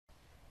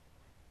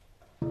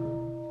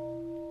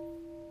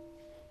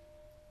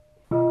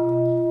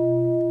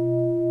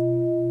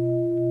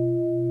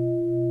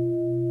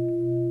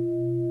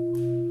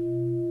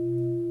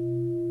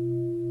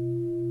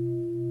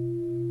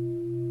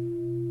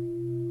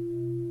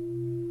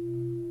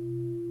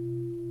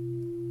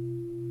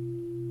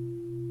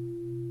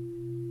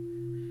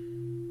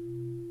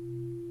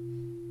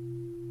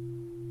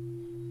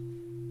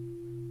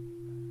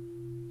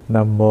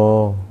Nam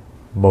Mô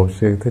Bổn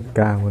Sư Thích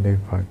Ca Mâu Ni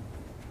Phật.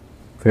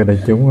 Thưa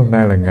đại chúng, hôm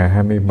nay là ngày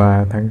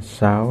 23 tháng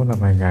 6 năm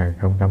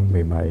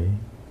 2017.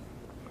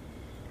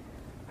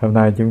 Hôm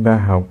nay chúng ta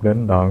học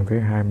đến đoạn thứ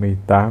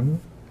 28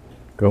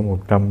 của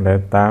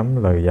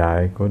 108 lời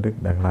dạy của Đức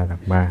Đạt Lai Đạt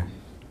Ma.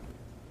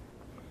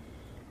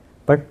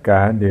 Tất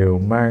cả đều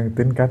mang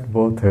tính cách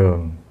vô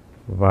thường,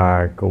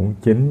 và cũng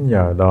chính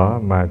nhờ đó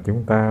mà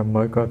chúng ta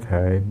mới có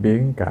thể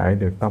biến cải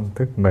được tâm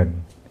thức mình,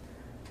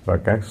 và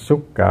các xúc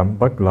cảm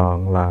bất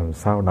loạn làm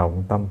xao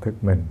động tâm thức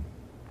mình.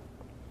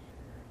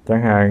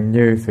 Chẳng hạn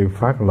như sự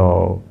phát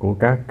lộ của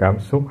các cảm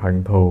xúc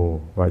hận thù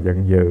và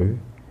giận dữ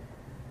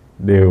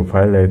đều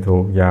phải lệ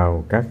thuộc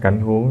vào các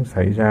cảnh huống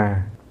xảy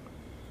ra.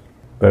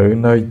 Tự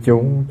nơi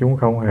chúng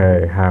không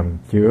hề hàm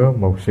chứa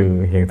một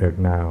sự hiện thực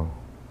nào,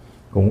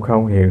 cũng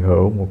không hiện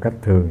hữu một cách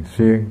thường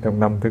xuyên trong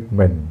tâm thức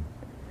mình.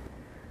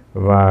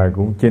 Và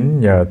cũng chính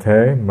nhờ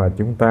thế mà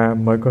chúng ta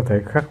mới có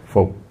thể khắc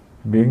phục,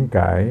 biến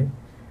cải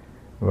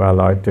và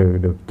loại trừ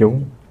được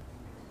chúng.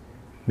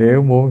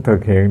 Nếu muốn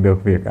thực hiện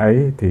được việc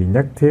ấy thì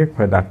nhất thiết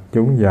phải đặt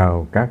chúng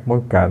vào các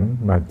bối cảnh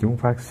mà chúng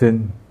phát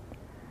sinh,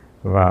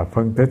 và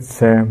phân tích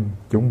xem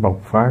chúng bộc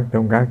phát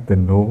trong các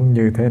tình huống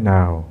như thế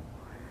nào,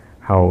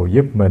 hầu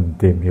giúp mình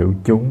tìm hiểu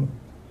chúng.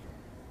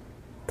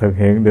 Thực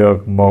hiện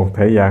được một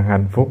thể dạng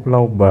hạnh phúc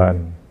lâu bền,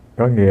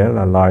 có nghĩa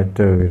là loại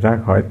trừ ra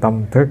khỏi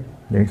tâm thức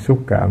những xúc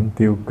cảm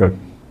tiêu cực.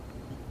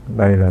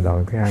 Đây là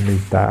đoạn thứ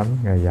 28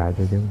 Ngài dạy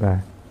cho chúng ta.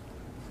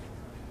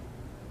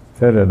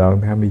 Thế rồi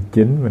đoạn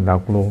 29 mình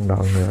đọc luôn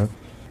đoạn nữa.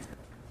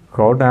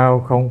 Khổ đau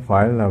không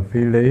phải là phi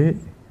lý,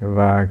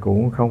 và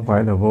cũng không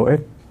phải là vô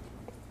ích.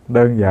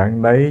 Đơn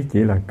giản đấy chỉ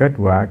là kết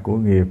quả của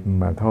nghiệp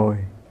mà thôi.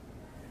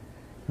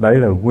 Đấy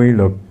là quy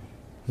luật,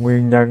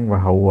 nguyên nhân và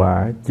hậu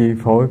quả chi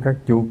phối các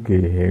chu kỳ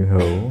hiện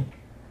hữu.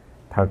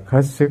 Thật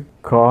hết sức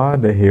khó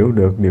để hiểu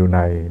được điều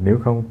này nếu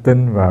không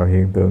tin vào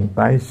hiện tượng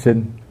tái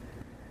sinh.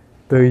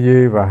 Tư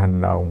duy và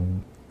hành động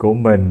của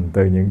mình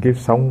từ những kiếp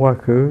sống quá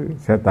khứ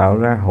sẽ tạo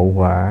ra hậu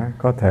quả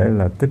có thể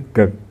là tích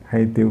cực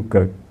hay tiêu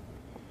cực.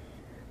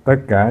 Tất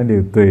cả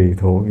đều tùy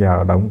thuộc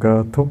vào động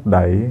cơ thúc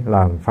đẩy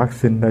làm phát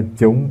sinh ra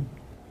chúng.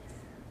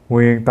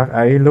 Nguyên tắc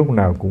ấy lúc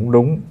nào cũng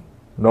đúng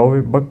đối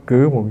với bất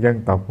cứ một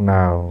dân tộc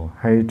nào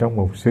hay trong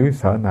một xứ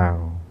sở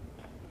nào.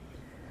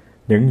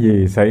 Những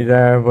gì xảy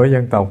ra với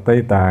dân tộc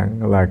Tây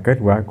Tạng là kết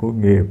quả của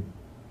nghiệp.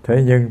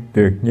 Thế nhưng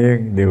tuyệt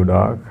nhiên điều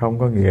đó không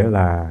có nghĩa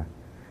là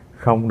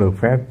không được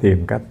phép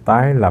tìm cách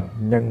tái lập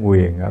nhân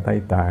quyền ở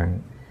Tây Tạng,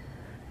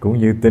 cũng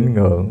như tín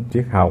ngưỡng,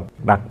 triết học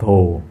đặc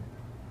thù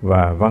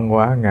và văn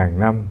hóa ngàn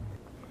năm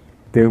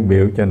tiêu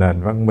biểu cho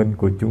nền văn minh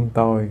của chúng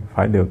tôi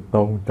phải được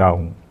tôn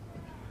trọng.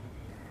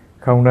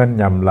 Không nên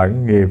nhầm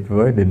lẫn nghiệp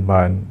với định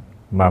mệnh,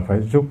 mà phải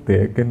rút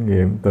tỉa kinh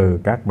nghiệm từ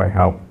các bài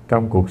học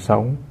trong cuộc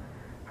sống,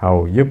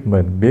 hầu giúp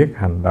mình biết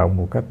hành động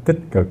một cách tích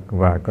cực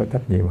và có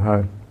trách nhiệm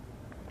hơn.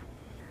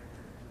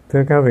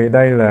 Thưa các vị,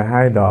 đây là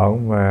hai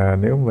đoạn mà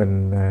nếu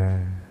mình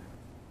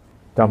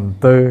trầm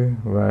tư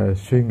và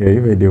suy nghĩ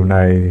về điều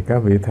này thì các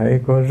vị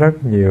thấy có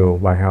rất nhiều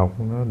bài học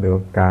nó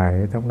được cài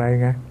ở trong đây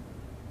nghe.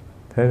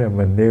 Thế là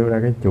mình nêu ra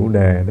cái chủ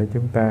đề để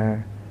chúng ta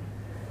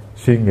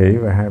suy nghĩ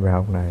về hai bài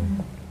học này.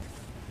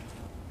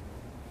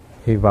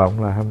 Hy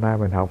vọng là hôm nay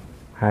mình học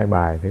hai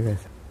bài để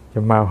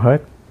cho mau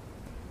hết,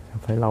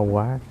 không phải lâu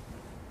quá.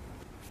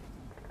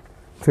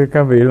 Thưa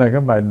các vị, là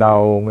cái bài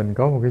đầu mình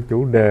có một cái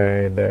chủ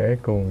đề để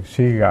cùng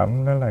suy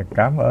gẫm, đó là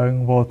cảm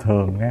ơn vô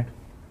thường nghe.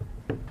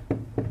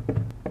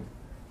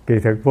 Kỳ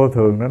thực vô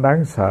thường nó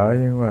đáng sợ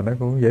nhưng mà nó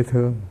cũng dễ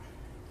thương.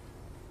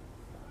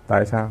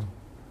 Tại sao?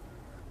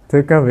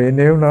 Thưa các vị,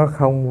 nếu nó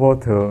không vô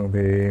thường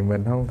thì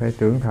mình không thể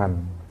trưởng thành.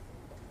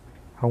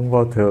 Không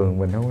vô thường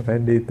mình không thể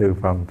đi từ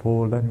phàm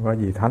phu lên qua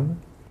vị thánh.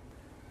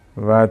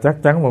 Và chắc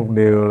chắn một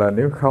điều là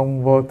nếu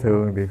không vô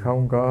thường thì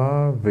không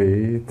có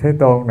vị Thế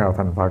Tôn nào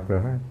thành Phật được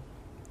hết.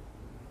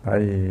 Tại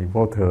vì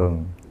vô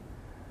thường.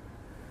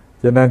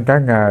 Cho nên các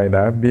ngài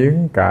đã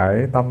biến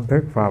cải tâm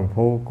thức phàm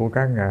phu của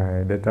các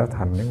ngài để trở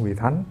thành những vị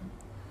thánh.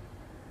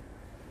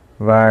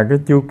 Và cái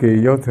chu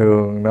kỳ vô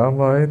thường đó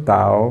mới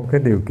tạo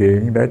cái điều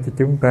kiện để cho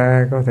chúng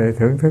ta có thể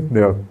thưởng thức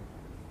được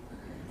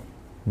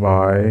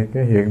mọi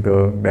cái hiện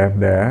tượng đẹp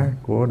đẽ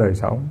của đời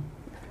sống.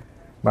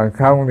 Bằng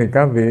không thì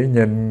các vị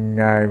nhìn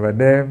ngày và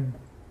đêm,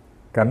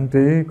 cảnh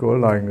trí của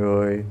loài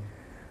người,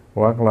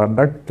 hoặc là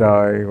đất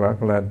trời,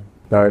 hoặc là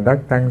trời đất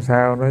trăng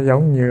sao, nó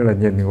giống như là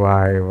nhìn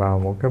hoài vào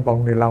một cái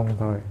bông ni lông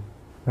thôi,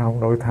 nó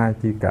không đổi thay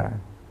chi cả.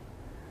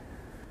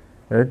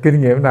 Cái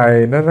kinh nghiệm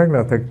này nó rất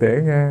là thực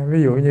tiễn nha.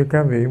 Ví dụ như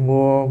các vị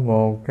mua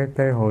một cái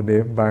cây hồ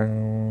điệp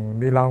bằng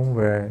ni lông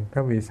về,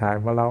 các vị xài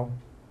bao lâu?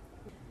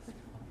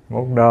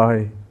 Một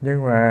đời.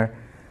 Nhưng mà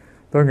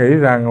tôi nghĩ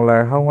rằng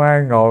là không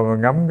ai ngồi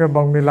mà ngắm cái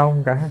bông ni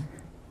lông cả,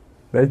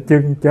 để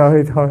chưng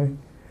chơi thôi,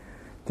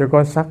 cho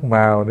có sắc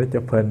màu để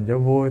chụp hình cho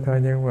vui thôi.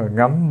 Nhưng mà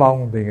ngắm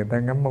bông thì người ta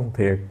ngắm bông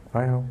thiệt,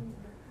 phải không?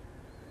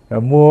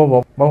 Rồi mua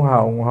một bông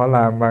hồng họ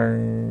làm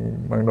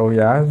bằng đồ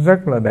giả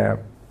rất là đẹp.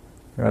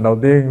 Rồi đầu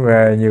tiên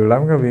về nhiều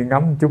lắm các vị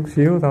ngắm chút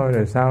xíu thôi,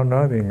 rồi sau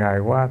đó thì ngày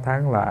qua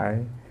tháng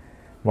lại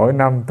Mỗi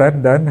năm Tết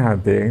đến Hà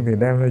Tiện thì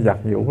đem nó giặt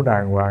giũ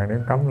đàng hoàng để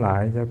cắm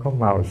lại cho có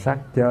màu sắc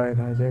chơi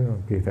thôi, chứ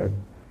còn kỳ thực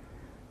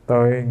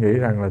tôi nghĩ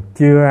rằng là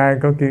chưa ai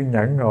có kiên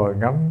nhẫn ngồi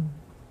ngắm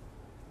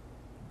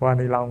hoa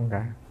ni lông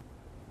cả,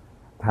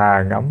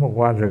 thà ngắm một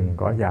hoa rừng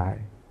cỏ dại.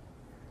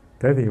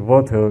 Thế thì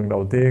vô thường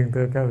đầu tiên,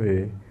 thưa các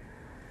vị,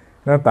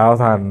 nó tạo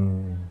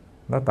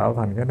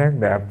thành cái nét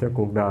đẹp cho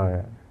cuộc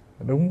đời,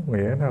 đúng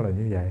nghĩa nó là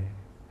như vậy.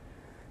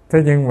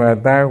 Thế nhưng mà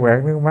ta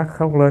quẹt nước mắt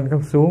khóc lên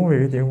khóc xuống vì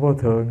cái chuyện vô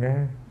thường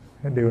á,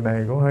 cái điều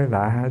này cũng hơi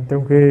lạ.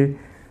 Trong khi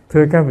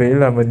thưa các vị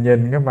là mình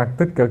nhìn cái mặt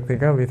tích cực thì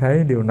các vị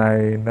thấy điều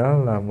này nó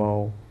là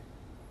một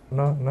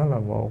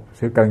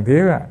sự cần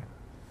thiết ạ.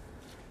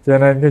 Cho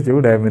nên cái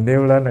chủ đề mình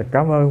nêu lên là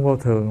cảm ơn vô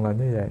thường là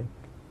như vậy.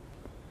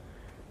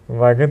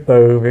 Và cái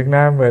từ Việt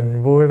Nam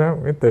mình vui lắm,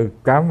 cái từ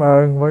cảm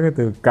ơn với cái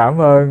từ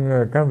cảm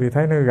ơn các vị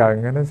thấy nó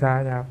gần nó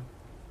xa nhau.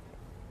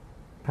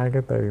 Hai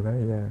cái từ đó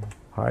giờ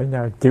hỏi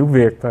nhau chữ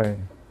Việt thôi.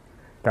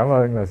 Cảm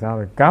ơn là sao,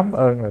 rồi cảm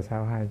ơn là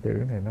sao, hai chữ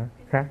này nó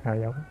khác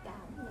hai giống.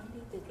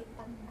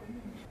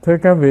 Thưa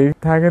các vị,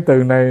 hai cái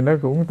từ này nó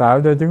cũng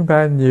tạo cho chúng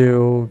ta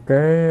nhiều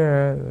cái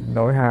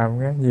nội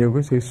hàm, nhiều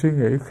cái sự suy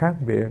nghĩ khác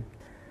biệt.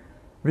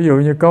 Ví dụ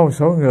như có một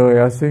số người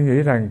họ suy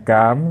nghĩ rằng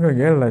cảm có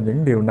nghĩa là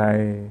những điều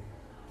này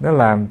nó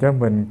làm cho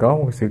mình có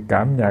một sự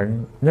cảm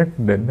nhận nhất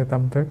định ở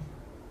tâm thức,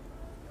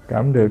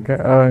 cảm được cái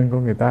ơn của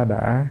người ta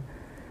đã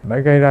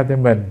gây ra cho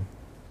mình,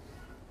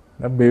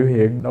 đã biểu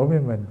hiện đối với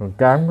mình. Còn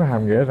cảm có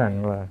hàm nghĩa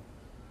rằng là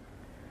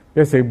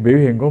cái sự biểu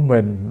hiện của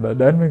mình đã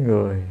đến với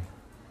người,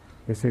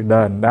 cái sự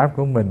đền đáp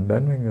của mình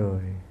đến với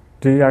người,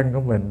 tri ân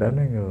của mình đến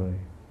với người.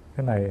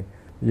 Cái này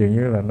dường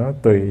như là nó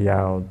tùy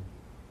vào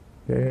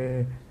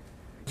cái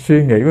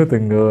suy nghĩ của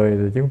từng người,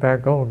 thì chúng ta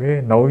có một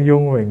cái nội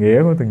dung về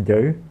nghĩa của từng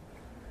chữ.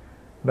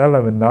 Đó là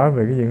mình nói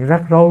về cái chuyện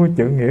rắc rối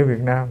chữ nghĩa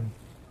Việt Nam.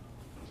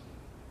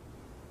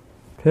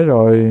 Thế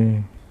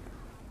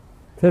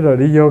rồi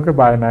đi vô cái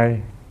bài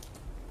này.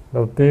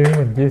 Đầu tiên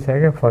mình chia sẻ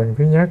cái phần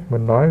thứ nhất,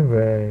 mình nói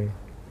về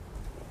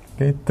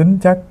cái tính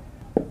chất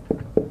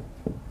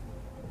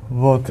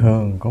vô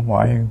thường của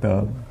mọi hiện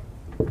tượng.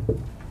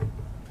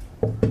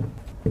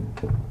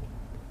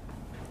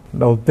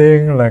 Đầu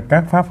tiên là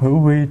các pháp hữu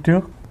vi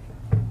trước.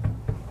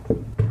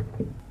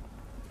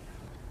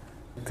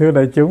 Thưa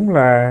đại chúng,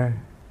 là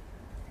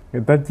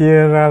người ta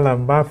chia ra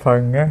làm 3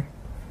 phần á.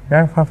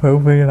 Các pháp hữu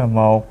vi là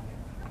một,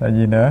 là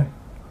gì nữa?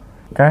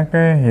 Các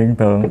cái hiện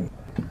tượng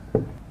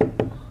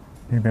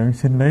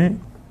sinh lý.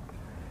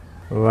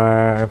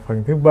 Và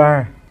phần thứ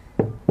 3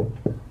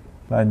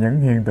 là những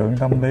hiện tượng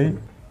tâm lý.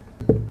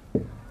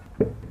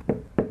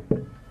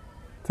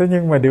 Thế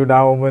nhưng mà điều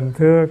đầu mình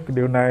thưa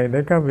điều này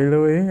để các vị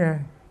lưu ý nha.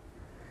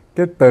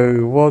 Cái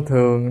từ vô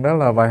thường đó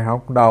là bài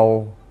học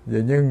đầu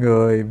về như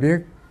người biết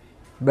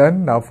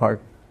đến đạo Phật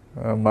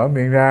mở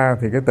miệng ra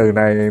thì cái từ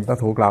này người ta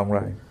thuộc lòng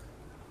rồi.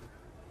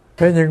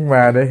 Thế nhưng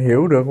mà để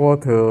hiểu được vô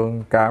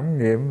thường, cảm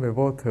nghiệm về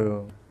vô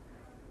thường,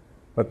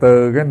 và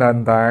từ cái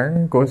nền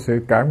tảng của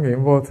sự cảm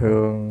nghiệm vô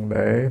thường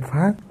để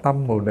phát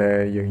tâm Bồ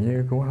Đề dường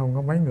như cũng không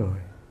có mấy người.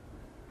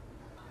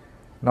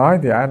 Nói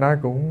thì ai nói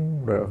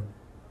cũng được,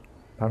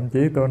 thậm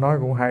chí tôi nói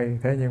cũng hay,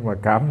 thế nhưng mà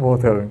cảm vô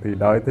thường thì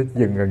đợi tới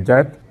dừng gần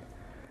chết.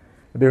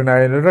 Điều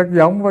này nó rất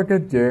giống với cái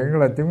chuyện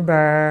là chúng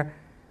ta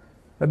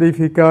đi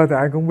phi cơ thì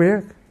ai cũng biết.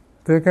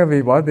 Thưa các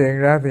vị, bỏ tiền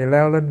ra thì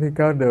leo lên phi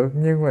cơ được,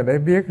 nhưng mà để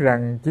biết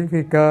rằng chiếc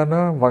phi cơ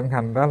nó vận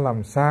hành ra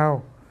làm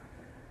sao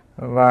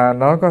và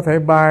nó có thể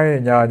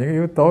bay nhờ những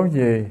yếu tố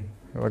gì,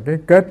 và cái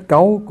kết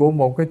cấu của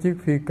một cái chiếc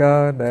phi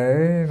cơ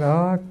để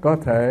nó có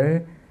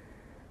thể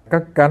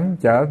cất cánh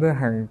chở tới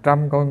hàng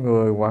trăm con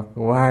người hoặc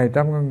vài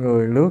trăm con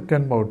người lướt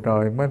trên bầu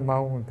trời mênh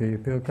mông, thì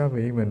thưa các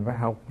vị, mình phải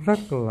học rất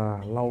là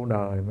lâu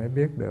đời mới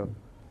biết được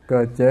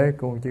cơ chế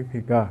của một chiếc phi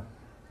cơ.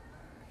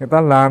 Người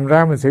ta làm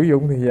ra mình sử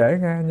dụng thì dễ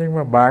nghe, nhưng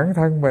mà bản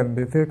thân mình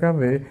thì thưa các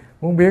vị,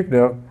 muốn biết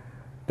được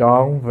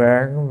trọn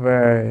vẹn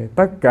về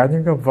tất cả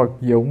những cái vật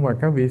dụng mà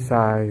các vị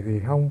xài thì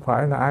không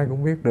phải là ai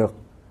cũng biết được,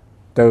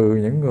 trừ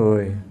những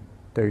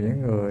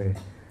người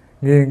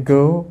nghiên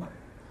cứu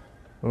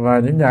và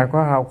những nhà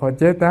khoa học họ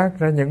chế tác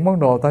ra những món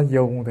đồ ta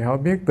dùng thì họ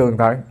biết tường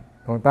tận.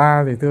 Còn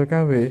ta thì thưa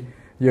các vị,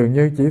 dường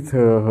như chỉ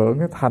thừa hưởng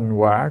cái thành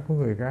quả của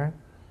người khác.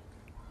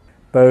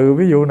 Từ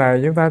ví dụ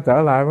này chúng ta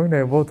trở lại vấn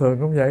đề vô thường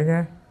cũng vậy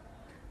nghe.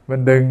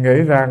 Mình đừng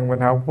nghĩ rằng mình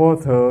học vô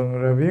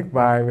thường rồi viết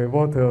bài về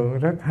vô thường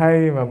rất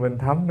hay mà mình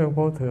thấm được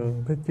vô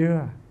thường, thấy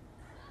chưa?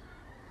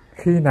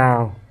 Khi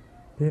nào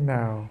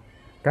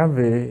các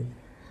vị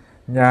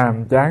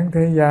nhàm chán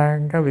thế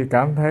gian, các vị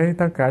cảm thấy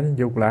tất cả những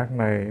dục lạc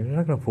này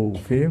rất là phù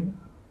phiếm,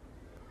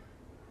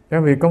 các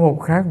vị có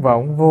một khát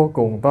vọng vô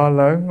cùng to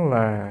lớn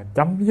là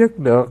chấm dứt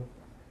được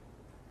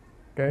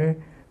cái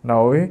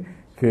nỗi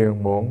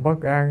phiền muộn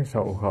bất an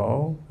sầu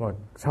khổ, và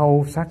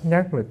sâu sắc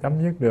nhất là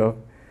chấm dứt được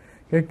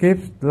cái kiếp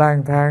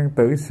lang thang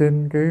tử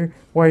sinh, cứ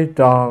quay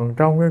tròn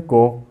trong cái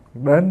cuộc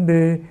đến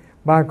đi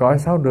 3 cõi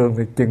 6 đường,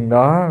 thì chừng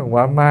đó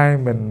quả mai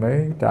mình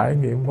mới trải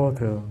nghiệm vô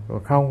thường.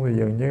 Còn không thì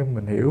dường như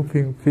mình hiểu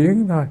phiên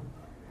phiến thôi,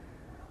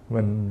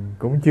 mình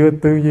cũng chưa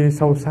tư duy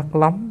sâu sắc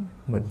lắm,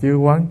 mình chưa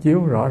quán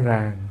chiếu rõ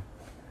ràng.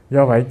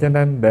 Do vậy cho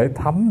nên để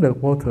thấm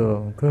được vô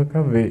thường, thưa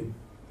các vị,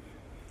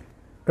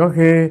 có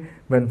khi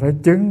mình phải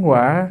chứng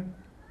quả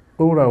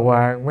Tu Đà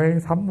Hoàng mới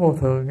thấm vô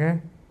thường á.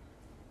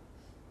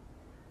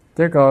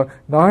 Chứ còn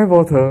nói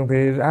vô thường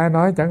thì ai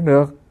nói chẳng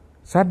được.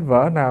 Sách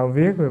vở nào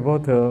viết về vô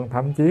thường,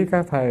 thậm chí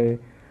các thầy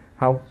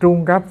học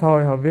trung cấp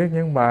thôi, họ viết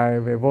những bài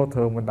về vô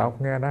thường mình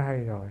đọc nghe đã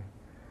hay rồi.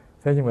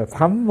 Thế nhưng mà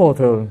thấm vô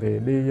thường thì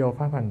đi vô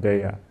pháp hành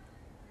trì à.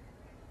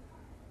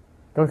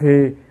 Có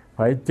khi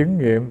phải chứng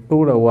nghiệm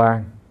Tu Đà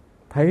Hoàng,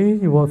 thấy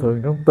vô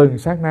thường trong từng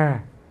sát na.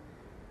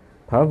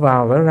 Thở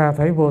vào thở ra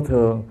thấy vô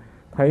thường,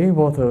 thấy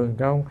vô thường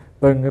trong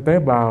từng cái tế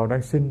bào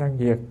đang sinh đang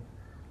diệt.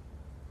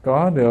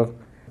 Có được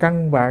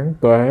căn bản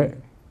tuệ,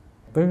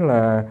 tức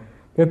là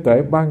cái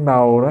tuệ ban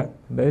đầu đó,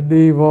 để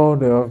đi vô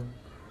được,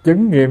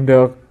 chứng nghiệm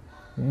được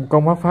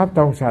con mắt pháp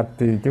trong sạch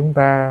thì chúng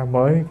ta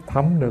mới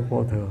thấm được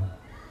vô thường.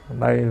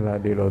 Đây là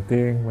điều đầu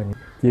tiên mình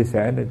chia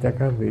sẻ để cho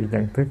các vị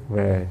nhận thức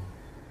về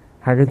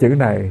hai cái chữ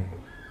này.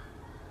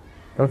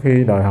 Có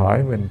khi đòi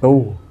hỏi mình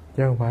tu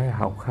chứ không phải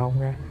học không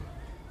nghe.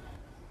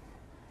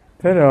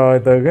 Thế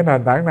rồi từ cái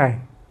nền tảng này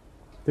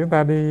chúng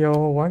ta đi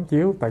vô quán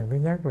chiếu tầng thứ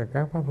nhất là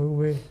các pháp hữu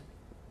vi.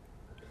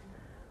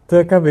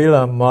 Thưa các vị,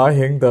 là mọi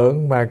hiện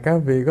tượng mà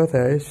các vị có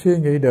thể suy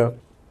nghĩ được,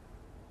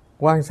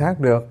 quan sát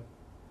được,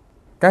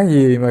 cái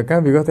gì mà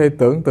các vị có thể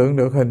tưởng tượng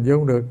được, hình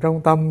dung được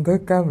trong tâm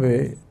thức các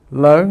vị,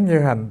 lớn như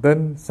hành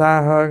tinh,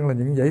 xa hơn là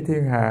những dãy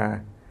thiên hà,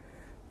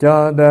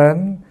 cho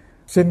đến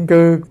sinh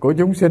cư của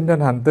chúng sinh trên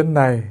hành tinh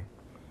này,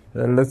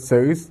 lịch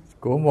sử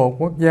của một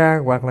quốc gia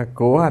hoặc là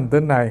của hành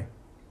tinh này.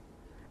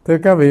 Thưa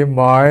các vị,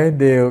 mọi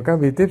điều các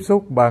vị tiếp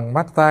xúc bằng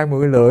mắt, tai,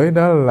 mũi, lưỡi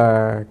đó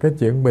là cái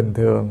chuyện bình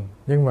thường.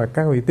 Nhưng mà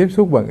các vị tiếp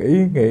xúc bằng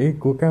ý nghĩ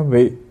của các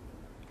vị,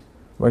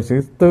 bằng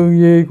sự tư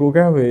duy của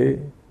các vị,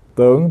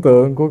 tưởng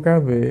tượng của các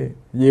vị,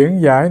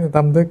 diễn giải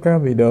tâm thức các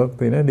vị được,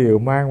 thì nó đều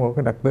mang một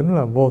cái đặc tính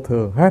là vô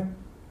thường hết.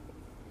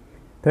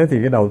 Thế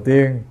thì cái đầu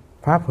tiên,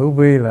 pháp hữu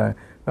vi là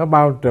nó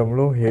bao trùm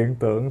luôn hiện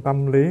tượng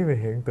tâm lý và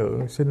hiện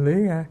tượng sinh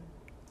lý nha.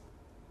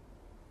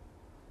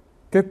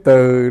 Cái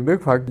từ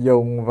Đức Phật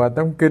dùng và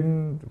trong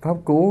kinh Pháp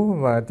Cú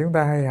mà chúng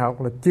ta hay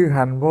học là chư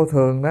hành vô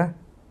thường đó,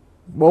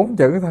 4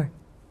 chữ thôi,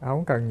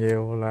 không cần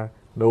nhiều là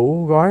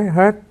đủ gói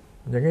hết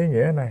những ý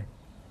nghĩa này.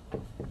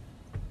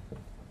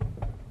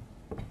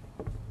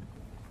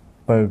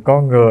 Từ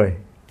con người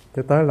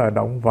cho tới loài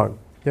động vật,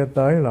 cho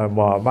tới loài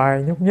bò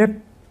bay nhúc nhích,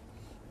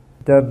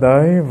 cho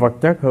tới vật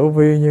chất hữu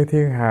vi như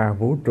thiên hà,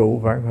 vũ trụ,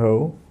 vạn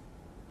hữu,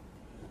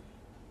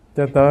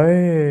 cho tới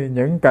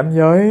những cảnh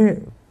giới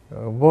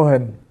vô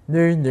hình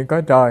như những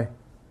cõi trời.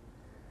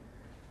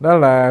 Đó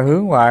là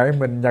hướng ngoại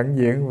mình nhận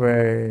diện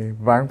về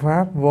vạn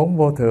pháp vốn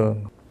vô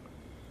thường.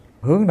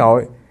 Hướng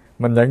nội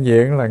mình nhận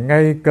diện là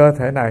ngay cơ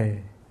thể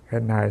này,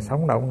 hình hài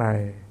sống động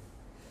này,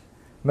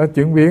 nó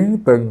chuyển biến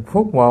từng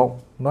phút một.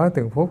 Nói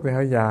từng phút thì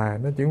hơi dài,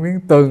 nó chuyển biến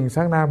từng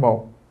sát na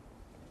một.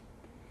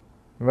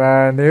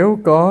 Và nếu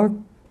có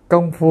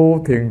công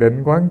phu thiền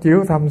định quán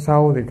chiếu thâm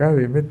sâu thì các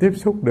vị mới tiếp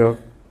xúc được,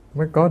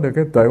 mới có được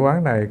cái tuệ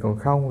quán này. Còn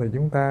không thì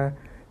chúng ta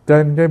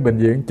trên cái bình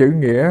diện chữ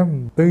nghĩa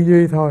tư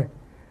duy thôi,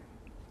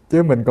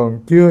 chứ mình còn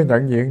chưa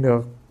nhận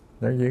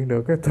diện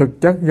được cái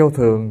thực chất vô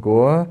thường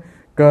của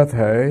cơ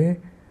thể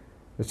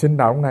sinh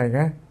động này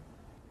nhé.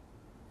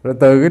 Rồi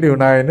từ cái điều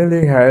này nó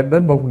liên hệ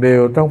đến một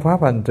điều trong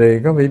pháp hành trì.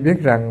 Các vị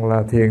biết rằng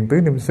là thiền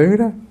tứ niệm xứ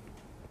đó,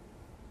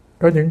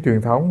 có những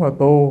truyền thống mà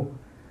tu,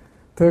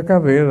 thưa các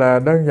vị, là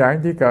đơn giản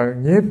chỉ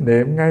cần nhiếp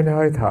niệm ngay nơi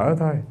hơi thở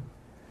thôi.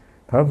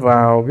 Thở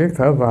vào biết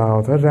thở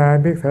vào, thở ra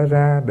biết thở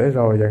ra, để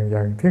rồi dần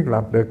dần thiết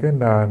lập được cái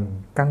nền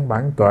căn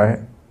bản tuệ,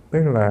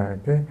 tức là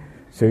cái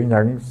sự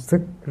nhận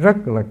thức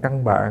rất là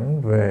căn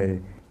bản về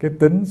cái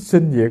tính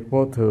sinh diệt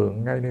vô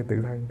thường ngay nơi tự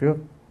thân trước.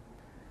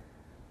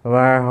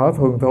 Và họ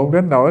thuần thục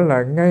đến nỗi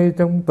là ngay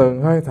trong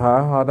từng hơi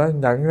thở họ đã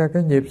nhận ra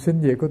cái nhịp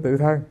sinh diệt của tự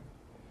thân.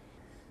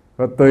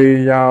 Và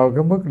tùy vào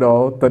cái mức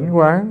độ tỉnh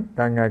quán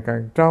càng ngày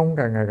càng trong,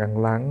 càng ngày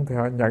càng lặng, thì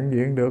họ nhận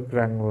diện được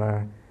rằng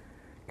là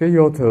cái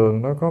vô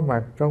thường nó có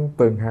mặt trong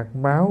từng hạt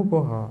máu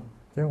của họ,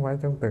 chứ không phải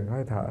trong từng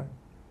hơi thở.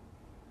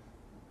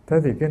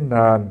 Thế thì cái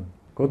nền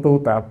của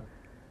tu tập,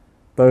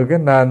 từ cái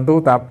nền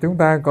tu tập chúng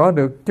ta có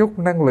được chút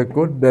năng lực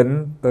của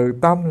định từ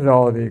tâm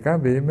rồi, thì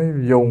các vị mới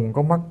dùng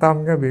con mắt tâm,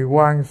 các vị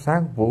quan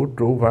sát vũ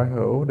trụ vạn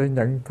hữu để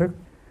nhận thức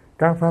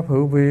các pháp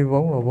hữu vi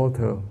vốn là vô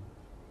thường.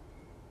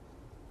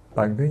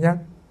 Tầng thứ nhất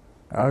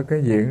ở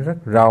cái diện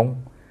rất rộng,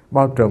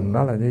 bao trùm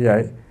nó là như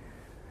vậy.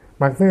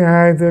 Mặt thứ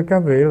hai, thưa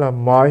các vị, là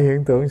mọi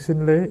hiện tượng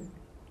sinh lý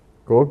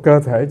của cơ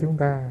thể chúng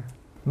ta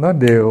nó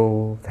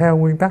đều theo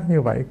nguyên tắc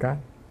như vậy cả.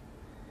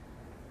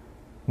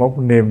 Một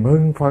niềm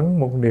hưng phấn,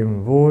 một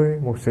niềm vui,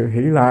 một sự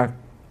hỷ lạc,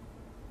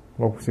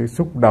 một sự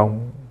xúc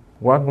động,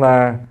 hoặc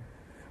là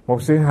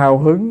một sự hào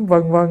hứng,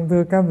 vân vân,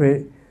 thưa các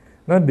vị,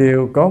 nó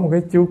đều có một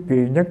cái chu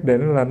kỳ nhất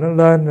định, là nó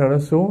lên rồi nó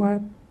xuống hết.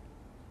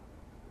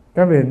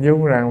 Các vị hình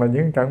dung rằng là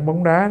những trận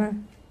bóng đá đó,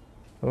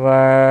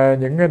 và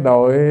những cái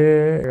đội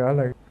gọi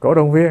là cổ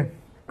động viên,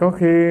 có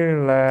khi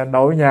là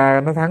đội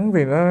nhà nó thắng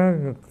thì nó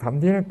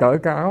thậm chí nó cởi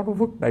cái áo nó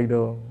vứt đầy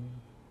đường.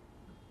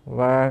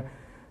 Và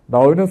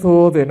Đội nó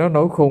thua thì nó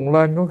nổi khùng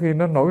lên, có khi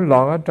nó nổi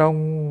loạn ở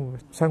trong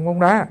sân bóng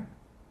đá.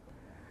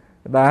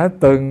 Đã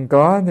từng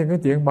có những cái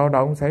chuyện bạo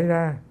động xảy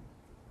ra.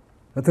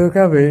 Thưa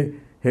các vị,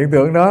 hiện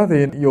tượng đó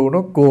thì dù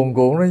nó cuồn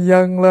cuộn, nó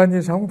dâng lên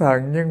như sóng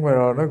thần, nhưng mà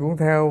rồi nó cũng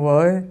theo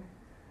với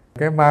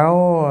cái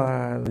máu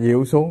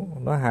dịu xuống,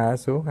 nó hạ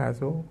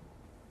xuống.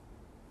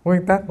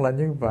 Nguyên tắc là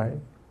như vậy.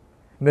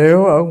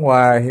 Nếu ở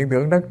ngoài hiện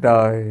tượng đất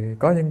trời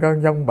có những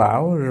cơn giông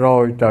bão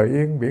rồi trời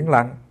yên biển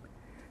lặng,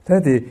 thế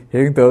thì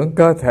hiện tượng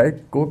cơ thể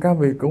của các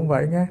vị cũng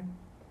vậy nhé.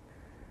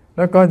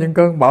 Nó có những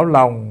cơn bão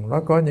lòng,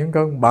 nó có những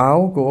cơn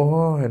bão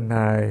của hình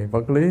hài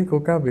vật lý của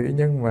các vị,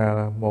 nhưng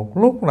mà một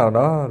lúc nào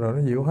đó rồi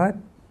nó dịu hết.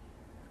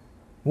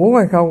 Muốn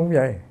hay không cũng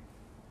vậy.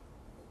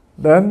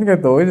 Đến cái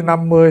tuổi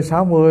 50,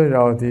 60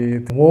 rồi thì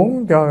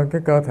muốn cho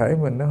cái cơ thể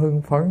mình nó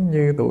hưng phấn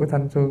như tuổi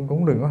thanh xuân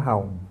cũng đừng có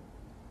hòng.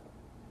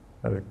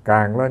 Rồi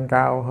càng lên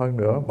cao hơn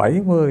nữa,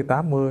 70,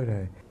 80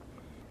 rồi,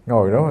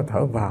 ngồi đó mà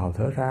thở vào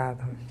thở ra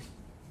thôi.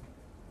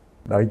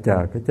 Đợi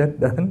chờ cái chết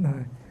đến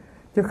thôi.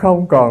 Chứ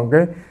không còn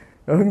cái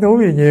hứng thú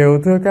gì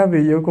nhiều. Thưa các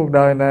vị, giữa cuộc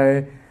đời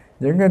này,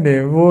 những cái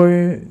niềm vui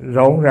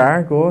rộn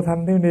rã của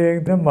thanh thiếu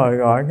niên nó mời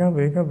gọi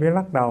các vị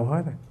lắc đầu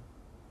hết rồi.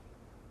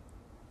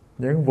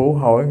 Những vũ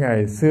hội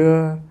ngày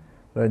xưa,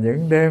 rồi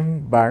những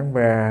đêm bạn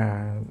bè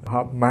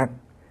họp mặt,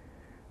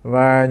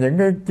 và những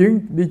cái chuyến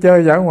đi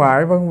chơi dã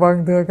ngoại vân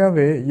vân, thưa các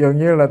vị, dường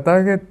như là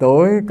tới cái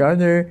tuổi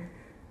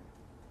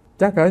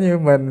cỡ như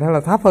mình hay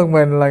là thấp hơn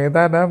mình là người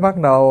ta đã bắt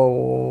đầu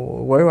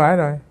quẩy quải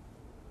rồi.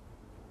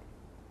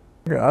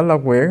 Ở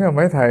Lộc Nguyễn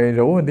mấy thầy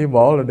rủ mình đi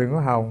bộ là đừng có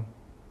hòng.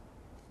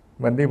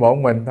 Mình đi bộ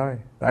mình thôi,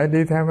 tại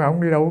đi theo mấy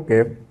ông đi đâu có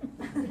kịp.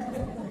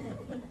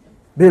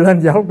 Đi lên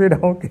dốc đi đâu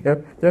có kịp,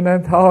 cho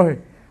nên thôi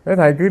mấy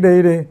thầy cứ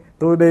đi đi.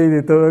 Tôi đi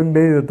thì tôi ưng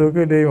đi, rồi tôi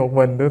cứ đi một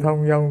mình, tôi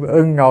thông dong, tôi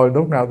ưng ngồi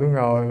lúc nào tôi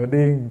ngồi, mà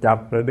đi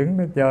chập rồi đứng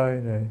nó chơi,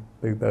 rồi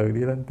từ từ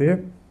đi lên tiếp.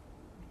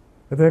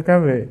 Thưa các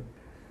vị,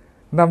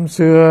 năm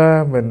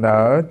xưa mình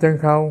ở Chân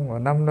Không, và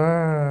năm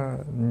đó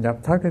nhập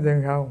thất cái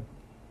Chân Không,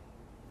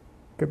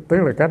 tức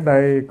là cách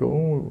đây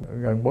cũng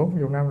gần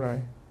 40 năm rồi,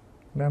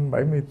 năm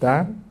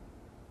 78.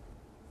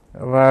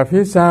 Và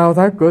phía sau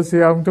thất của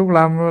sư ông Trúc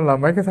Lâm là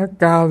mấy cái thất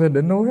cao trên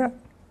đỉnh núi á.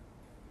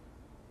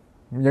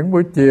 Những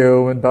buổi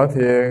chiều mình tọa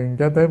thiền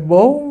cho tới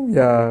 4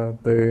 giờ,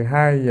 từ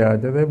 2 giờ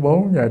cho tới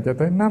 4 giờ cho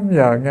tới 5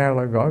 giờ nghe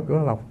là gõ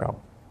cửa lọc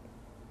cọc.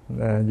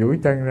 Duỗi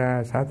chân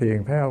ra xả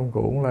thiền, thấy ông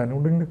cụ cũng lên,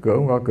 ông đứng trước cửa,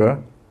 ông gõ cửa.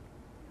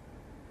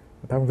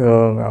 Thông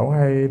thường ông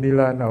hay đi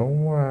lên,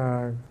 ông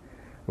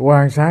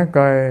quan sát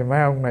coi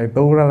mấy ông này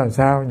tu ra làm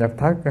sao, nhập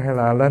thất hay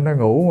là lên nó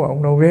ngủ,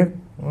 ông đâu biết.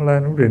 Ông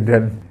lên ông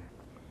rình.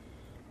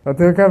 Và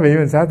thưa các vị,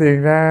 mình xả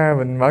thiền ra,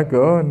 mình mở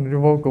cửa,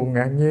 mình vô cùng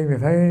ngạc nhiên thì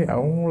thấy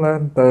ông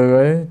lên từ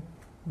ấy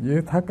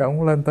dưới thất,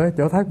 ông lên tới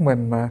chỗ thất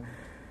mình mà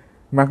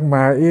mặt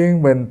mà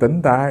yên bình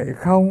tĩnh tại,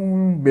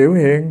 không biểu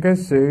hiện cái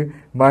sự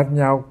mệt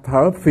nhọc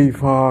thở phì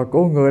phò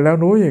của người leo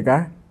núi gì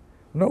cả.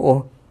 Nó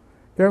ủa,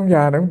 cái ông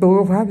già này ông tu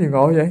có pháp gì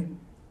ngộ vậy?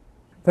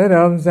 Thế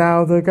là hôm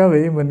sau thưa các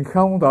vị, mình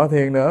không tọa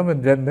thiền nữa,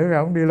 mình rình thử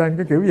ông đi lên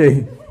cái kiểu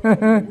gì.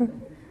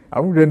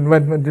 Ông rình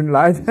mình rình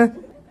lại chứ.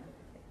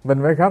 Mình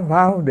phải khám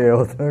phá một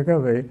điều thưa các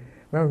vị,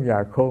 mấy ông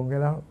già khôn cái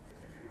đó.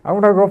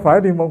 Ông đâu có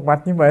phải đi một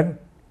mạch như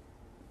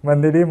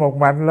mình thì đi một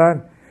mạch lên.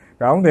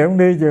 Rồi ông thì ông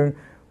đi chừng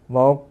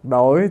một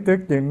đội, tức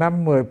chừng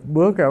 5-10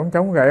 bước, rồi ông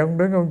chống gậy, ông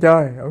đứng ông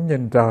chơi, ông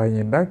nhìn trời,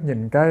 nhìn đất,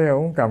 nhìn cây,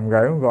 ông cầm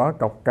gậy, ông gõ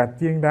cọc cạch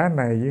viên đá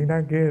này, viên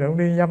đá kia, rồi ông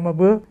đi dăm ba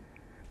bước.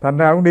 Thành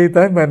ra ông đi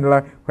tới mình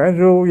là khỏe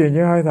ru gì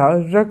như hơi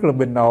thở rất là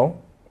bình ổn,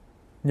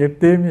 nhịp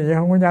tim gì như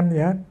không có nhanh gì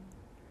hết.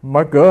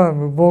 Mở cửa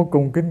vô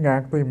cùng kinh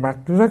ngạc, thì mặt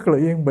rất là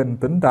yên bình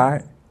tĩnh tại.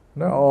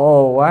 Nó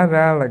ồ, hóa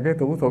ra là cái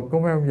thủ thuật của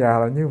mấy ông già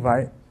là như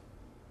vậy.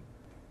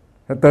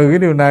 Từ cái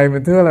điều này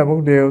mình thưa là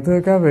một điều,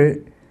 thưa các vị,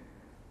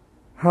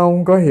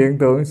 không có hiện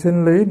tượng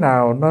sinh lý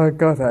nào nơi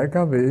cơ thể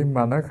các vị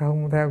mà nó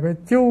không theo cái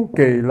chu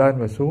kỳ lên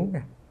và xuống.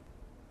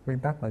 Nguyên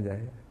tắc là vậy.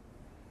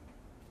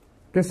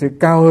 Cái sự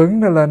cao hứng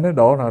nó lên đến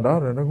độ nào đó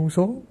rồi nó cũng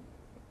xuống.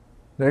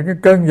 Để cái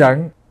cơn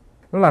giận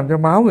nó làm cho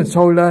máu mình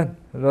sôi lên,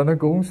 rồi nó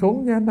cũng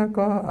xuống nhé, nó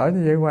có ở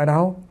như vậy ngoài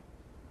đâu.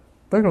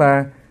 Tức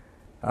là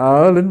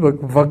ở lĩnh vực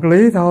vật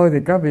lý thôi thì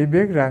các vị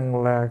biết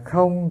rằng là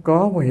không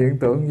có một hiện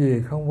tượng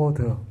gì không vô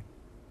thường.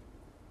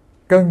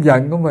 Cơn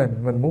giận của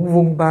mình muốn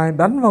vung tay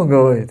đánh vào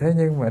người, thế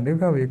nhưng mà nếu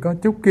các vị có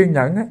chút kiên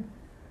nhẫn á,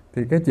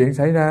 thì cái chuyện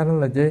xảy ra đó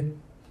là gì?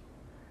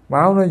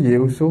 Máu nó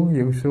dịu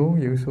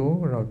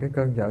xuống, rồi cái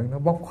cơn giận nó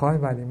bốc khói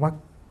bay đi mất.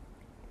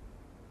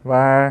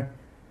 Và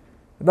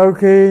đôi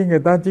khi người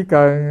ta chỉ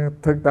cần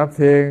thực tập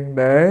thiền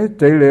để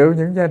trị liệu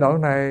những giai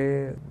đoạn này,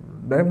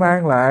 để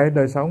mang lại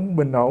đời sống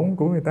bình ổn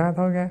của người ta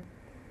thôi nghe.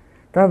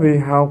 Các vị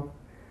học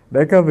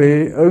để các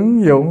vị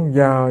ứng dụng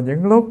vào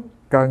những lúc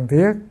cần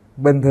thiết.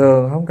 Bình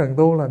thường không cần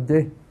tu làm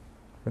chi?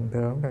 Bình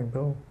thường không cần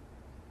tu.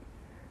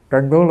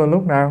 Cần tu là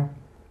lúc nào?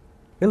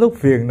 Cái lúc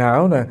phiền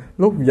não nè,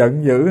 lúc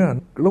giận dữ nè,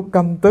 lúc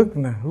căm tức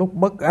nè, lúc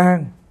bất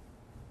an,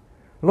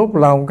 lúc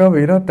lòng các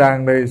vị nó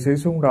tràn đầy sự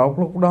xung đột,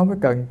 lúc đó mới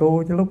cần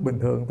tu, chứ lúc bình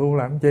thường tu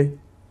làm chi?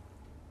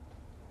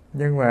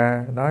 Nhưng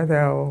mà nói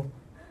theo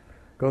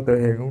cô Tự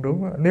Hiền cũng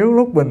đúng đó. Nếu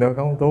lúc bình thường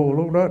không tu,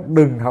 lúc đó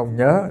đừng hòng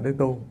nhớ để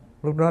tu.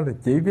 Lúc đó là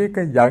chỉ biết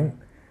cái giận,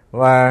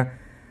 và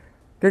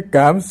cái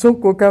cảm xúc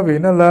của các vị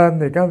nó lên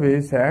thì các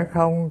vị sẽ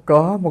không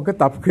có một cái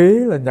tập khí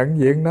là nhận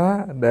diện nó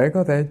để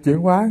có thể chuyển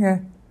hóa nghe.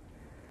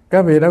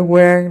 Các vị đã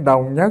quen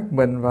đồng nhất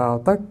mình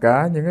vào tất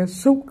cả những cái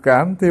xúc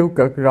cảm tiêu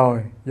cực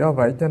rồi. Do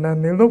vậy cho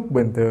nên nếu lúc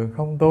bình thường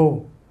không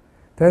tu,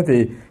 thế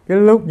thì cái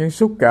lúc những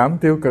xúc cảm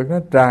tiêu cực nó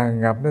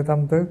tràn ngập nơi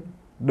tâm thức,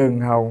 đừng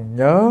hòng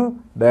nhớ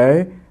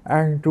để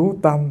an trú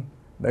tâm,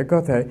 để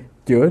có thể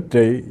chữa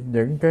trị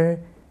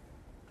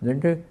những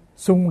cái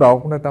xung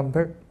đột nơi tâm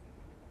thức.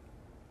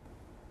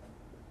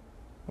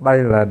 Đây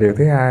là điều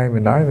thứ hai,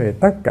 mình nói về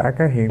tất cả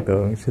các hiện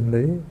tượng sinh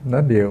lý,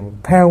 nó đều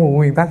theo một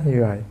nguyên tắc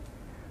như vậy.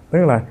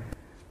 Tức là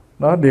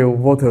nó đều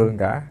vô thường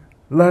cả,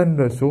 lên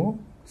rồi xuống,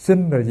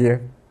 sinh rồi diệt,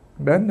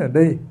 đến rồi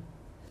đi.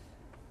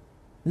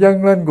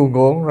 Dâng lên cuồn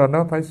cuộn rồi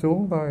nó phải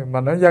xuống thôi,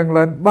 mà nó dâng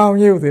lên bao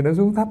nhiêu thì nó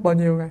xuống thấp bao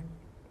nhiêu ngay.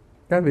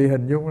 Các vị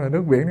hình dung là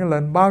nước biển nó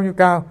lên bao nhiêu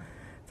cao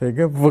thì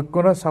cái vực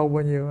của nó sâu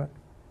bao nhiêu.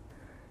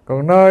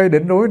 Còn nơi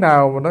đỉnh núi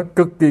nào mà nó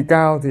cực kỳ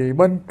cao thì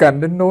bên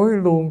cạnh đỉnh núi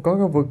luôn có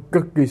cái vực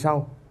cực kỳ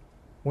sâu.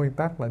 Nguyên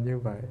tắc là như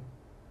vậy.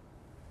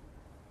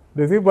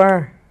 Điều thứ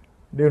ba,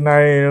 điều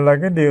này là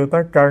cái điều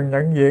ta cần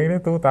nhận diện để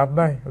tu tập,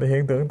 đây là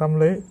hiện tượng tâm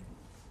lý.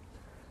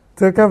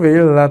 Thưa các vị,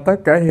 là tất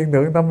cả hiện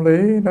tượng tâm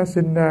lý nó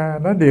sinh ra,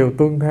 nó đều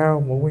tuân theo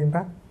một nguyên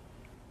tắc,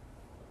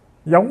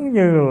 giống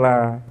như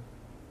là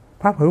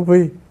pháp hữu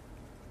vi,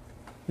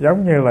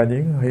 giống như là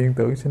những hiện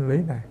tượng sinh lý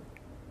này,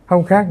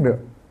 không khác được.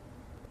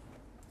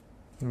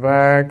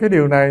 Và cái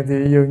điều này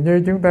thì dường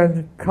như chúng ta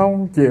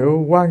không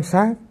chịu quan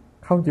sát,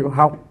 không chịu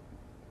học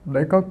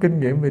để có kinh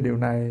nghiệm về điều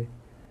này.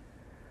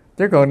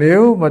 Chứ còn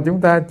nếu mà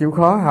chúng ta chịu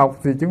khó học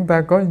thì chúng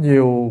ta có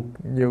nhiều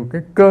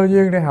cái cơ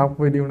duyên để học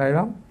về điều này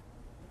lắm.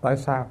 Tại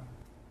sao?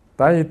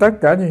 Tại vì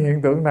tất cả những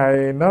hiện tượng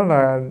này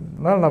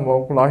nó là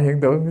một loại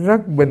hiện tượng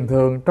rất bình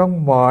thường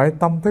trong mọi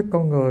tâm thức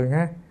con người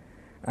nghe.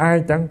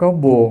 Ai chẳng có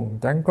buồn,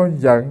 chẳng có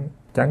giận,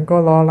 chẳng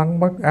có lo lắng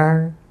bất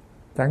an,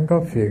 chẳng có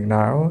phiền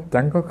não,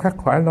 chẳng có khắc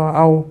khoải lo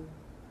âu.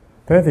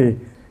 Thế thì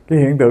cái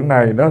hiện tượng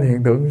này đó là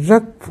hiện tượng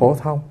rất phổ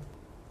thông,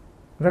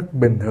 rất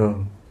bình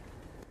thường.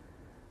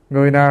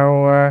 Người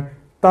nào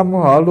tâm của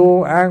họ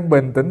luôn an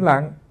bình tĩnh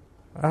lặng,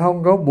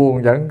 không có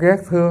buồn giận ghét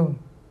thương,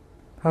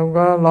 không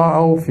có lo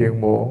âu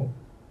phiền muộn,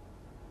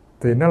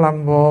 thì nó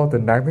lâm vô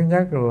tình trạng thứ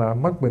nhất là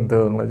mất bình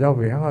thường, là do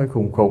vì hắn hơi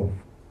khùng.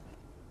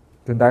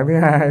 Tình trạng thứ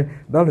hai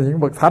đó là những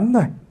bậc thánh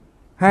thôi.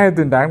 Hai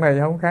tình trạng này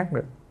không khác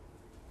được.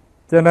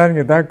 Cho nên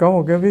người ta có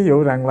một cái ví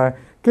dụ rằng là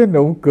cái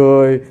nụ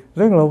cười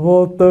rất là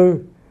vô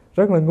tư,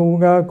 rất là ngu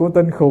ngơ của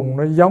tên khùng,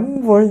 nó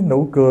giống với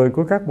nụ cười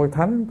của các bậc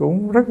thánh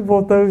cũng rất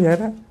vô tư vậy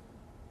đó.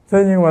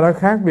 Thế nhưng mà nó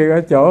khác biệt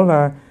ở chỗ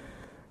là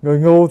người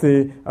ngu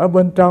thì ở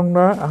bên trong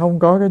nó không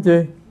có cái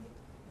chi,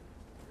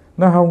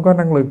 nó không có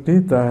năng lực trí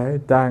tuệ,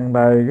 tràn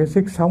đầy cái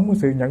sức sống của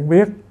sự nhận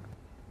biết.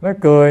 Nó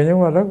cười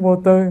nhưng mà rất vô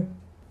tư.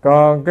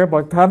 Còn cái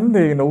bậc thánh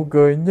thì nụ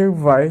cười như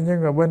vậy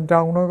nhưng mà bên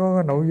trong nó có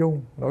cái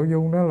nội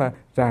dung đó là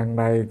tràn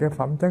đầy cái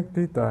phẩm chất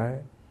trí tuệ.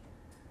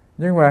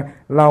 Nhưng mà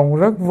lòng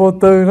rất vô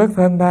tư, rất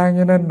thênh thang,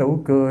 cho nên nụ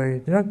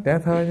cười rất trẻ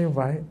thơ như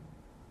vậy.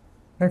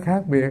 Nó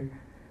khác biệt.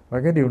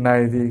 Và cái điều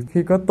này thì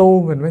khi có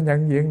tu mình mới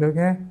nhận diện được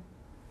nghe.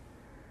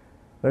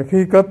 Rồi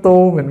khi có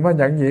tu mình mới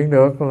nhận diện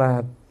được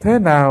là thế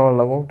nào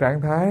là một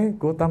trạng thái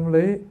của tâm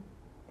lý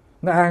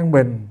nó an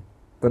bình,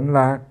 tịnh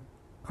lạc,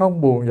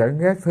 không buồn giận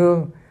ghét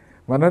thương,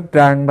 mà nó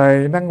tràn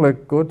đầy năng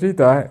lực của trí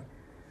tuệ.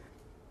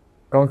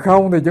 Còn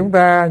không thì chúng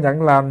ta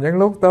nhận làm những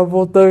lúc ta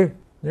vô tư,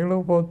 những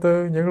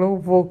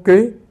lúc vô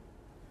ký,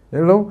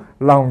 những lúc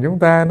lòng chúng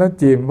ta nó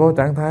chìm vô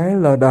trạng thái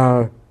lờ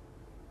đờ.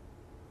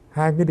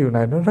 Hai cái điều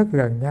này nó rất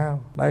gần nhau.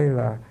 Đây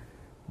là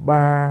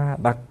ba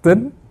đặc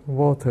tính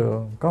vô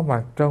thường có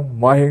mặt trong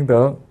mọi hiện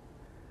tượng,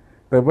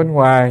 từ bên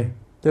ngoài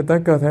cho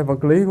tới cơ thể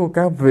vật lý của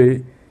các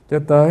vị, cho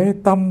tới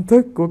tâm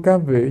thức của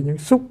các vị, những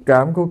xúc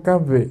cảm của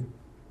các vị,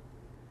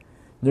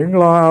 những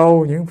lo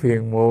âu, những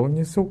phiền muộn,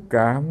 những xúc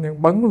cảm,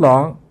 những bấn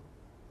loạn,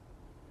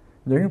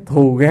 những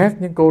thù ghét,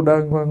 những cô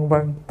đơn vân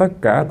vân. Tất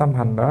cả tâm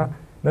hành đó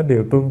nó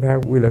đều tuân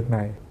theo quy luật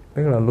này,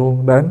 tức là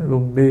luôn đến,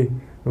 luôn đi,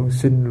 luôn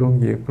sinh, luôn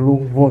diệt,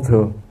 luôn vô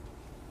thường.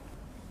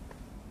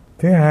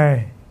 Thứ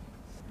hai,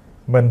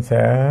 mình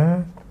sẽ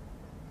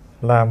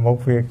làm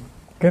một việc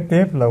kế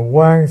tiếp là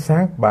quan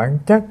sát bản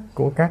chất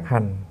của các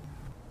hành.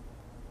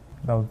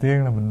 Đầu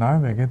tiên là mình nói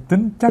về cái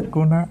tính chất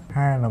của nó,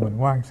 hai là mình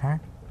quan sát.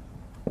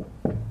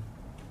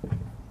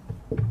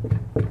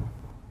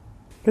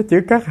 Cái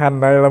chữ các hành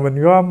này là mình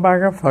gom ba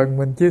cái phần,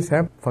 mình chia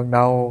sẻ phần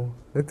đầu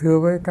để thưa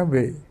với các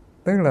vị.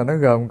 Tức là nó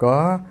gồm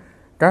có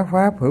các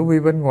pháp hữu vi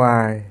bên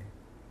ngoài,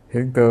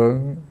 hiện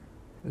tượng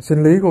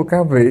sinh lý của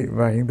các vị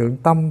và hiện tượng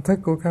tâm thức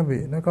của các vị.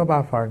 Nó có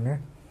ba phần á.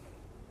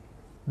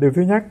 Điều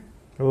thứ nhất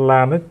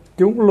là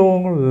chúng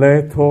luôn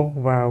lệ thuộc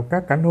vào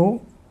các cảnh huống.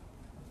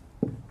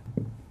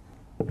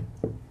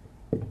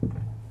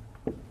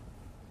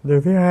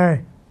 Điều thứ hai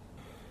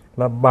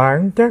là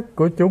bản chất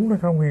của chúng nó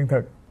không hiện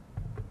thực,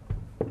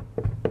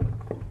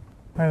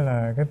 hay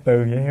là cái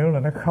từ dễ hiểu là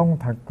nó không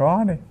thật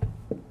có đi.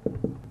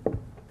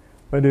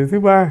 Và điều thứ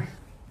ba,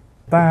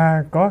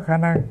 ta có khả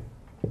năng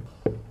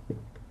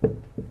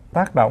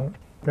tác động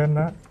trên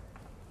đó.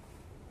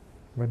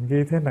 Mình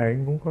ghi thế này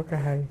cũng có cái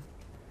hay,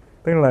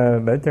 tức là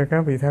để cho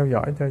các vị theo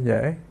dõi cho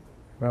dễ,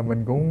 và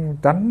mình cũng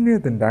tránh cái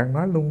tình trạng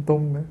nói lung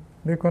tung nữa.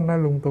 Nếu có nói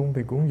lung tung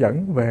thì cũng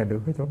dẫn về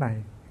được cái chỗ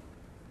này.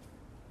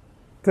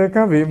 Thưa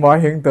các vị, mọi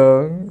hiện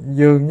tượng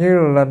dường như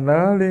là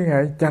nó liên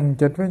hệ chằng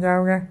chịt với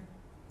nhau nha,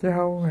 chứ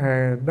không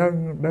hề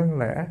đơn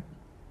lẻ.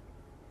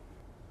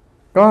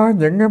 Có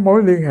những cái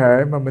mối liên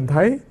hệ mà mình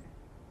thấy,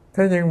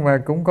 thế nhưng mà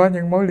cũng có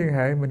những mối liên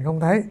hệ mình không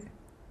thấy,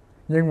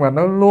 nhưng mà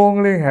nó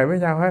luôn liên hệ với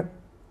nhau hết.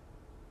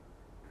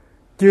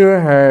 Chưa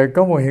hề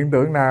có một hiện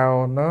tượng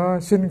nào nó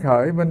sinh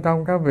khởi bên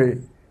trong các vị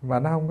mà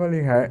nó không có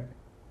liên hệ.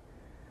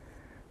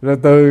 Rồi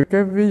từ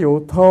cái ví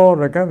dụ thô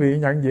rồi các vị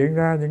nhận diện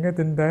ra những cái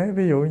tinh tế.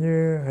 Ví dụ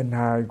như hình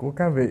hài của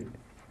các vị.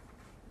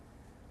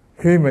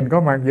 Khi mình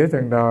có mặt giữa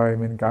trần đời,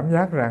 mình cảm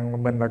giác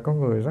rằng mình là con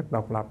người rất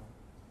độc lập,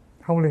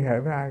 không liên hệ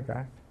với ai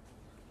cả.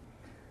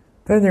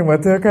 Thế nhưng mà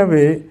thưa các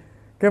vị,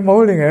 cái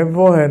mối liên hệ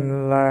vô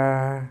hình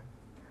là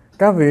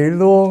các vị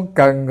luôn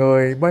cần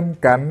người bên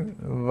cạnh,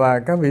 và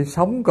các vị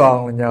sống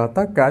còn là nhờ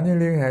tất cả những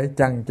liên hệ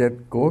chằng chịt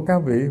của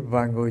các vị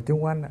và người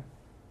chung quanh.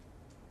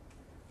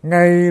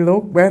 Ngay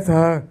lúc bé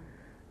thơ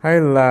hay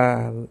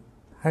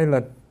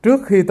là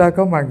trước khi ta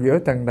có mặt giữa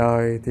trần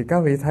đời thì các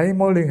vị thấy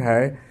mối liên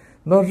hệ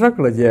nó rất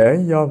là dễ,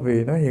 do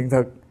vì nó hiện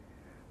thực.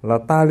 Là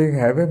ta liên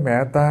hệ với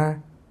mẹ ta.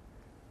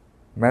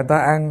 Mẹ ta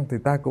ăn thì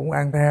ta cũng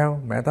ăn theo,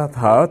 mẹ ta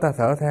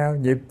thở theo,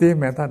 nhịp tim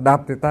mẹ ta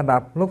đập thì ta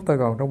đập lúc ta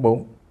còn trong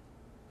bụng.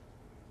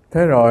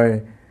 Thế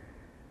rồi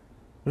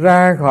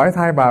ra khỏi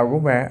thai bào của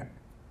mẹ,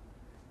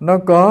 nó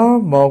có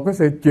một cái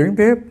sự chuyển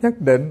tiếp nhất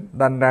định.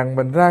 Đành rằng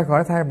mình ra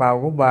khỏi thai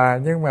bào của bà,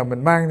 nhưng mà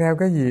mình mang theo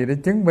cái gì để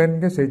chứng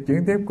minh cái sự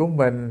chuyển tiếp của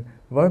mình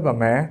với bà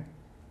mẹ?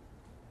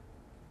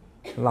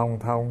 Lòng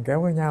thòng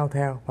kéo cái nhau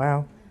theo, phải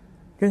không?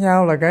 Cái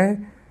nhau là cái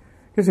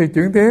sự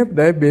chuyển tiếp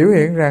để biểu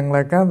hiện rằng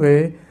là các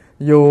vị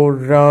dù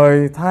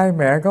rời thai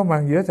mẹ có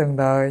mặt giữa trần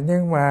đời,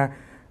 nhưng mà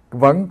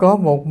vẫn có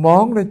một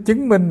món để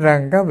chứng minh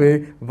rằng các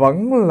vị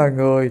vẫn là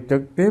người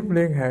trực tiếp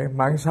liên hệ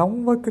mạng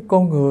sống với cái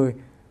con người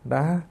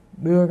đã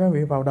đưa các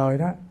vị vào đời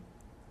đó.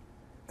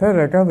 Thế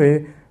rồi các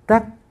vị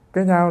cắt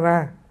cái nhau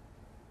ra,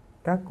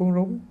 cắt cuốn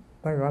rúng,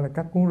 ta gọi là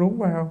cắt cuốn rúng,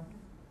 phải không?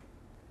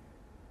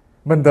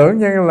 Mình tưởng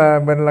như là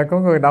mình là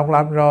con người độc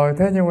lập rồi,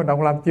 thế nhưng mà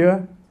độc lập chưa?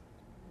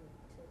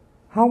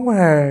 Không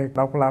hề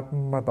độc lập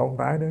mà tồn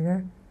tại được nhé.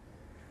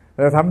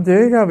 Rồi thậm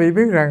chí các vị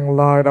biết rằng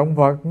loài động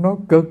vật nó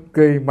cực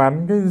kỳ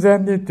mạnh, cái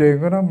gen di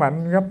truyền của nó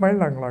mạnh gấp mấy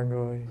lần loài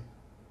người.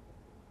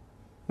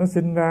 Nó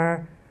sinh ra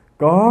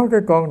có cái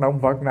con động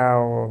vật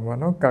nào mà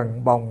nó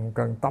cần bồng,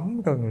 cần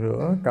tắm, cần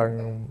rửa,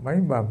 cần mấy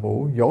bà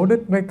mụ dỗ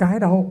đít mấy cái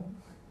đâu.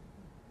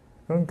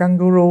 Con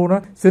kangaroo nó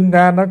sinh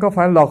ra nó có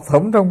phải lọt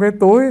thủm trong cái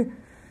túi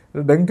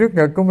đựng trước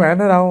ngực của mẹ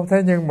nó đâu.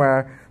 Thế nhưng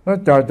mà nó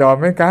trò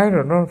mấy cái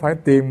rồi nó phải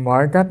tìm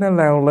mọi cách nó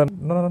leo lên,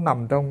 nó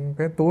nằm trong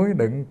cái túi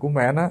đựng của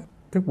mẹ nó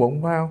trước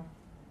bụng, phải không?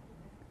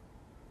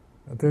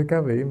 Thưa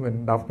các vị,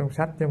 mình đọc trong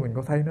sách chứ mình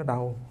có thấy nó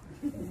đâu.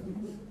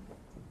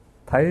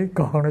 Thấy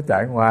con nó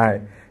chạy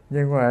ngoài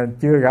nhưng mà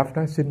chưa gặp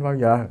nó sinh bao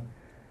giờ.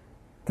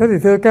 Thế thì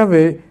thưa các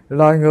vị,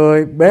 loài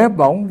người bé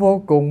bỏng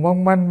vô cùng,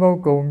 mong manh vô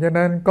cùng, cho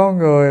nên con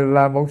người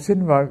là một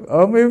sinh vật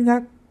ốm yếu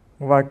nhất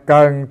và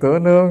cần tựa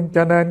nương,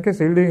 cho nên cái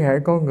sự liên hệ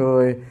con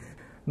người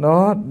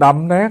nó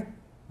đậm nét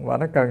và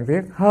nó cần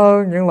thiết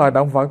hơn những loài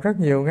động vật rất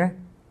nhiều nghe.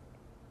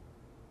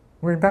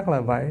 Nguyên tắc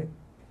là vậy.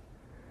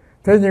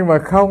 Thế nhưng mà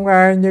không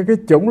ai như cái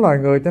chủng loài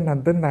người trên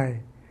hành tinh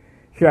này.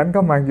 Khi ảnh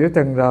có mặt giữa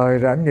trần đời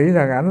rồi ảnh nghĩ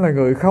rằng ảnh là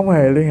người không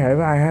hề liên hệ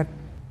với ai hết.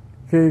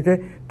 Khi cái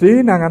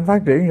trí năng ảnh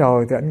phát triển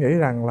rồi thì ảnh nghĩ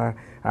rằng là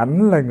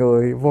ảnh là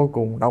người vô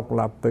cùng độc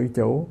lập tự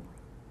chủ.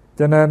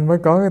 Cho nên mới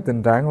có cái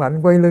tình trạng là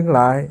ảnh quay lưng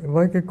lại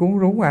với cái cuốn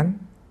rúng ảnh.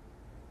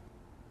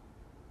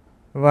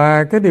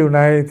 Và cái điều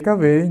này các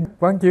vị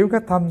quán chiếu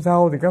cách thâm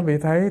sâu thì các vị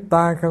thấy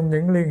ta không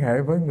những liên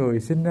hệ với người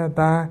sinh ra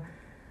ta,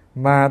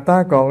 mà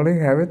ta còn liên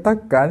hệ với tất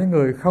cả những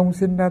người không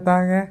sinh ra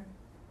ta nghe.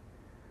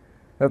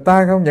 Rồi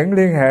ta không những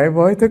liên hệ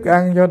với thức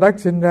ăn do đất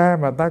sinh ra,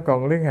 mà ta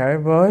còn liên hệ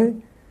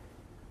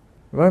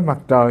với mặt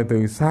trời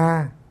từ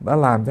xa đã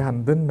làm cho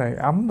hành tinh này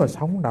ấm và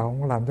sống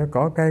động, làm cho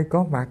cỏ cây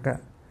có mặt,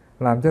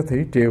 làm cho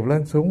thủy triều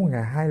lên xuống một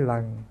ngày 2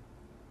 lần.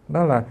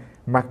 Đó là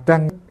mặt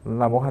trăng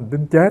là một hành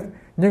tinh chết,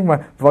 nhưng mà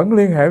vẫn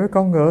liên hệ với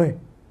con người.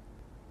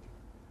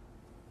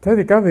 Thế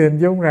thì các vị hình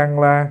dung rằng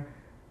là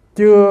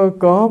chưa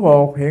có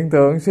một hiện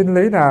tượng sinh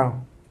lý nào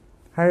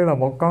hay là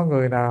một con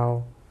người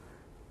nào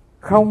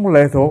không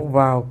lệ thuộc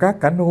vào các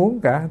cảnh huống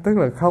cả, tức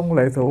là không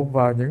lệ thuộc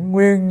vào những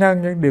nguyên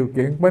nhân, những điều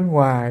kiện bên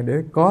ngoài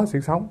để có sự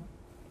sống.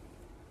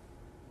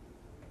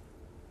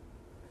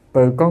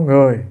 Từ con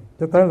người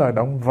cho tới loài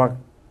động vật,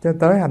 cho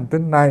tới hành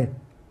tinh này,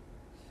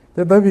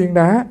 cho tới viên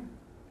đá.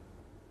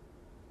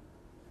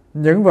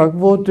 Những vật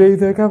vô tri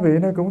thưa các vị,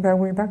 nó cũng theo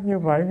nguyên tắc như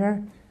vậy nhé.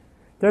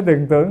 Chứ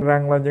đừng tưởng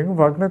rằng là những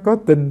vật nó có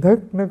tình thức,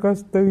 nó có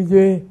tư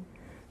duy,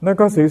 nó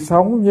có sự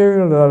sống như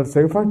là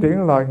sự phát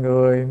triển loài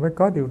người mới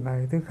có điều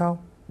này, chứ không.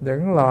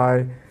 Những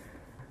loài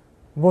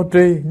vô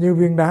tri như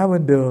viên đá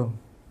bên đường,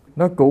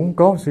 nó cũng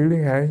có sự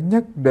liên hệ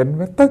nhất định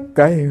với tất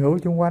cả hiện hữu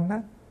xung quanh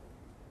đó.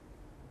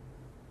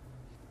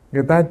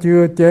 người ta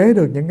chưa chế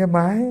được những cái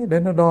máy để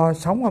nó đo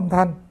sóng âm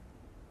thanh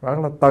hoặc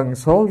là tần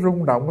số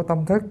rung động của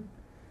tâm thức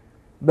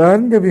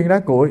đến cái viên đá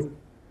cuội.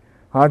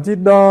 Họ chỉ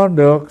đo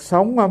được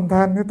sóng âm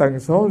thanh, cái tần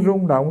số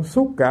rung động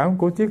xúc cảm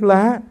của chiếc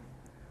lá,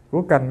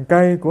 của cành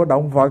cây, của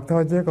động vật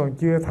thôi, chứ còn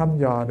chưa thăm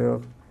dò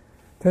được.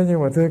 Thế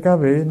nhưng mà thưa các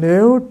vị,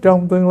 nếu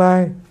trong tương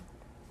lai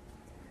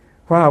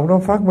khoa học nó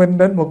phát minh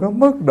đến một cái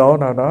mức độ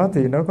nào đó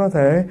thì nó có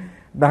thể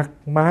đặt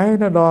máy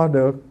nó đo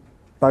được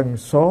tần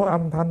số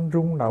âm thanh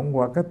rung động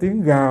hoặc cái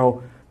tiếng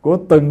gào của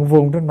từng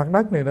vùng trên mặt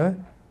đất này nữa.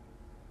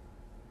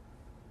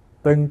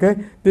 Từng cái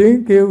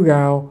tiếng kêu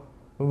gào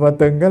và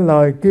từng cái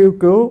lời kêu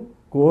cứu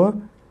của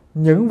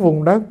những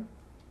vùng đất,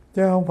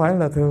 chứ không phải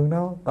là thường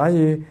đâu. Tại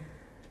vì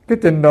cái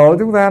trình độ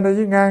chúng ta nó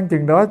chỉ ngang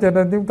chừng đó, cho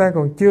nên chúng ta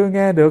còn chưa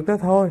nghe được đó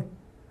thôi.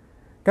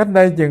 Cách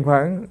đây chừng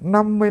khoảng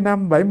 50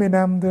 năm, 70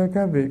 năm thưa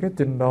các vị, cái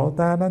trình độ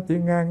ta nó chỉ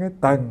ngang cái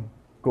tầng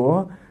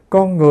của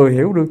con người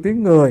hiểu được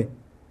tiếng người.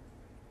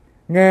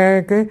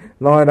 Nghe cái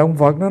loài động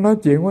vật nó nói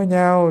chuyện với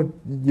nhau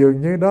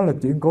dường như đó là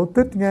chuyện cổ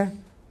tích nghe.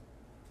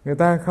 Người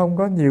ta không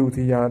có nhiều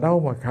thì giờ đâu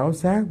mà khảo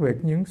sát về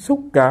những xúc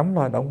cảm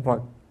loài động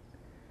vật.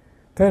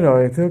 Thế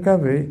rồi thưa các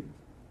vị,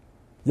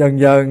 dần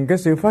dần cái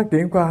sự phát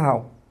triển khoa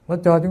học nó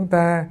cho chúng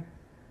ta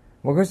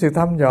một cái sự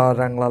thăm dò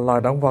rằng là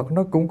loài động vật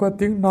nó cũng có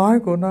tiếng nói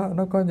của nó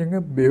có những cái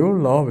biểu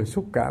lộ về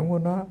xúc cảm của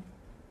nó.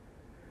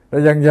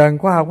 Rồi dần dần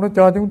khoa học nó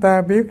cho chúng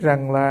ta biết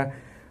rằng là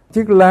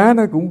chiếc lá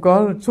nó cũng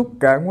có xúc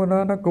cảm của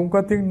nó cũng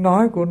có tiếng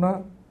nói của nó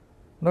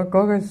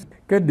có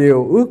cái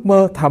điều ước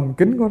mơ thầm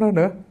kín của nó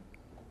nữa.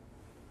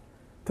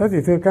 Thế thì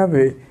thưa các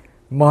vị,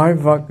 mọi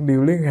vật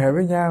đều liên hệ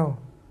với nhau.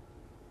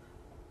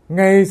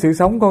 Ngay sự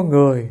sống con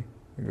người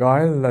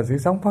gọi là sự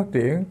sống phát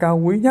triển cao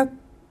quý nhất,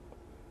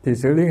 thì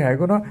sự liên hệ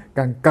của nó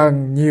càng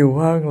cần nhiều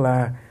hơn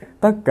là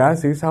tất cả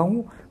sự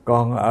sống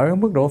còn ở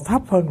mức độ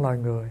thấp hơn loài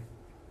người.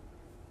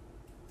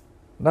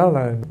 Đó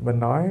là mình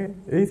nói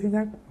ý thứ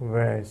nhất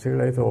về sự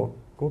lệ thuộc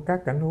của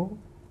các cảnh huống.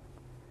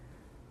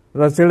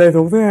 Rồi sự lệ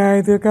thuộc thứ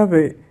hai thưa các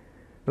vị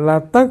là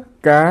tất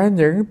cả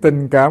những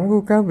tình cảm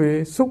của các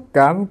vị, xúc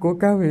cảm của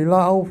các vị, lo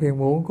âu phiền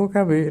muộn của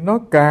các vị, nó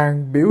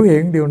càng biểu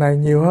hiện điều này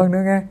nhiều hơn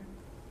nữa nghe.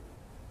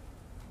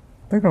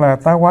 Tức là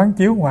ta quán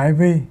chiếu ngoại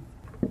vi,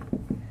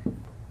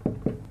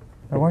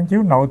 ta quán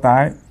chiếu nội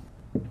tại.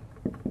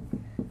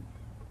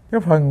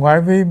 Cái phần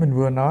ngoại vi mình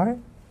vừa nói.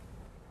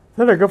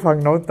 Thế là cái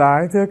phần nội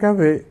tại thưa các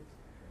vị,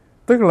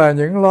 tức là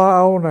những lo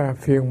âu nè,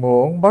 phiền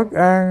muộn, bất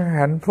an,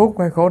 hạnh phúc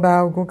hay khổ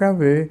đau của các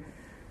vị,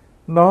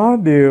 nó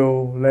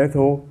đều lệ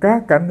thuộc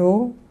các cảnh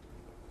huống.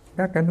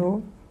 Các cảnh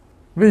huống.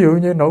 Ví dụ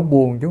như nỗi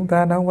buồn chúng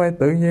ta nó không phải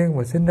tự nhiên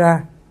mà sinh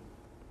ra.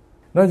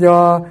 Nó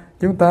do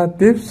chúng ta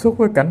tiếp xúc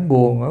với cảnh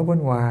buồn ở bên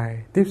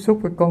ngoài, tiếp xúc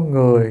với con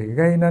người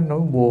gây nên nỗi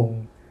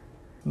buồn.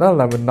 Đó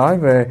là mình nói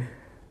về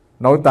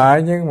nội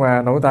tại, nhưng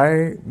mà nội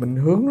tại mình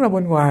hướng ra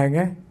bên ngoài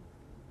nghe.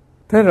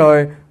 Thế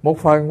rồi một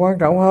phần quan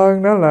trọng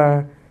hơn đó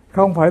là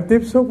không phải tiếp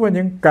xúc với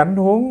những cảnh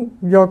huống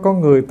do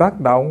con người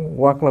tác động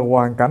hoặc là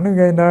hoàn cảnh nó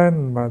gây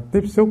nên, mà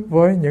tiếp xúc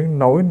với những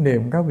nỗi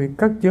niềm các vị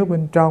cất chứa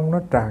bên trong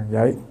nó tràn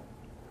dậy.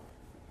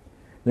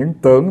 Những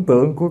tưởng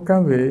tượng của các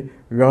vị,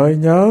 gợi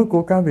nhớ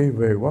của các vị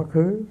về quá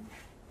khứ.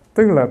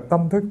 Tức là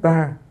tâm thức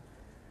ta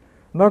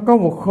nó có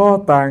một kho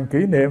tàng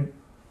kỷ niệm.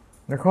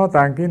 Kho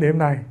tàng kỷ niệm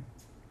này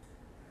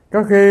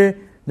có khi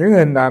những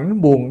hình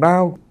ảnh buồn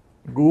đau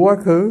của quá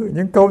khứ,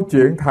 những câu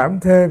chuyện thảm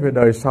thê về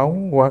đời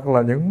sống, hoặc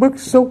là những bức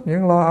xúc,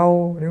 những lo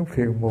âu, những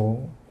phiền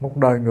muộn một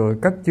đời người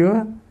cất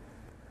chứa.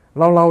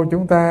 Lâu lâu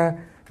chúng ta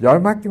dõi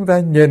mắt, chúng ta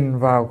nhìn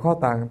vào kho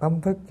tàng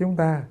tâm thức chúng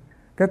ta,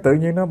 cái tự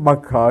nhiên nó bật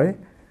khởi,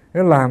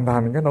 nó làm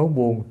thành cái nỗi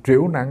buồn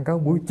trĩu nặng cả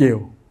buổi chiều.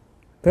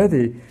 Thế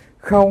thì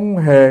không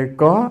hề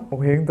có một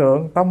hiện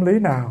tượng tâm lý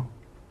nào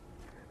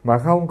mà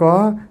không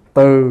có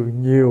từ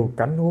nhiều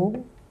cảnh huống,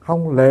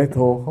 không lệ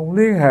thuộc, không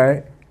liên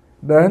hệ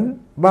đến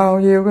bao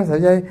nhiêu cái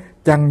sợi dây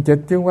chằng chịt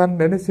xung quanh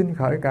để nó sinh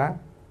khởi cả.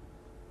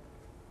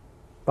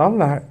 Tóm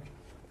lại,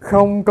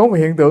 không có một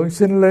hiện tượng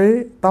sinh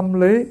lý,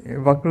 tâm lý,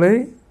 vật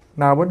lý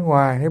nào bên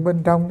ngoài hay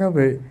bên trong các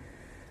vị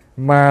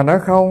mà nó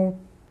không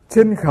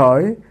sinh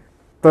khởi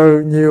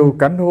từ nhiều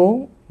cảnh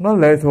huống, nó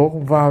lệ thuộc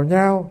vào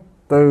nhau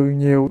từ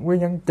nhiều nguyên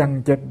nhân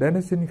chằng chịt để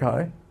nó sinh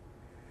khởi.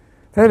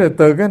 Thế là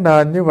từ cái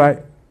nền như vậy,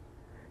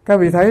 các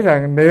vị thấy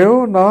rằng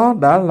nếu nó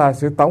đã là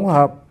sự tổng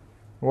hợp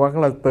hoặc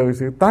là từ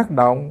sự tác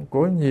động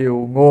của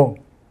nhiều nguồn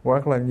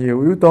hoặc là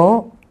nhiều yếu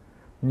tố,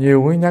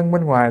 nhiều nguyên nhân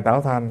bên ngoài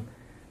tạo thành,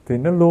 thì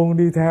nó luôn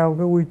đi theo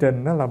cái quy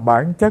trình, đó là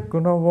bản chất của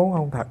nó vốn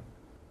không thật.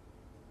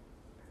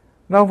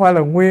 Nó không phải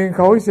là nguyên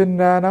khối sinh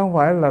ra, nó không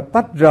phải là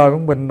tách rời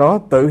con bình đó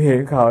tự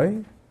hiện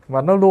khởi,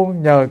 mà nó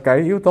luôn nhờ cậy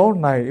yếu tố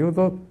này, yếu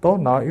tố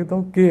nọ, yếu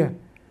tố kia.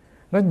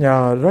 Nó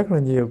nhờ rất là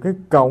nhiều cái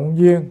cộng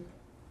duyên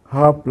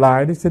hợp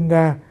lại để sinh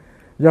ra.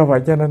 Do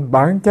vậy cho nên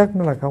bản chất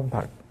nó là không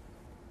thật.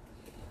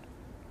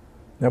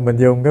 Mình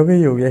dùng cái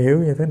ví dụ dễ hiểu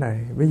như thế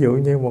này. Ví dụ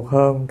như một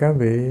hôm các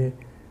vị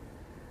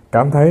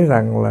cảm thấy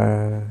rằng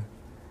là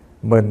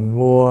mình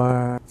mua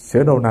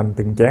sữa đậu nành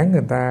từng chén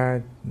người ta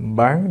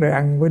bán để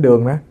ăn với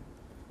đường đó,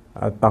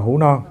 tàu hũ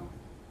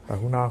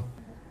non,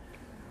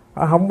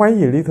 không mấy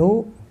gì lý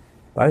thú.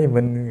 Tại vì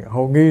mình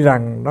hồ nghi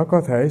rằng nó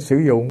có thể sử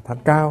dụng thạch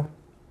cao,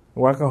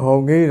 hoặc là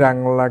hồ nghi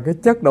rằng là cái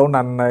chất đậu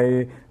nành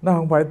này nó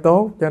không phải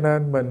tốt, cho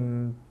nên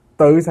mình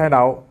tự xay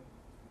đậu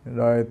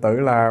rồi tự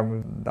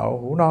làm đậu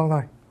hũ non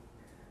thôi.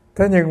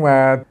 Thế nhưng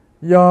mà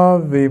do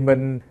vì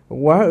mình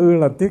quá ư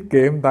là tiết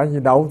kiệm, tại vì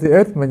đậu thì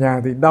ít mà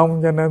nhà thì đông,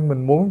 cho nên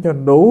mình muốn cho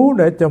đủ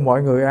để cho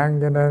mọi người ăn,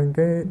 cho nên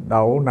cái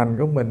đậu nành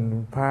của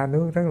mình pha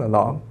nước rất là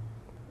loãng.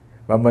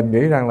 Và mình nghĩ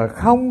rằng là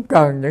không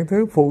cần những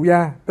thứ phụ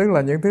gia, tức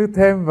là những thứ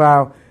thêm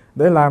vào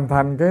để làm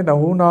thành cái đậu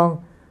hũ non.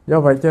 Do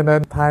vậy cho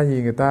nên thay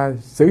vì người ta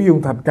sử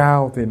dụng thạch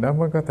cao thì nó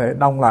mới có thể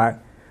đông lại.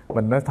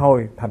 Mình nói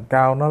thôi, thạch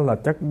cao nó là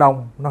chất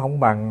đông, nó không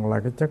bằng là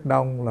cái chất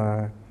đông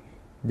là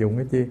dùng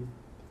cái chi?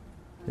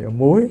 Dùng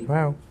muối,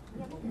 phải không?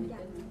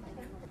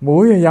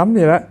 Muối hay giấm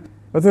gì đó.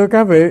 Và thưa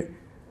các vị,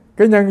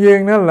 cái nhân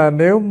viên đó là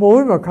nếu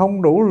muối mà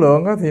không đủ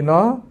lượng đó, thì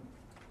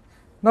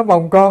nó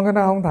bồng con,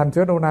 nó không thành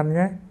sữa đậu nành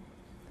nghe.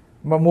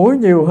 Mà muối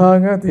nhiều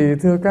hơn á, thì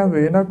thưa các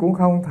vị nó cũng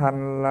không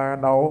thành là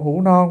đậu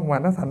hũ non, mà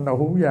nó thành đậu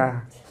hũ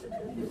già.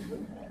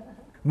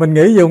 Mình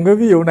nghĩ dùng cái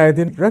ví dụ này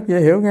thì rất dễ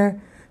hiểu nghe.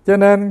 Cho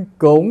nên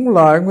cũng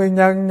loại nguyên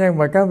nhân, nhưng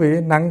mà các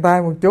vị nặng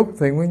tay một chút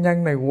thì nguyên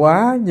nhân này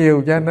quá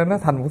nhiều cho nên nó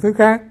thành một thứ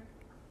khác,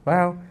 phải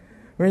không?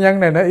 Nguyên nhân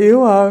này nó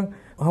yếu hơn,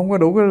 không có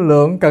đủ cái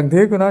lượng cần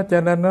thiết của nó,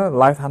 cho nên nó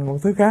lại thành một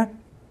thứ khác.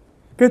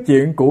 Cái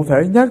chuyện cụ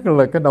thể nhất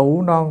là cái đậu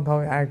hũ non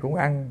thôi, ai cũng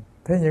ăn.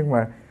 Thế nhưng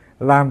mà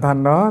làm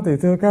thành nó thì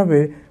thưa các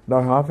vị,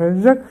 đòi hỏi phải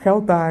rất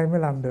khéo tay mới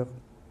làm được.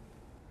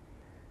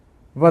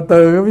 Và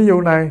từ cái ví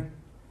dụ này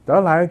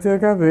trở lại thưa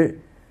các vị,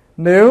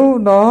 nếu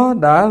nó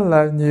đã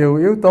là nhiều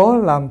yếu tố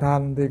làm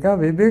thành thì các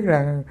vị biết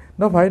rằng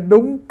nó phải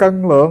đúng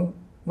cân lượng,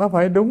 nó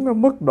phải đúng cái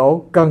mức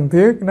độ cần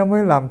thiết, nó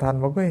mới làm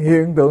thành một cái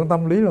hiện tượng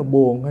tâm lý là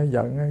buồn hay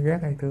giận hay ghét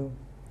hay thương.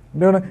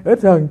 Nếu nó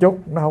ít hơn chút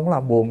nó không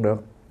làm buồn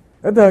được,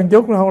 ít hơn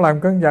chút nó không làm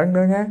cơn giận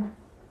nữa nghe.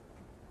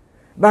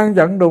 Đang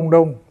giận đùng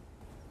đùng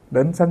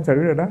định sanh sự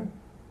rồi đó.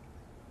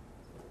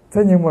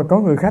 Thế nhưng mà có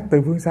người khách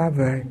từ phương xa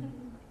về,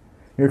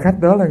 người khách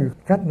đó là người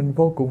khách mình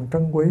vô cùng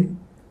trân quý,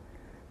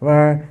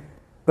 và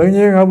tự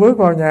nhiên họ bước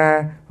vào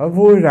nhà, họ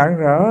vui rạng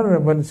rỡ, rồi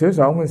mình sửa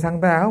soạn, mình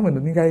săn tay áo, mình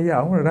định gây với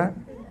ổng rồi đó.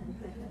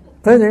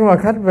 Thế nhưng mà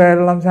khách về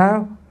là làm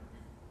sao?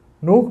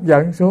 Nuốt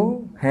giận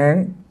xuống,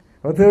 hẹn.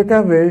 Và thưa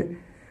các vị,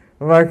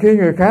 và khi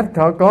người khách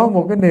họ có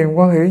một cái niềm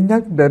hoan hỷ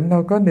nhất định,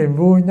 họ có niềm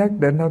vui nhất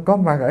định, họ có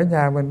mặt ở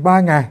nhà mình 3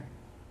 ngày,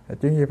 là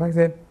chuyện gì phát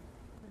sinh?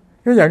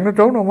 Cái giận nó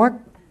trốn đâu mất.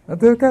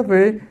 Thưa các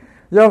vị,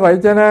 do vậy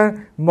cho nên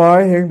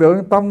mọi hiện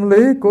tượng tâm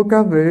lý của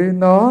các vị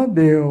nó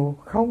đều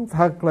không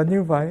thật là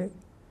như vậy.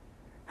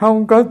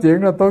 Không có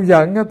chuyện là tôi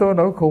giận tôi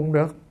nổi khùng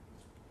được.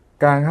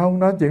 Càng không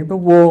nói chuyện tôi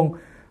buồn,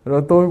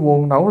 rồi tôi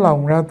buồn nổi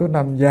lòng ra, tôi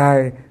nằm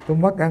dài, tôi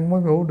mất ăn mất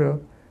ngủ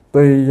được.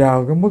 Tùy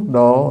vào cái mức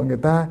độ người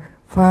ta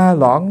pha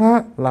loãng nó,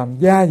 làm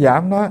gia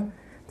giảm nó,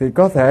 thì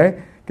có thể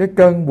cái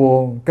cơn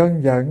buồn,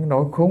 cơn giận,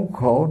 nỗi khốn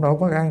khổ, nỗi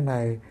bất an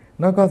này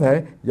nó có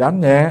thể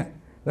giảm nhẹ,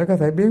 nó có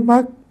thể biến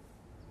mất,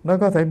 nó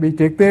có thể bị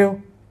triệt tiêu.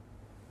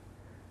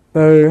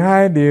 Từ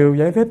hai điều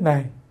giải thích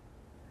này,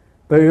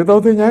 từ yếu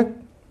tố thứ nhất,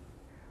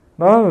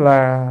 đó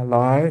là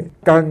loại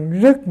cần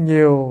rất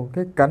nhiều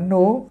cái cảnh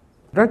huống,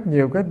 rất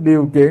nhiều cái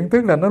điều kiện,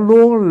 tức là nó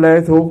luôn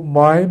lệ thuộc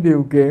mọi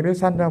điều kiện để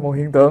sanh ra một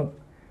hiện tượng.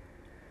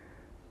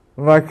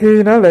 Và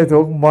khi nó lệ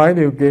thuộc mọi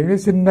điều kiện để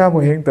sinh ra một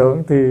hiện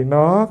tượng thì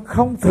nó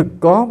không thực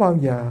có bao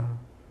giờ.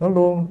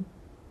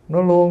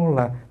 Nó luôn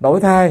là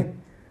đổi thay,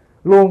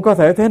 luôn có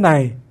thể thế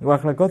này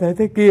hoặc là có thể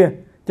thế kia,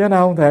 chứ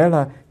nào không thể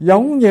là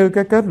giống như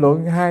cái kết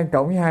luận 2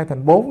 cộng với 2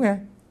 thành 4 nghe.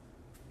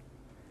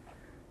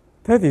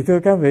 Thế thì thưa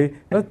các vị,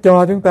 nó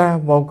cho chúng ta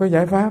một cái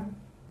giải pháp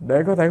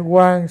để có thể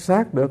quan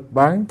sát được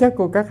bản chất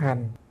của các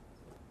hành.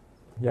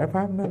 Giải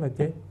pháp đó là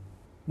gì?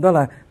 Đó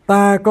là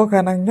ta có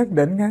khả năng nhất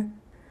định nghe,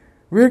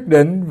 quyết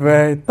định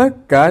về tất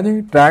cả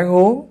những trạng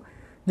huống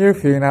như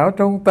phiền não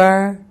trong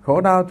ta,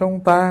 khổ đau trong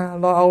ta,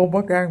 lo âu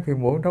bất an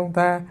phiền muộn trong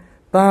ta.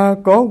 Ta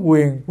có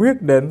quyền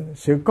quyết định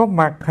sự có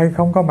mặt hay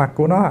không có mặt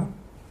của nó.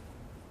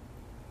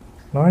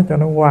 Nói cho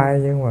nó hoài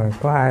nhưng mà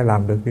có ai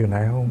làm được điều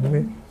này không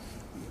biết.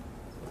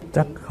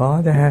 Chắc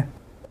khó chứ ha.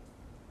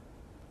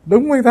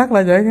 Đúng nguyên tắc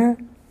là vậy ha.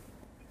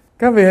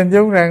 Các vị hình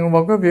dung rằng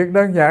một cái việc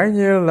đơn giản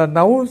như là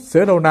nấu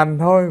sữa đậu nành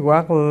thôi,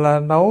 hoặc là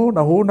nấu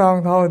đậu hũ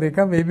non thôi, thì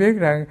các vị biết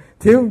rằng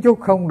thiếu một chút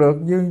không được,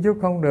 dư một chút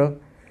không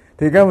được.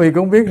 Thì các vị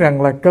cũng biết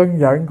rằng là cơn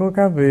giận của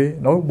các vị,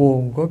 nỗi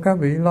buồn của các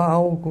vị, lo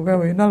âu của các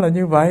vị nó là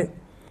như vậy.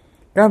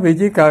 Các vị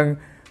chỉ cần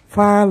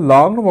pha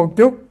loãng nó một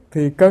chút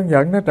thì cơn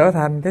giận nó trở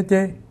thành cái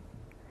chi?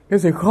 Cái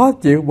sự khó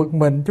chịu bực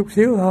mình chút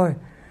xíu thôi.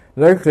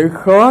 Rồi sự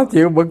khó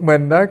chịu bực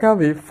mình đó các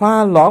vị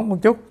pha loãng một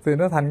chút thì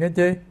nó thành cái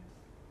chi?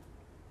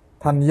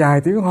 Thành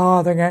vài tiếng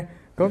ho thôi nghe.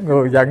 Có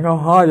người giận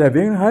ho vài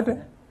tiếng hết á.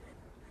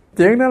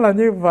 Chuyện đó là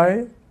như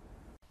vậy.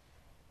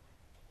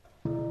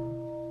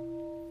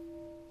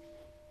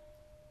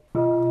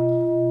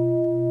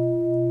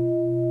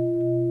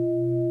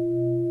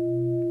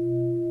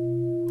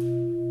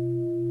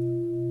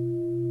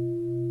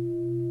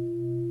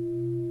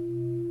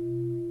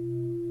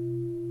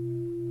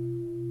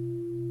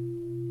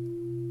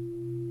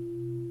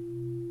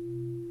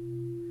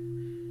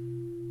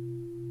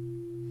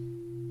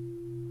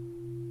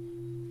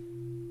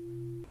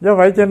 Do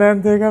vậy cho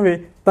nên thưa các vị,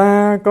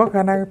 ta có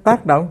khả năng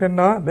tác động trên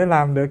nó để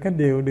làm được cái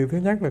điều thứ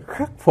nhất là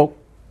khắc phục.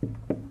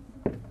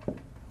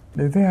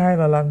 Điều thứ hai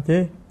là làm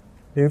chi?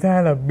 Điều thứ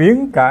hai là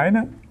biến cải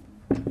nó.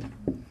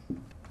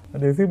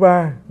 Điều thứ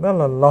ba đó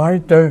là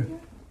loại trừ.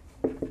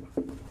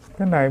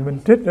 Cái này mình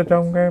trích ở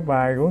trong cái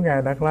bài của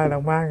Ngài Đạt Lai Lạt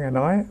Ma, Ngài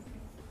nói: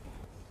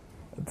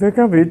 thưa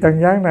các vị,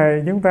 trần gian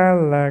này chúng ta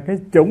là cái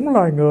chủng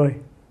loài người,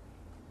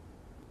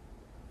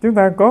 chúng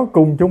ta có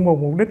cùng chung một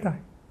mục đích thôi.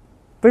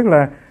 Tức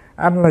là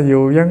anh là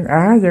dù dân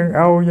Á, dân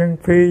Âu, dân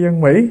Phi,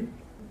 dân Mỹ,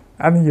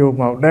 anh dù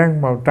màu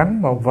đen, màu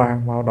trắng, màu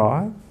vàng, màu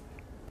đỏ,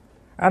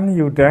 anh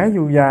dù trẻ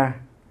dù già,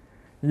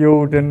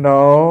 dù trình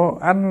độ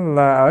anh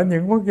là ở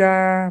những quốc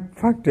gia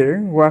phát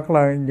triển hoặc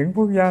là những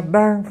quốc gia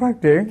đang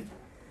phát triển,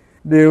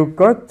 đều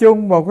có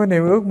chung một cái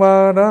niềm ước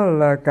mơ, đó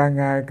là càng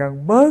ngày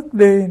càng bớt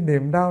đi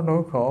niềm đau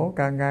nỗi khổ,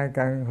 càng ngày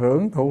càng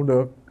hưởng thụ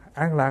được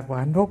an lạc và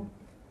hạnh phúc.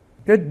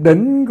 Cái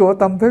đỉnh của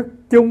tâm thức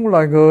chung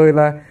loài người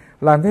là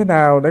làm thế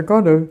nào để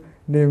có được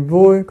niềm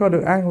vui, có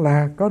được an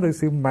lạc, có được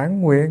sự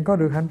mãn nguyện, có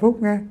được hạnh phúc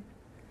nghe.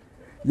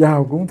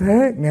 Giàu cũng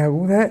thế, nghèo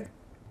cũng thế.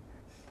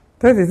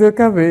 Thế thì thưa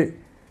các vị,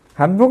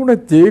 hạnh phúc nó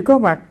chỉ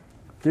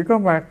có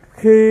mặt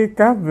khi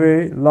các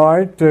vị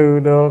loại trừ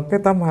được cái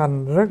tâm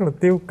hành rất là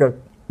tiêu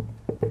cực,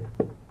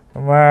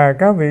 và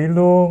các vị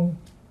luôn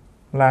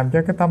làm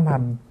cho cái tâm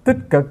hành tích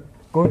cực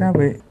của các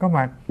vị có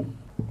mặt.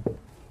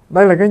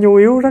 Đây là cái nhu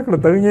yếu rất là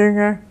tự nhiên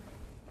ha.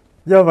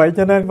 Do vậy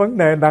cho nên vấn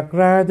đề đặt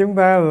ra chúng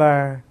ta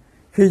là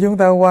khi chúng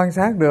ta quan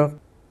sát được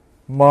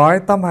mọi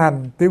tâm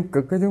hành tiêu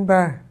cực của chúng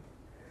ta,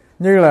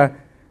 như là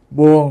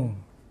buồn,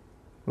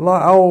 lo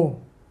âu,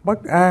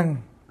 bất an,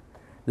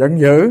 giận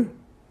dữ,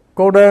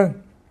 cô đơn,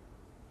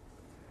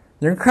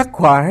 những khắc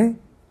khoải,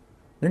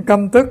 những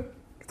căm tức,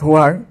 thù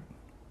hận,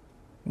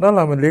 đó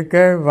là mình liệt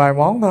kê vài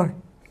món thôi.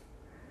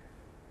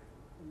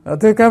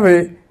 Thưa các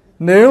vị,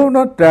 nếu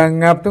nó tràn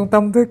ngập trong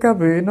tâm thức các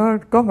vị, nó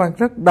có mặt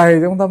rất đầy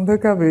trong tâm thức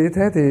các vị,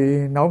 thế thì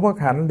nỗi bất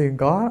hạnh liền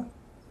có.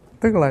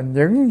 Tức là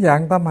những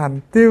dạng tâm hành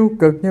tiêu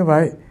cực như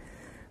vậy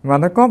mà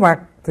nó có mặt,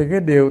 thì cái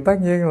điều tất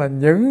nhiên là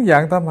những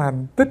dạng tâm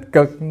hành tích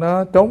cực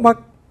nó trốn mất.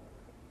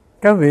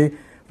 Các vị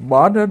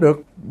bỏ ra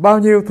được bao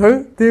nhiêu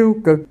thứ tiêu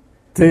cực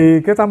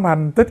thì cái tâm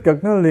hành tích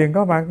cực nó liền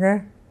có mặt nghe.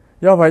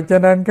 Do vậy cho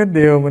nên cái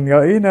điều mình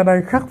gợi ý ở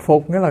đây khắc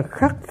phục, nghĩa là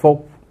khắc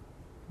phục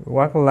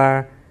hoặc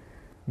là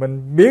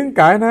mình biến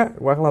cải nó,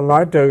 hoặc là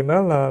loại trừ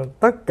nó, là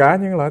tất cả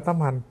những loại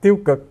tâm hành tiêu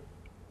cực.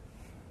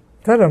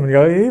 Thế là mình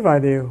gợi ý vài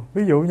điều.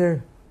 Ví dụ như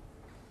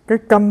cái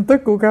căm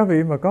tức của các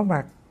vị mà có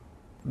mặt,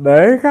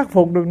 để khắc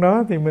phục được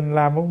nó thì mình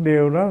làm một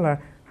điều, đó là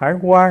hãy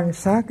quan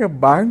sát cái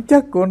bản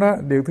chất của nó.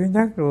 Điều thứ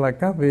nhất là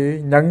các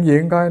vị nhận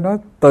diện coi nó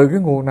từ cái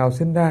nguồn nào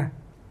sinh ra.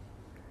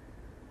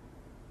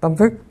 Tâm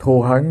thức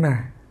thù hận nè,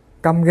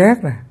 căm ghét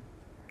nè,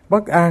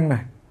 bất an nè.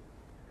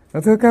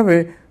 Thưa các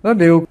vị, nó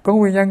đều có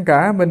nguyên nhân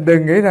cả. Mình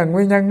đừng nghĩ rằng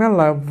nguyên nhân đó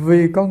là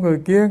vì con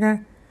người kia nghe.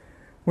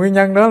 Nguyên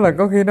nhân đó là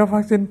có khi nó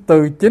phát sinh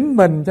từ chính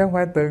mình chứ không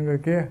phải từ người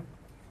kia.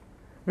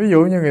 Ví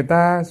dụ như người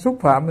ta xúc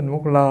phạm mình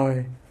một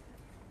lời,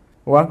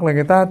 hoặc là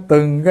người ta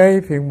từng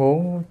gây phiền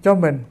muộn cho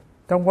mình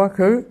trong quá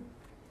khứ,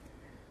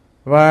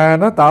 và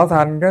nó tạo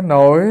thành cái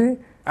nỗi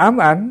ám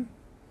ảnh,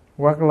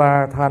 hoặc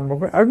là thành một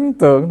cái ấn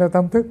tượng trong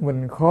tâm thức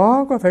mình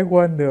khó có thể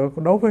quên được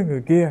đối với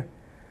người kia.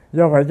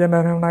 Do vậy cho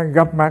nên hôm nay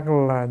gặp mặt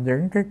là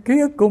những cái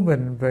ký ức của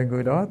mình về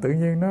người đó tự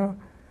nhiên nó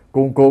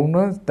cuồn cuộn,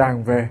 nó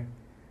tràn về.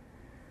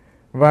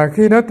 Và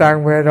khi nó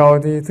tràn về rồi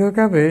thì thưa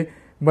các vị,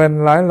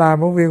 mình lại làm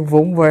một việc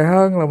vụng về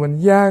hơn là mình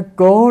gia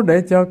cố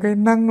để cho cái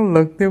năng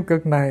lực tiêu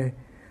cực này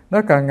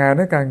nó càng ngày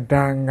nó càng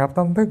tràn ngập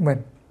tâm thức mình,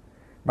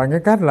 bằng cái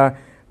cách là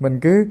mình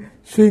cứ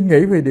suy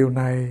nghĩ về điều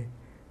này,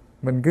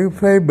 mình cứ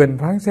phê bình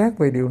phán xét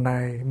về điều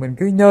này, mình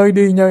cứ nhơi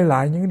đi nhơi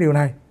lại những điều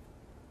này.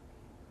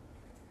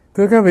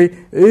 Thưa các vị,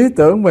 ý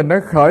tưởng mình nó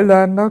khởi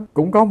lên, nó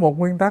cũng có một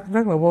nguyên tắc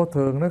rất là vô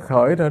thường, nó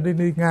khởi rồi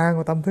đi ngang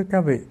qua tâm thức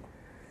các vị.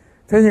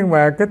 Thế nhưng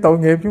mà cái tội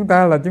nghiệp chúng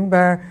ta là chúng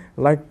ta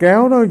lại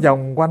kéo nó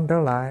vòng quanh trở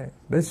lại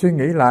để suy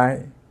nghĩ lại,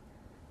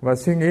 và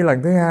suy nghĩ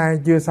lần thứ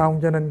hai chưa xong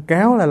cho nên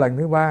kéo lại lần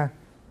thứ ba.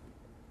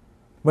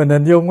 Mình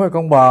hình dung cái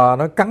con bò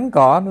nó cắn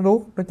cỏ nó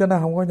nuốt, nó cho nó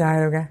không có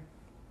nhai đâu nghe.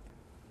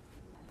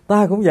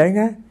 Ta cũng vậy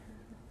nghe.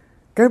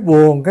 Cái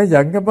buồn, cái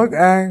giận, cái bất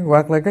an,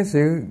 hoặc là cái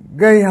sự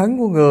gây hấn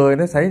của người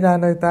nó xảy ra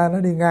nơi ta, nó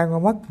đi ngang qua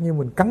mắt, như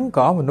mình cắn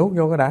cỏ mình nuốt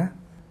vô cái đã.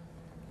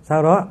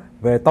 Sau đó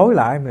về tối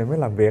lại mình mới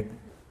làm việc.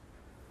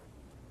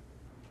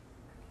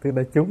 Tức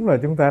là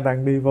chúng ta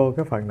đang đi vô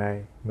cái phần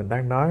này, mình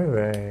đang nói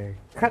về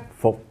khắc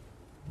phục,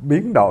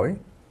 biến đổi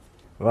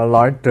và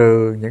loại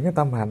trừ những cái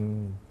tâm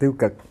hành tiêu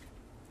cực.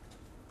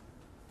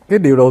 Cái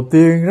điều đầu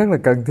tiên rất là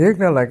cần thiết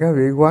đó là các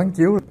vị quán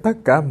chiếu tất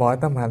cả mọi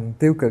tâm hành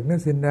tiêu cực nó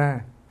sinh ra,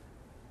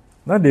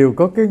 nó đều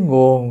có cái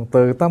nguồn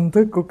từ tâm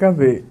thức của các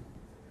vị.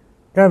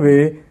 Các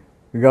vị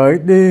gợi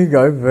đi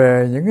gợi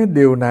về những cái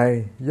điều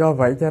này, do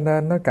vậy cho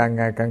nên nó càng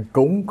ngày càng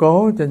củng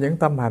cố cho những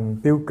tâm hành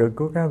tiêu cực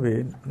của các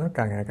vị, nó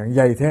càng ngày càng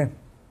dày thêm.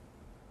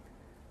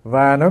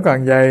 Và nó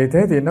càng dày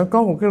thế thì nó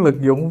có một cái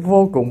lực dụng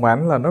vô cùng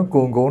mạnh, là nó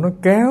cuồn cuộn, nó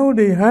kéo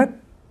đi hết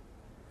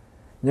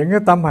những cái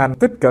tâm hành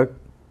tích cực.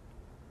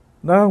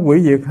 Nó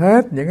hủy diệt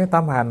hết những cái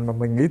tâm hành mà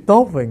mình nghĩ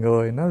tốt về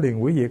người, nó liền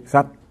hủy diệt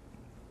sạch.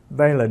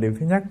 Đây là điều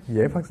thứ nhất,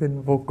 dễ phát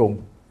sinh vô cùng.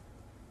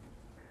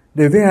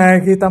 Điều thứ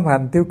hai, khi tâm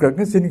hành tiêu cực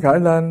nó sinh khởi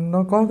lên,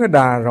 nó có cái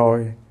đà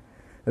rồi,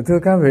 thưa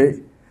các vị,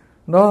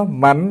 nó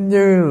mạnh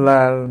như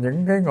là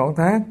những cái ngọn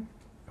thác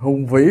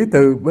hùng vĩ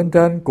từ bên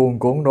trên cuồn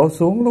cuộn đổ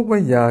xuống. Lúc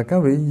bấy giờ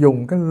các vị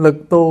dùng cái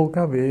lực tu,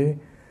 các vị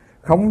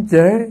khống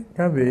chế,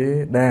 các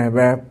vị đè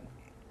bẹp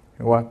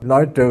hoặc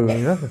loại trừ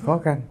rất là khó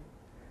khăn.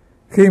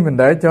 Khi mình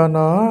để cho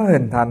nó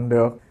hình thành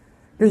được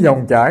cái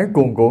dòng chảy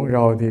cuồn cuộn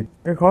rồi thì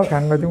cái khó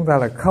khăn của chúng ta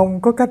là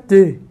không có cách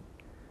chi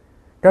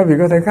các vị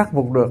có thể khắc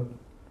phục được.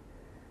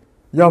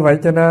 Do vậy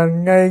cho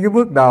nên ngay cái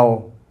bước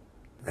đầu,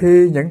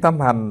 khi những tâm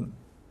hành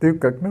tiêu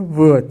cực nó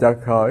vừa chợt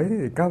khởi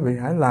thì các vị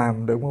hãy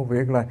làm được một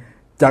việc là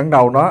chặn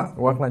đầu nó,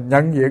 hoặc là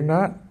nhận diện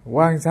nó,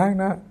 quan sát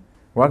nó,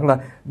 hoặc là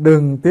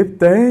đừng tiếp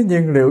tế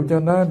nhiên liệu cho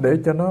nó để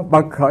cho nó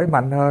bật khởi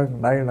mạnh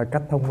hơn. Đây là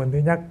cách thông minh thứ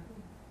nhất.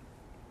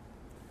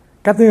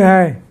 Cách thứ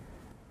hai,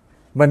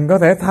 mình có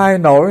thể thay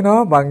đổi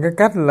nó bằng cái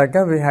cách là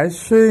các vị hãy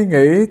suy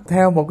nghĩ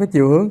theo một cái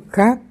chiều hướng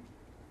khác.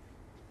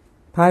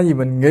 Thay vì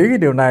mình nghĩ cái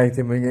điều này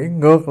thì mình nghĩ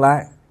ngược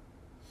lại,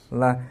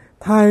 là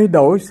thay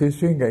đổi sự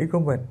suy nghĩ của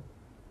mình.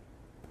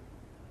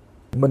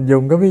 Mình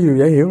dùng cái ví dụ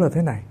dễ hiểu là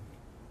thế này.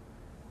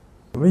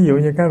 Ví dụ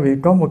như các vị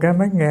có một cái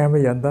máy nghe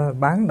bây giờ người ta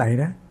bán đầy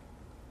đó,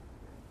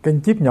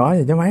 kênh chip nhỏ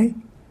vậy chứ mấy.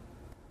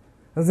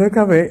 Thưa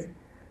các vị,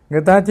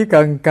 người ta chỉ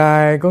cần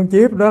cài con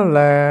chip đó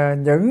là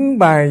những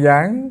bài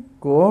giảng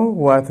của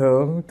Hòa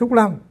Thượng Trúc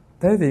Lâm,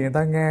 thế thì người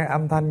ta nghe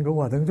âm thanh của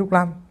Hòa Thượng Trúc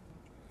Lâm.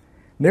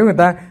 Nếu người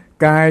ta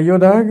cài vô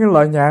đó cái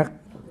loại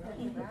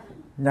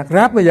nhạc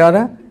rap bây giờ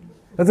đó,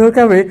 thưa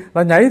các vị,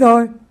 là nhảy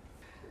thôi.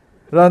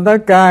 Rồi người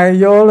ta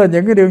cài vô là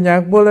những cái điệu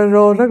nhạc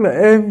bolero rất là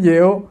êm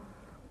dịu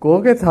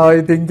của cái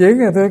thời tiền chiến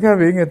này, thưa các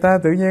vị, người ta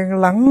tự nhiên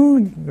lắng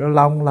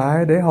lòng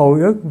lại để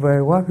hồi ức về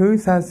quá khứ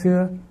xa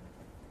xưa.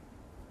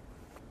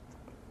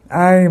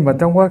 Ai mà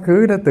trong quá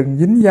khứ đã từng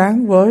dính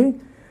dáng với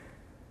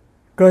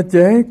cơ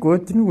chế của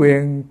chính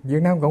quyền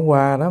Việt Nam Cộng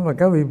Hòa đó, mà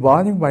các vị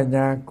bỏ những bài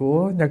nhạc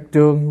của Nhật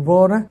Trường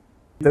vô đó,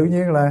 tự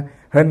nhiên là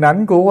hình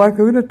ảnh của quá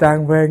khứ nó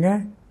tràn về nghe.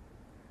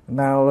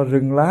 Nào là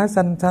rừng lá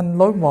xanh xanh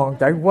lối mòn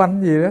chạy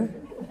quanh gì đó.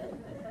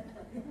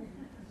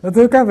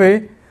 Thưa các vị,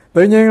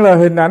 tự nhiên là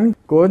hình ảnh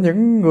của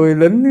những người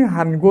lính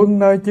hành quân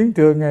nơi chiến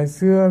trường ngày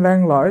xưa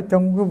len lỏi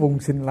trong cái vùng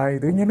Xìn Lầy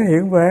tự nhiên nó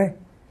hiện về.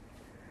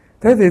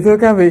 Thế thì thưa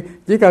các vị,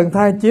 chỉ cần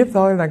thay chip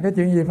thôi là cái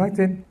chuyện gì phát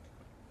sinh?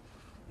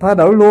 Thay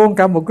đổi luôn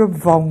cả một cái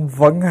vòng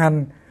vận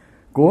hành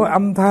của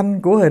âm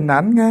thanh, của hình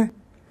ảnh nghe.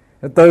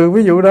 Từ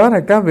ví dụ đó là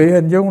các vị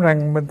hình dung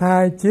rằng mình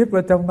thay chip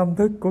ở trong tâm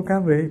thức của các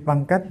vị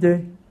bằng cách gì?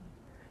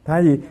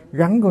 Thay vì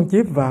gắn con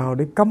chip vào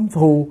để căm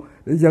thù,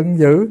 để giận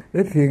dữ,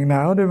 để phiền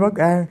não, để bất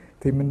an,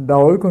 thì mình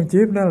đổi con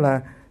chip đó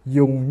là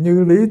dùng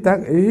như lý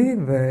tác ý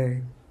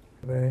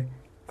về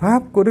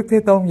pháp của Đức Thế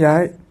Tôn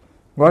dạy,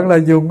 hoặc là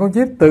dùng con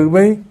chip từ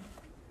bi,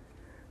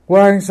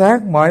 quan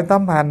sát mọi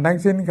tâm hành đang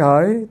sinh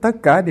khởi. Tất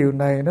cả điều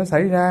này nó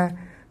xảy ra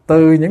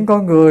từ những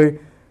con người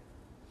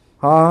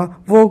họ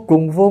vô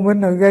cùng vô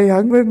minh, họ gây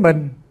hấn với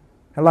mình,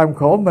 họ làm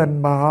khổ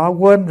mình, mà họ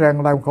quên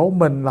rằng làm khổ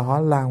mình là họ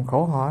làm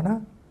khổ họ đó.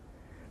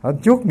 Họ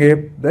chuốc nghiệp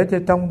để cho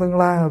trong tương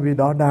lai họ bị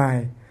đọa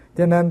đài.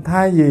 Cho nên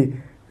thay vì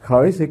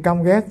khởi sự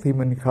căm ghét thì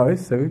mình khởi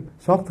sự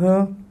xót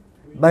thương.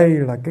 Đây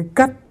là cái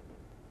cách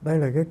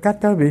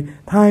các vị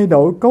thay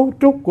đổi cấu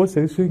trúc của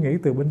sự suy nghĩ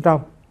từ bên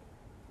trong.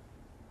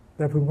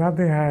 Đây là phương pháp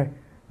thứ hai,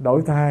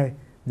 đổi thay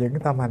những cái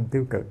tâm hành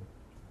tiêu cực.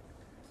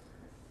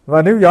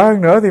 Và nếu giỏi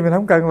hơn nữa thì mình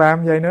không cần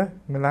làm vậy nữa.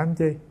 Mình làm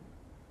chi?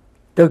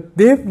 Trực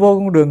tiếp vô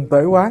con đường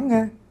tuệ quán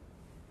nha.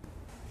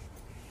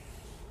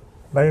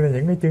 Đây là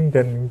những cái chương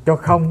trình cho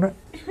không đó,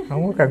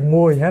 không có cần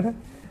mua gì hết á,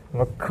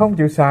 mà không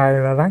chịu xài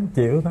là ráng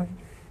chịu thôi.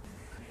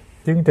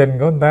 Chương trình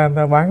của người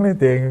ta bán lấy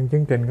tiền,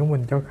 chương trình của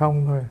mình cho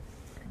không thôi.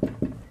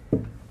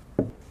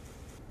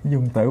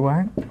 Dùng tuệ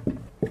quán.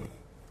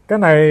 Cái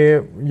này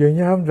dường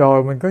như hôm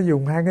rồi mình có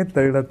dùng hai cái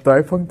từ là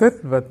tuệ phân tích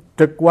và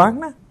trực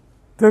quán đó.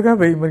 Thưa các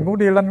vị, mình cũng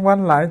đi lanh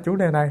quanh lại chủ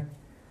đề này.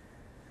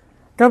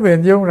 Các vị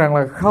hình dung rằng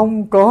là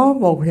không có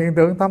một hiện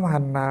tượng tâm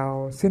hành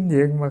nào sinh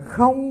diện mà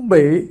không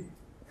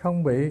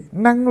bị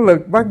năng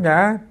lực bát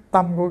nhã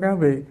tâm của các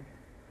vị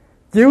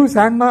chiếu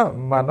sáng nó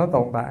mà nó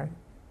tồn tại.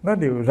 Nó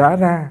đều rã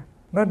ra,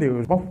 nó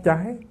đều bốc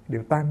cháy,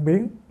 đều tan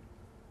biến.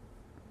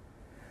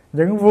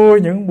 Những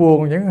vui, những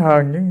buồn, những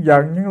hờn, những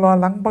giận, những lo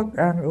lắng, bất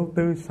an, ưu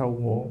tư, sầu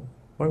muộn,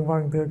 vân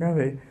vân, thưa các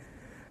vị,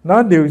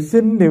 nó đều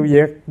sinh, đều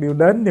diệt, đều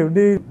đến, đều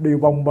đi, đều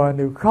bồng bềnh,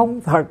 đều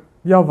không thật.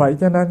 Do vậy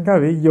cho nên các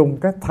vị dùng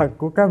cái thật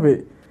của các vị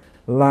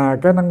là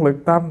cái năng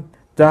lực tâm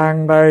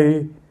tràn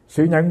đầy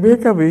sự nhận biết.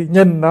 Các vị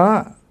nhìn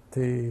nó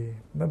thì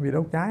nó bị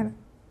đốt cháy đó.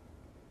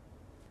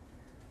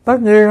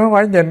 Tất nhiên không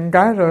phải nhìn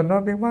cái rồi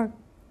nó biến mất,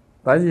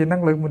 tại vì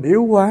năng lực mình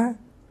yếu quá.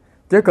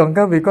 Chứ còn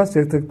các vị có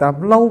sự thực tập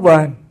lâu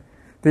bền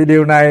thì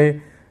điều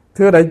này,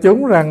 thưa đại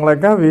chúng, rằng là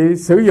các vị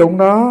sử dụng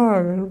nó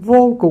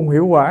vô cùng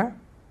hiệu quả.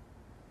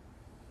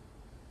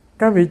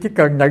 Các vị chỉ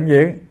cần nhận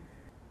diện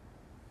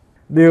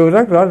Điều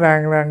rất rõ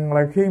ràng rằng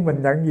là khi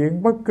mình nhận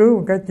diện bất cứ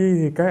một cái chi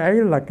thì cái ấy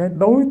là cái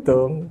đối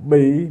tượng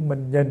bị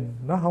mình nhìn,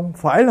 nó không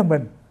phải là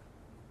mình.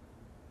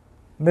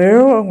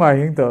 Nếu ở ngoài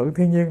hiện tượng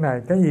thiên nhiên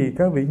này cái gì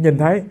các vị nhìn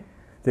thấy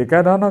thì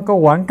cái đó nó có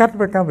khoảng cách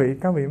với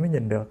các vị mới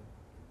nhìn được.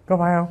 Có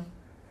phải không?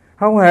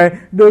 Không hề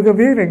đưa cái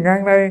viết này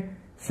ngang đây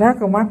sát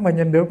con mắt mà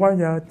nhìn được bao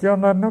giờ, cho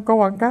nên nó có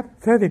khoảng cách.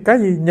 Thế thì cái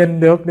gì nhìn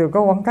được đều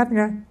có khoảng cách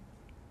nghe.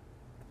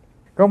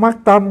 Con mắt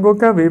tâm của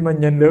các vị mà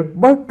nhìn được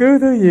bất cứ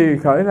thứ gì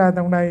khởi ra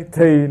trong đây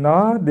thì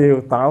nó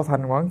đều tạo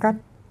thành khoảng cách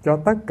cho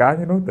tất cả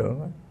những đối tượng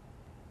đó.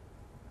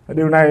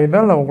 Điều này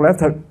nó là một lẽ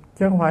thực,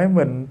 chứ không phải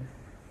mình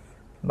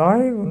nói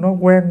nó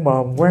quen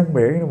mồm quen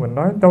miệng, mình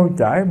nói trôi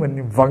chảy,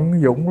 mình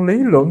vận dụng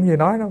lý luận gì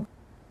nói đâu.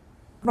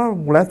 Nó là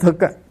một lẽ thực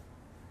á,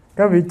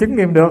 các vị chứng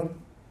nghiệm được.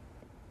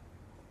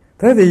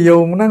 Thế thì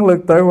dùng năng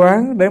lực tuệ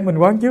quán để mình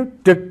quán chiếu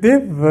trực tiếp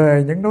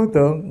về những đối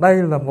tượng.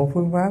 Đây là một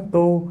phương pháp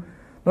tu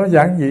nó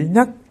giản dị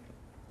nhất,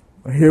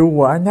 hiệu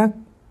quả nhất,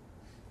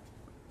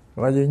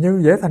 và dường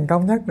như dễ thành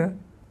công nhất nữa.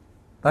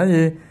 Tại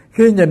vì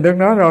khi nhìn được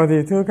nó rồi thì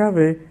thưa các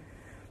vị,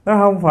 nó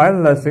không phải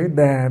là sự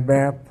đè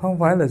bẹp, không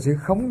phải là sự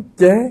khống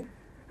chế,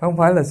 không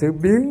phải là sự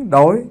biến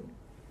đổi,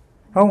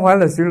 không phải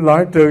là sự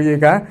loại trừ gì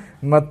cả,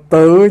 mà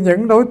tự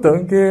những đối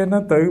tượng kia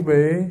nó tự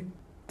bị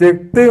triệt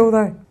tiêu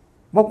thôi,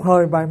 bốc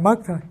hơi bay mất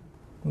thôi.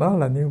 Nó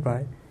là như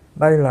vậy.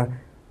 Đây là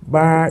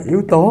 3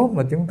 yếu tố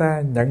mà chúng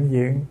ta nhận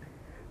diện,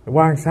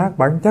 quan sát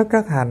bản chất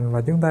các hành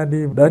và chúng ta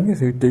đi đến cái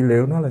sự trị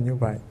liệu, nó là như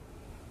vậy.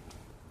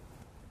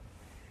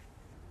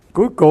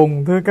 Cuối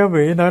cùng thưa các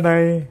vị, ở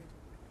đây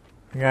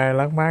Ngài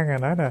Lạt Ma Ngài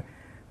nói là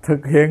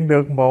thực hiện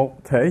được một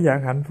thể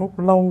dạng hạnh phúc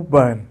lâu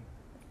bền,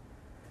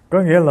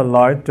 có nghĩa là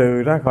loại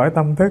trừ ra khỏi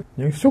tâm thức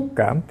những xúc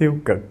cảm tiêu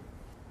cực.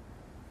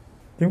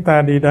 Chúng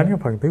ta đi đến cái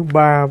phần thứ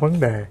 3 vấn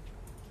đề,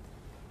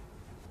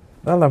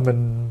 đó là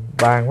mình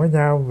bàn với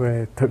nhau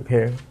về thực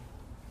hiện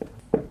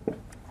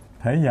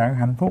thể dạng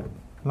hạnh phúc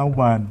lâu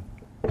bền.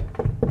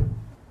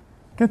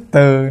 Cái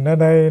từ ở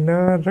đây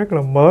nó rất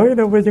là mới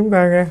đối với chúng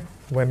ta nghe.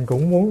 Mình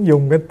cũng muốn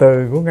dùng cái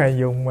từ của Ngài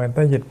dùng mà người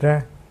ta dịch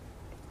ra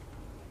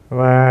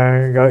và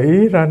gợi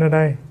ý ra nơi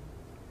đây.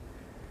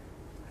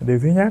 Điều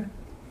thứ nhất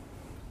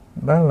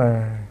đó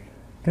là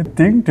cái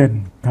tiến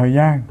trình thời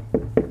gian.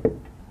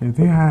 Điều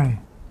thứ hai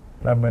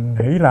là mình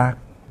hỷ lạc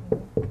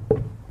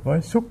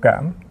với xúc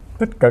cảm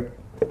tích cực.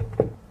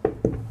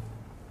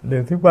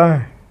 Điều thứ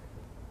ba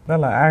đó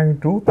là an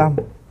trú tâm,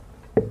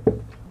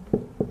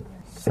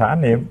 xả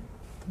niệm.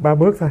 3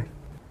 bước thôi.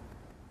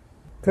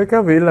 Thưa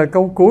các vị, là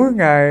câu cuối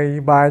Ngài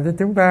bài cho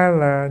chúng ta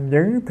là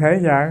những thể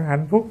dạng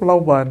hạnh phúc lâu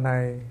bền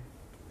này,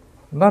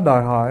 nó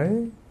đòi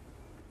hỏi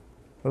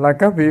là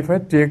các vị phải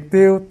triệt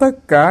tiêu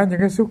tất cả những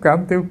cái xúc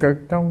cảm tiêu cực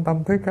trong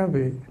tâm thức các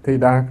vị thì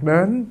đạt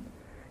đến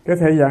cái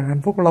thể dạng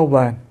hạnh phúc lâu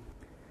bền.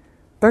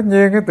 Tất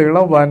nhiên cái từ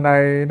lâu bền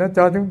này nó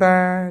cho chúng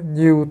ta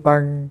nhiều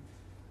tầng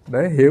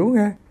để hiểu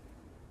nghe.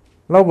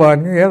 Lâu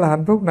bền có nghĩa là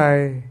hạnh phúc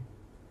này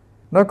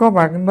nó có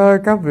mặt nơi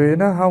các vị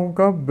nó không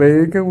có bị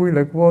cái quy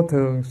luật vô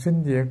thường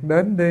sinh diệt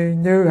đến đi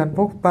như hạnh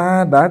phúc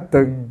ta đã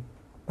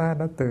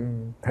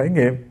từng thể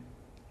nghiệm.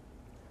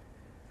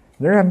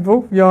 Những hạnh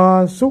phúc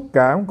do xúc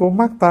cảm của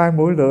mắt, tai,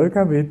 mũi, lưỡi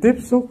các vị tiếp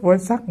xúc với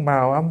sắc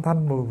màu, âm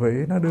thanh, mùi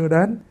vị nó đưa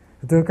đến.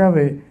 Thưa các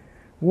vị,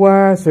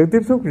 qua sự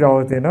tiếp xúc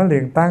rồi thì nó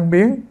liền tan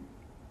biến.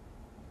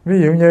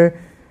 Ví dụ như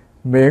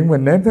miệng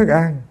mình nếm thức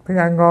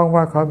ăn ngon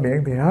qua khỏi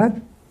miệng thì hết.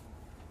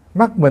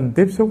 Mắt mình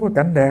tiếp xúc với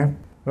cảnh đẹp,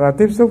 và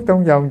tiếp xúc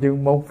trong vòng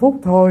chừng 1 phút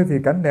thôi thì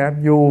cảnh đẹp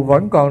dù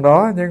vẫn còn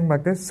đó, nhưng mà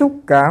cái xúc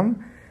cảm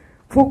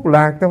phúc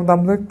lạc trong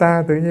tâm thức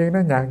ta tự nhiên nó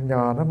nhạt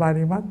nhòa, nó bay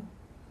đi mất.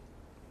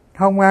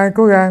 Không ai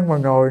có gan mà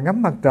ngồi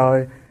ngắm mặt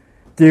trời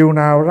chiều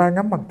nào ra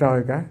ngắm mặt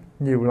trời cả.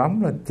 Nhiều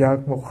lắm là chợt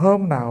một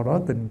hôm nào đó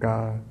tình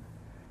cờ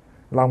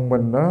lòng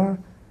mình nó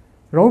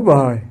rối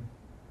bời,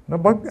 nó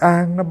bất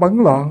an, nó bấn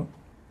loạn,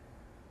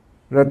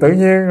 rồi tự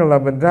nhiên là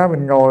mình ra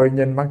mình ngồi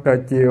nhìn mặt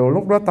trời chiều.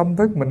 Lúc đó tâm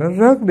thức mình nó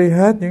rớt đi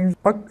hết những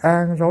bất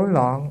an rối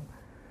loạn,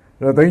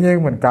 rồi tự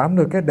nhiên mình cảm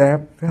được cái đẹp.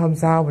 Cái hôm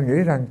sau mình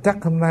nghĩ rằng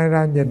chắc hôm nay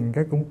ra nhìn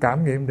cái cũng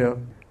cảm nghiệm được,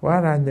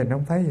 hóa ra nhìn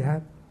không thấy gì hết.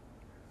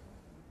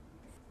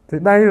 Thì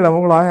đây là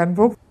một loại hạnh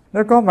phúc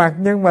nó có mặt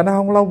nhưng mà nó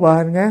không lâu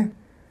bền nghe.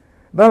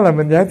 Đó là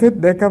mình giải thích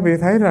để các vị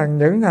thấy rằng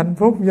những hạnh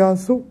phúc do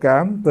xúc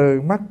cảm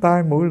từ mắt,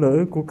 tai, mũi,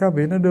 lưỡi của các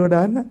vị nó đưa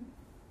đến đó,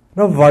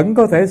 nó vẫn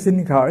có thể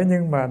sinh khởi,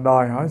 nhưng mà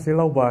đòi hỏi sự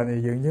lâu bền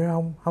thì dường như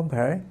không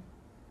thể.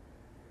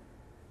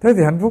 Thế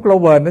thì hạnh phúc lâu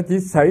bền nó chỉ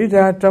xảy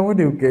ra trong cái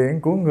điều kiện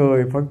của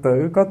người Phật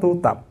tử có tu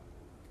tập,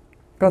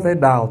 có thể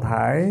đào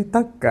thải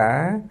tất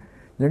cả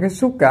những cái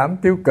xúc cảm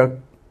tiêu cực,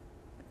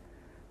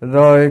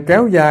 rồi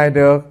kéo dài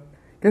được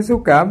cái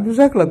xúc cảm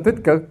rất là tích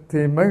cực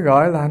thì mới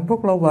gọi là hạnh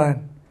phúc lâu bền.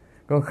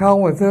 Còn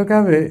không mà thưa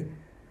các vị,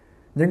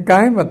 những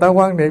cái mà ta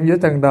quan niệm giữa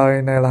trần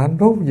đời này là hạnh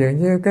phúc, dường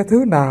như cái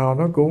thứ nào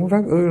nó cũng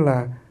rất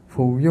là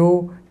phù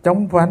du,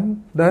 chóng vánh,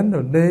 đến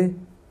rồi đi.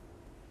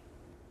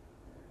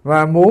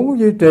 Và muốn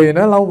duy trì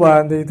nó lâu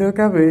bền thì thưa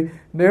các vị,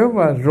 nếu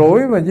mà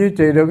rủi mà duy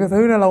trì được cái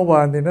thứ nó lâu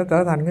bền thì nó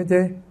trở thành cái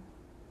chi?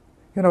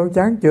 Cái nỗi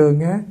chán chường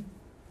á.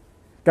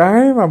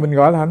 Cái mà mình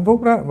gọi là hạnh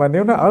phúc đó, và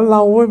nếu nó ở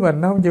lâu với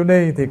mình nó không chịu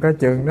đi thì coi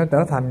chừng nó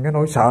trở thành cái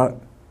nỗi sợ.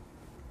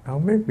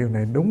 Không biết điều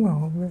này đúng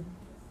không biết.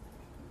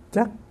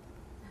 Chắc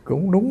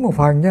cũng đúng một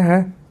phần chứ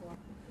hả.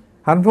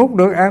 Hạnh phúc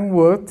được ăn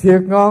bữa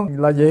thiệt ngon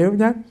là dễ hiểu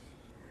nhất.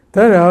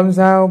 Thế rồi hôm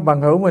sau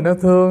bằng hữu mình nó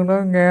thương,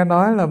 nó nghe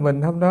nói là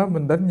mình hôm đó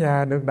mình đến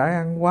nhà được đãi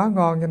ăn quá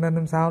ngon, cho nên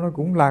hôm sau nó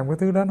cũng làm cái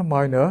thứ đó, nó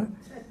mời nữa.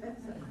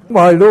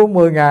 Mời luôn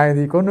 10 ngày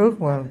thì có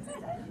nước mà.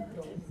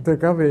 Thưa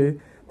các vị,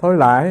 thôi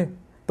lại,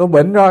 tôi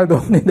bệnh rồi, tôi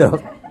không đi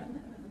được.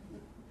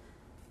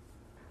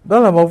 Đó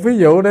là một ví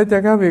dụ để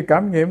cho các vị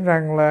cảm nghiệm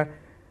rằng là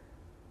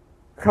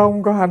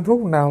không có hạnh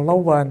phúc nào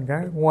lâu bền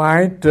cả,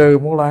 ngoại trừ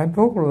một loại hạnh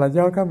phúc là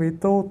do các vị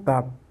tu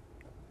tập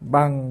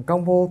bằng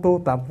công phu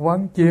tu tập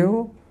quán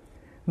chiếu,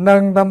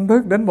 nâng tâm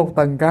thức đến một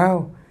tầng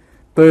cao.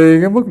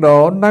 Tùy cái mức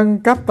độ nâng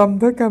cấp tâm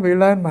thức các vị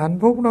lên mà hạnh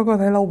phúc nó có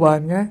thể lâu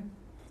bền nhé.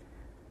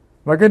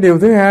 Và cái điều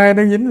thứ hai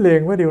nó dính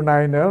liền với điều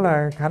này nữa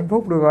là hạnh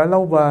phúc được gọi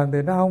lâu bền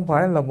thì nó không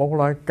phải là một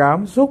loại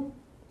cảm xúc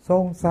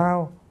xôn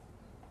xao,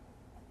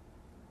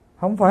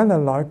 không phải là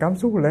loại cảm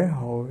xúc lễ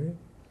hội,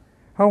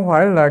 không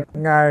phải là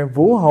ngày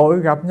vũ hội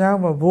gặp nhau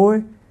mà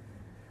vui,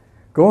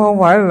 cũng không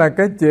phải là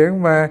cái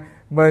chuyện mà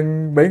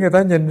mình bị người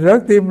ta nhìn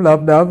rớt tim lợp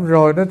đợp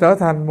rồi nó trở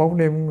thành một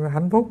niềm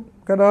hạnh phúc.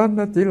 Cái đó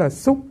nó chỉ là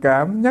xúc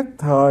cảm nhất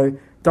thời,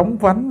 chóng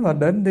vánh và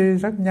đến đi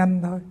rất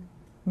nhanh thôi,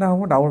 nó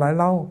không có đậu lại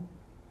lâu.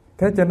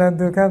 Thế cho nên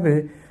thưa các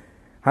vị,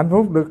 hạnh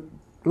phúc được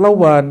lâu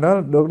bền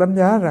đó được đánh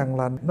giá rằng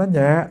là nó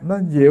nhẹ, nó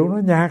dịu, nó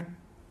nhạt.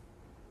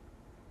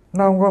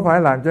 Nó không có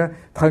phải làm cho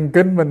thần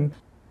kinh mình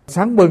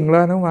sáng bừng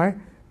lên, không phải,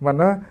 mà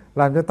nó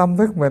làm cho tâm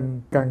thức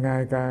mình càng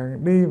ngày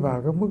càng đi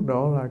vào cái mức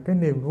độ là cái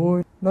niềm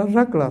vui nó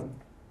rất là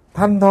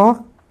thanh thoát,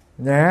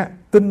 nhẹ,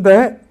 tinh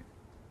tế.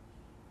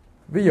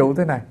 Ví dụ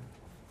thế này,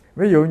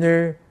 ví dụ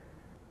như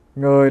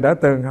người đã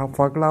từng học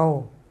Phật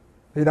lâu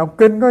thì đọc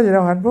kinh có gì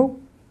đâu hạnh phúc,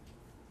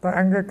 ta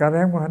ăn cái cà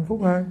rem còn hạnh phúc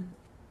hơn.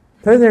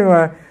 Thế nhưng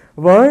mà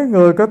với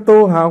người có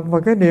tu học và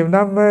cái niềm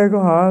đam mê của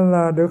họ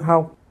là được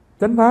học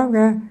chánh pháp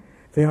nghe,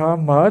 thì họ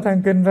mở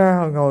trang kinh ra,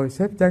 họ ngồi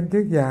xếp chân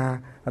kiết già,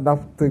 đọc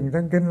từng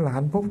trang kinh là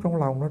hạnh phúc trong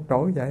lòng nó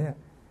trỗi dậy,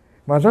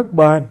 mà rất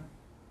bền.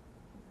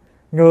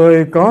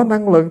 Người có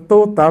năng lực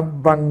tu tập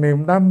bằng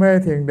niềm đam mê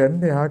thiền định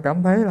thì họ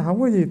cảm thấy là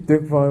không có gì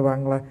tuyệt vời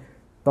bằng là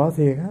tọa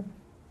thiền hết.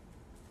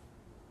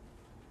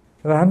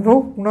 Là hạnh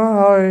phúc nó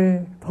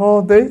hơi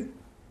thô tí.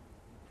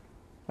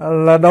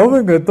 Là đối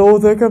với người tu,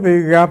 thưa các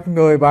vị, gặp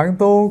người bạn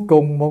tu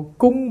cùng một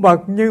cung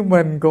bậc như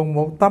mình, cùng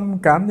một tâm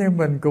cảm như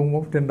mình, cùng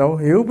một trình độ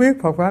hiểu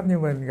biết Phật Pháp như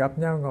mình, gặp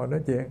nhau ngồi nói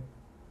chuyện,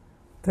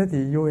 thế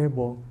thì vui hay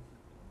buồn?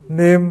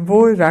 Niềm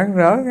vui rạng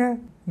rỡ nghe,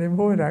 niềm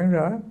vui rạng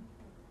rỡ.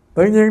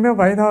 Tự nhiên nó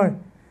vậy thôi.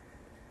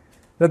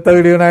 Và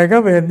từ điều này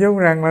các vị hình dung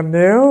rằng là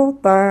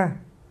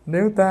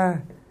nếu ta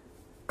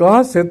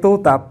có sự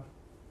tu tập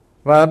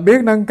và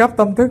biết nâng cấp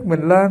tâm thức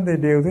mình lên thì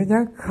điều thứ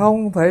nhất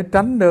không thể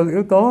tránh được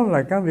yếu tố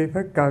là các vị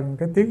phải cần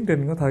cái tiến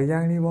trình của thời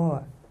gian đi vô.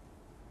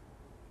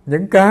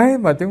 Những cái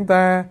mà chúng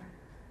ta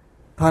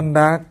thành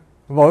đạt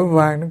vội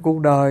vàng trong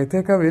cuộc đời,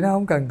 thưa các vị, nó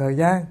không cần thời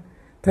gian.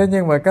 Thế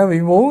nhưng mà các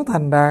vị muốn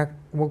thành đạt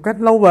một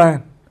cách lâu bền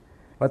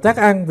và chắc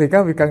ăn thì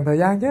các vị cần thời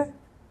gian chứ.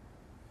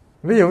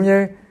 Ví dụ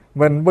như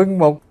mình bưng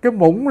một cái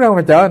muỗng ra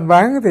mà chợ mình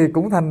bán thì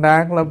cũng thành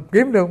đạt là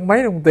kiếm được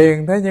mấy đồng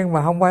tiền, thế nhưng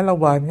mà không phải lâu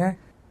bền nha.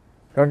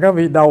 Còn các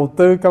vị đầu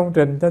tư công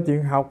trình cho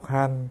chuyện học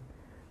hành,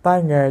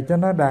 tay nghề cho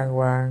nó đàng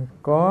hoàng,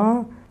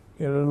 có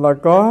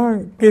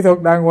kỹ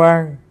thuật đàng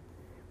hoàng,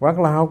 hoặc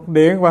là học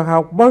điện hoặc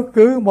học bất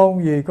cứ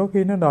môn gì, có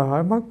khi nó đòi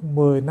hỏi mất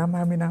 10 năm,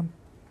 20 năm.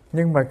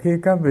 Nhưng mà khi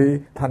các vị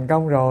thành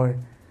công rồi,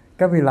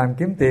 các vị làm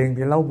kiếm tiền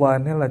thì lâu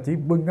bền hay là chỉ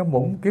bưng cái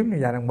muỗng kiếm được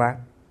vài đồng bạc?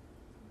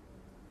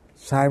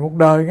 Xài một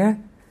đời nhé.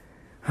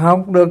 Học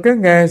được cái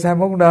nghề xài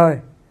một đời.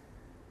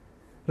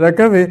 Rồi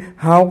các vị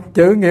học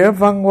chữ nghĩa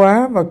văn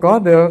hóa và có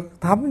được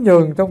thấm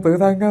nhuần trong tự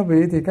thân các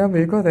vị thì các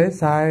vị có thể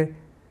xài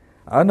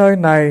ở nơi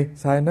này,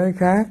 xài nơi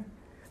khác.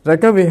 Rồi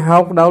các vị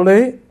học đạo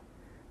lý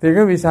thì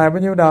các vị xài bao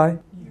nhiêu đời?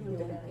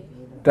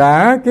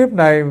 Trả kiếp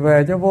này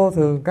về cho vô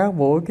thường các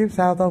buổi kiếp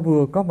sau ta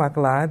vừa có mặt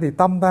lại thì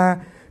tâm ta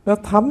nó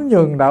thấm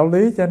nhuần đạo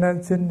lý, cho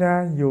nên sinh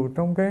ra dù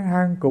trong cái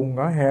hang cùng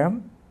ngõ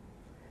hẻm,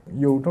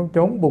 dù trong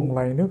chốn bùn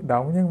lầy nước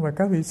động, nhưng mà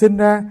các vị sinh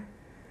ra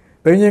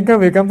tự nhiên các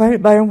vị cảm thấy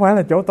đây không phải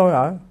là chỗ tôi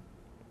ở,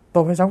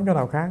 tôi phải sống chỗ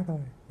nào khác thôi,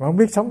 mà không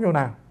biết sống chỗ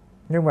nào.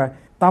 Nhưng mà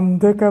tâm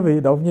thức các vị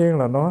đột nhiên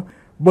là nó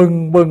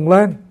bừng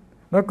lên,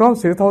 nó có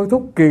sự thôi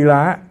thúc kỳ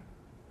lạ,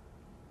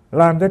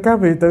 làm cho các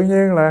vị tự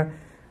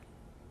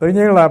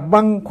nhiên là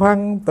băn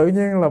khoăn, tự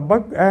nhiên là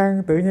bất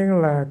an, tự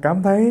nhiên là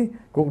cảm thấy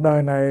cuộc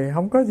đời này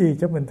không có gì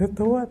cho mình thích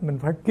thú hết, mình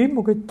phải kiếm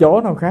một cái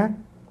chỗ nào khác.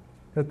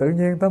 Rồi tự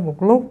nhiên tới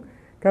một lúc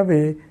các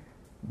vị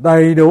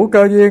đầy đủ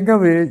cơ duyên,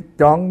 các vị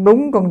chọn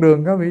đúng con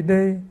đường các vị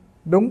đi,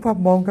 đúng pháp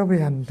môn các vị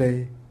hành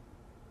trì.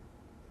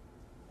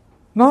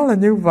 Nó là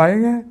như vậy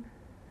nha.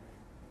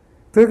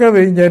 Thưa các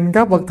vị, nhìn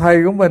các bậc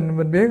thầy của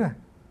mình biết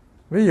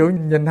ví dụ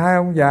nhìn hai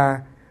ông già,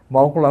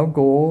 một là ông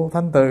cụ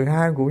Thanh Từ,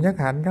 hai ông cụ Nhất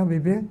Hạnh, các vị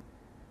biết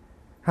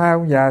hai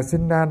ông già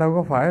sinh ra đâu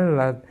có phải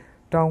là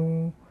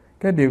trong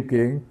cái điều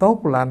kiện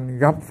tốt lành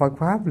gặp Phật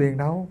Pháp liền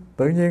đâu.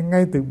 Tự nhiên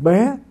ngay từ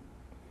bé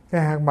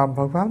cái hạt mầm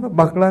Phật Pháp nó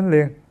bật lên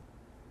liền,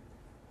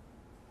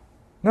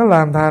 nó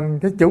làm thành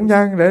cái chủ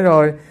nhân để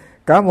rồi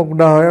cả một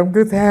đời ông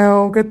cứ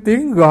theo cái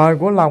tiếng gọi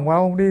của lòng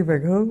ông đi về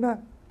cái hướng đó.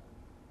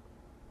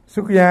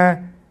 Xuất gia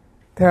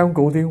theo ông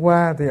Cụ Thiện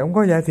Hoa thì ông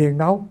có dạy thiền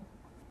đâu,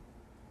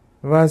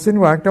 và sinh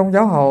hoạt trong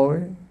giáo hội,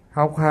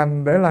 học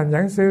hành để làm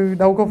giảng sư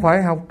đâu có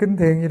phải học kinh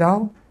thiền gì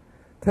đâu.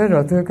 Thế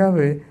rồi thưa các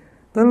vị,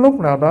 tới lúc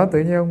nào đó tự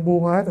nhiên ông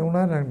buông hết, ông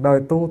nói rằng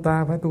đời tu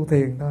ta phải tu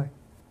thiền thôi.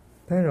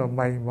 Thế rồi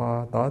mày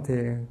mò tỏ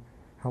thiền,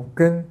 học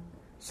kinh,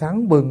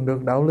 sáng bừng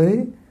được đạo lý,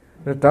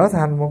 rồi trở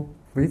thành một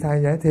vị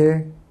thầy dạy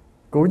thiền.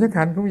 Cụ Nhất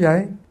Hạnh cũng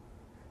vậy.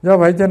 Do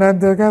vậy cho nên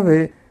thưa các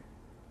vị,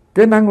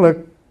 cái năng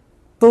lực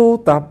tu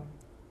tập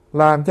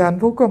làm cho hạnh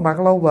phúc có mặt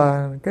lâu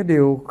bền, cái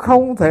điều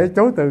không thể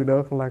chối từ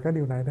được là cái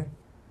điều này đấy,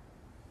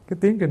 cái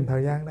tiến trình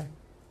thời gian đây.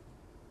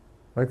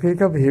 Và khi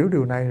các vị hiểu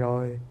điều này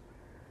rồi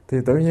thì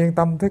tự nhiên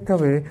tâm thức các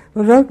vị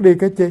nó rớt đi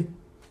cái chi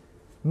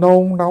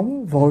nôn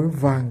nóng vội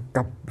vàng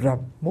cập rập,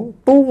 muốn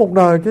tu một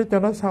đời chứ cho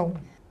nó xong.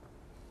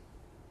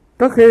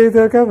 Có khi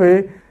thưa các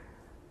vị,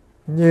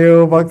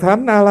 nhiều bậc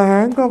thánh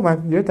A-la-hán có mặt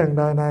giữa trần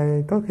đời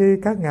này, có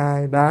khi các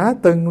ngài đã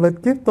từng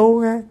lịch kiếp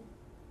tu nghe.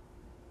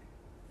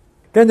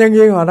 Cái nhân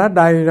duyên họ đã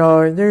đầy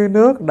rồi, như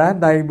nước đã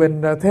đầy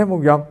bình rồi, thêm một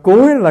giọt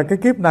cuối là cái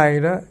kiếp này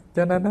đó,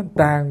 cho nên nó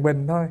tràn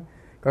bình thôi.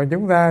 Còn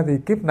chúng ta thì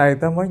kiếp này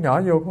ta mới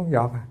nhỏ vô con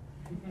giọt à.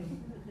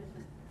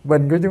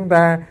 Bình của chúng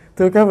ta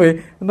thưa các vị,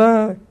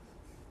 nó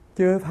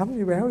chưa thấm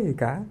như béo gì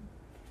cả.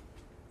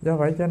 Do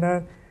vậy cho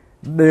nên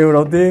điều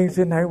đầu tiên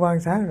xin hãy quan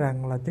sát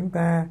rằng là chúng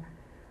ta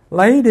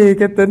lấy đi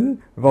cái tính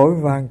vội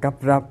vàng cập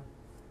rập.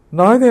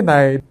 Nói thế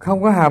này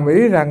không có hàm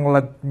ý rằng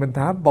là mình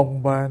thả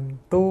bồng bềnh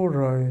tu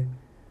rồi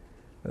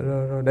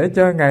để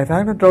cho ngày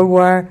tháng nó trôi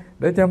qua,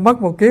 để cho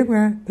mất một kiếp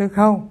nghe. Thưa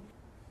không,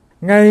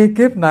 ngay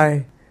kiếp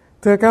này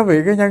thưa các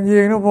vị, cái nhân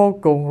duyên nó vô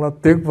cùng là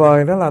tuyệt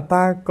vời, đó là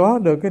ta có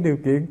được cái điều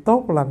kiện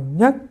tốt lành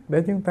nhất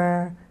để chúng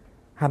ta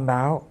hành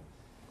đạo,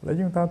 để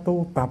chúng ta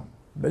tu tập,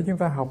 để chúng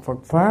ta học Phật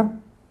Pháp,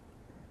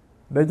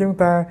 để chúng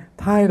ta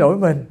thay đổi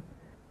mình.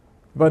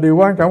 Và điều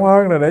quan trọng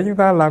hơn là để chúng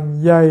ta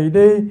làm dày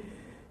đi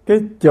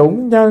cái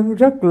chủng nhân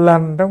rất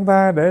lành trong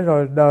ta, để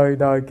rồi đời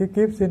đời cái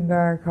kiếp sinh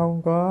ra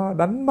không có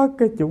đánh mất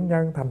cái chủng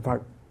nhân thành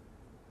Phật.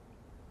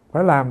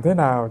 Phải làm thế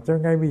nào cho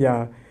ngay bây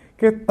giờ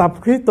cái tập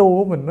khí tu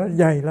của mình nó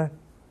dày lên,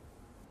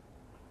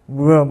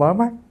 vừa mở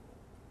mắt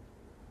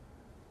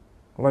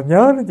là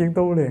nhớ đến chuyện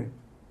tu liền.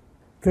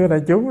 Thưa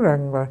đại chúng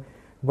rằng là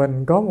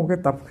mình có một cái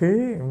tập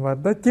khí mà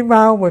tới chim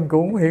bao mình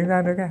cũng hiện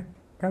ra nữa nha.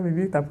 Các vị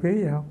biết tập khí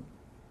gì không?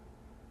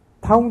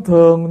 Thông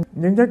thường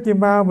những giấc chim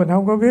bao mình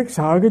không có biết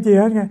sợ cái chi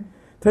hết nha.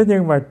 Thế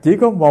nhưng mà chỉ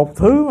có một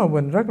thứ mà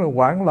mình rất là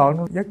hoảng loạn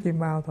trong giấc chim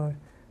bao thôi.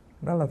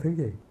 Đó là thứ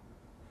gì?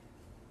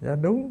 Dạ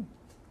đúng,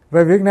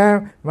 về Việt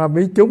Nam mà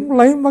bị chúng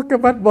lấy mất cái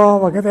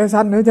passport và cái thẻ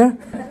xanh nữa chứ.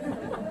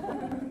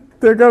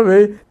 Thưa các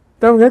vị,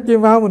 trong giấc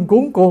chim bao mình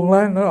cuống cuồng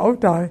lên, nó ôi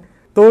trời,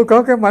 tôi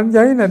có cái mảnh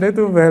giấy này để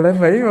tôi về lại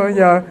Mỹ, mà bây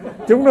giờ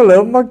chúng nó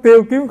lượm mất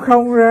tiêu, kiếm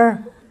không ra,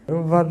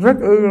 và rất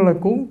là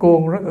cuống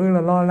cuồng, rất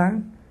là lo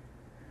lắng.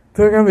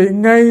 Thưa các vị,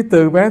 ngay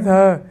từ bé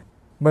thơ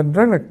mình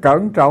rất là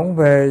cẩn trọng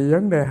về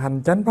vấn đề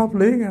hành chánh pháp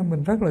lý,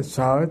 mình rất là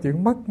sợ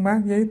chuyện mất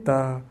mát giấy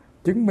tờ,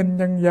 chứng minh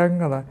nhân dân,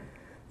 hay là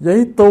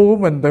giấy tu của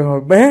mình từ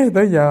hồi bé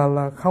tới giờ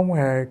là không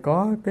hề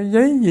có cái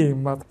giấy gì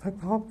mà thất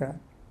thoát cả.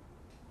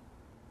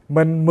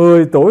 Mình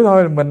 10 tuổi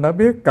thôi là mình đã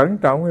biết cẩn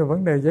trọng về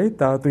vấn đề giấy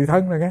tờ tùy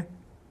thân rồi nghe.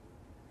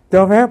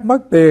 Cho phép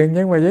mất tiền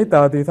nhưng mà giấy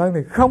tờ tùy thân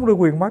thì không được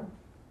quyền mất.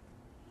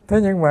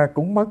 Thế nhưng mà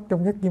cũng mất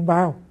trong giấc chim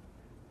bao.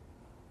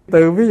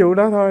 Từ ví dụ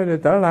đó thôi rồi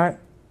trở lại.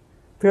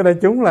 Thưa đại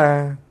chúng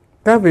là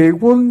các vị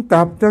quân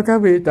tập cho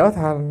các vị trở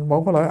thành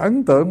một cái loại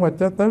ấn tượng mà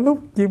cho tới lúc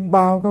chim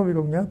bao các vị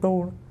còn nhớ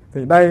tu đó.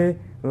 Thì đây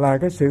là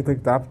cái sự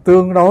thực tập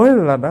tương đối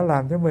là đã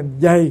làm cho mình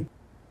dày.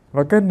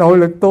 Và cái nội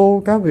lực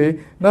tu các vị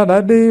nó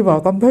đã đi vào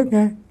tâm thức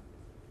nghe.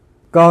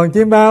 Còn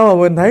chim bao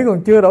mà mình thấy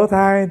còn chưa đổ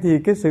thai thì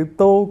cái sự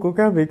tu của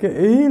các vị, cái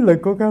ý lực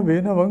của các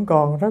vị nó vẫn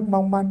còn rất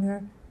mong manh nha.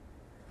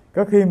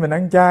 Có khi mình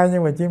ăn chay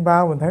nhưng mà chim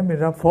bao mình thấy mình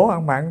ra phố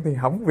ăn mặn thì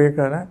hỏng việc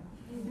rồi đó.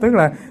 Tức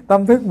là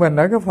tâm thức mình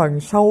ở cái phần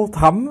sâu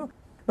thẳm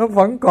nó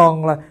vẫn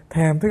còn là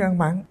thèm thức ăn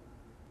mặn.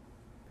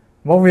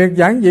 Một việc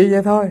giản dị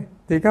vậy thôi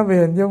thì các vị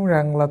hình dung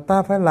rằng là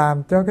ta phải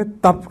làm cho cái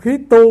tập khí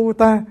tu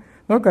ta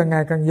nó càng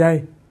ngày càng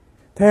dày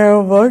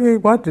theo với cái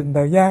quá trình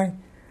thời gian,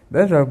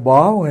 để rồi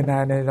bỏ người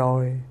này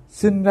rồi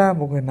sinh ra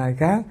một người này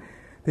khác,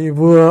 thì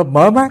vừa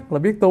mở mắt là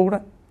biết tu đó.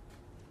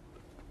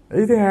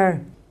 Ý thứ hai,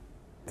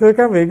 thưa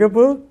các vị, cái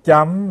bước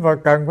chậm và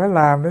cần phải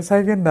làm để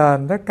xây cái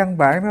nền rất căn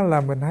bản đó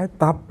là mình hãy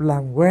tập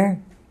làm quen.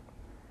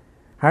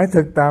 Hãy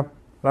thực tập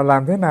là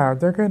làm thế nào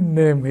cho cái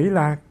niềm hỷ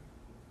lạc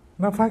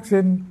nó phát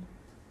sinh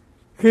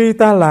khi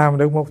ta làm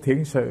được một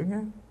thiện sự nhé.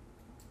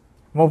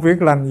 Một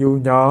việc lành dù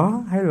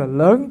nhỏ hay là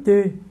lớn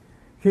chi,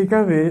 khi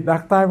các vị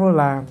đặt tay vô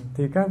làm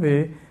thì các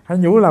vị hãy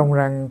nhủ lòng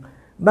rằng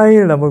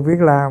đây là một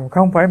việc làm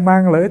không phải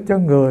mang lợi ích cho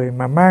người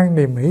mà mang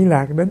niềm hỷ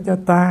lạc đến cho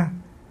ta.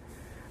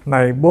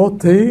 Này bố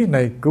thí,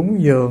 này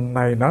cúng dường,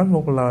 này nói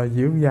một lời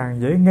dịu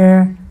dàng dễ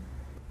nghe,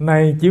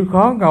 này chịu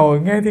khó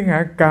ngồi nghe thiên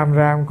hạ càm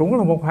ràm cũng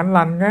là một hạnh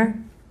lành nghe.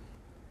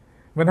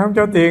 Mình không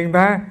cho tiền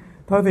ta,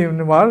 thôi thì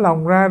mình mở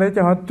lòng ra để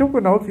cho họ trút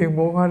cái nỗi phiền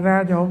muộn họ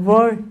ra cho họ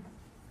vơi.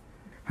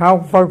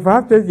 Học Phật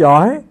Pháp cho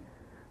giỏi,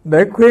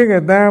 Để khuyên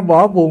người ta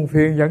bỏ buồn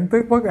phiền giận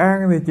tức bất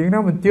an thì chuyện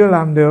đó mình chưa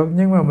làm được,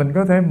 nhưng mà mình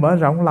có thể mở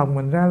rộng lòng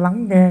mình ra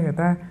lắng nghe người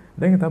ta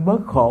để người ta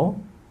bớt khổ.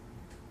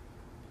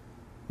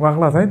 Hoặc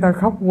là thấy người ta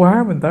khóc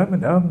quá, mình tới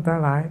mình ôm người ta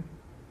lại,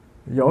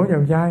 vỗ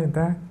vào vai người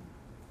ta,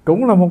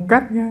 cũng là một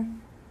cách nha.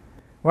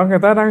 Hoặc người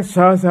ta đang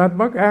sợ sệt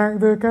bất an,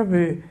 thưa các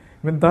vị,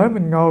 mình tới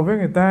mình ngồi với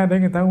người ta để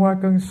người ta qua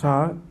cơn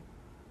sợ.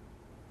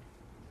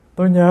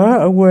 Tôi nhớ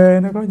ở quê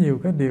nó có nhiều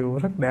cái điều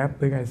rất đẹp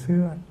từ ngày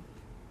xưa.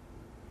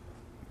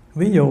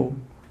 Ví dụ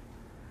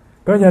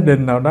có gia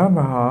đình nào đó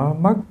mà họ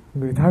mất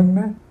người thân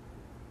đó,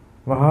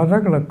 và họ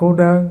rất là cô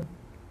đơn.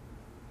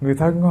 Người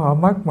thân của họ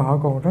mất mà họ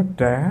còn rất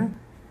trẻ,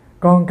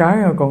 con cái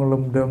họ còn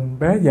lùm đùm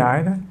bé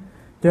dại đó.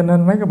 Cho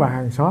nên mấy cái bà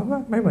hàng xóm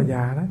đó, mấy bà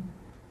già đó,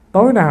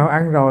 tối nào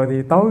ăn rồi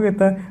thì tối cái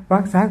tới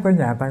vác xác tới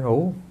nhà ta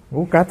ngủ.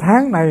 Ngủ cả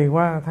tháng này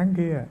qua tháng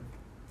kia.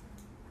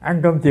 Ăn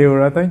cơm chiều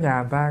rồi tới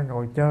nhà ta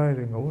ngồi chơi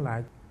rồi ngủ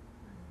lại.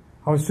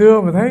 Hồi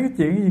xưa mình thấy cái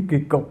chuyện gì kỳ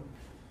cục.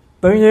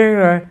 Tự nhiên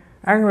rồi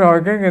ăn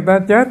rồi cái người ta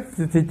chết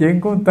thì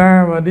chuyện của người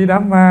ta, mà đi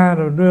đám ma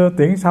rồi đưa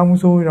tiễn xong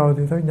xuôi rồi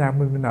thì tới nhà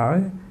mình ở.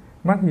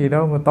 Mắc gì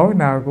đâu mà tối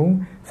nào cũng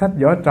xách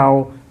vỏ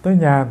trầu tới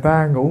nhà người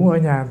ta, ngủ ở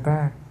nhà người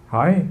ta.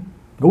 Hỏi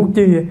ngủ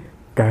chi vậy?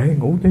 Kệ,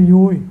 ngủ cho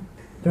vui,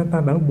 cho người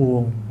ta đỡ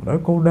buồn, đỡ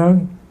cô đơn.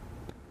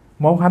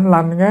 Một hạnh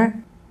lành nghe.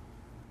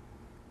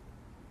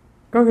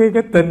 Có khi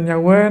cái tình nhà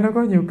quê nó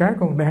có nhiều cái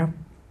còn đẹp.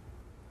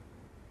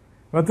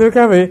 Và thưa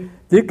các vị,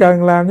 chỉ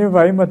cần làm như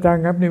vậy mà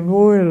tràn ngập niềm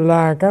vui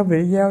là các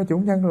vị gieo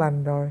chủng nhân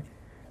lành rồi.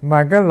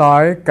 Mà cái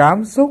loại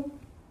cảm xúc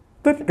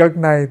tích cực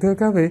này, thưa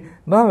các vị,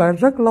 nó lại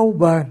rất lâu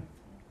bền.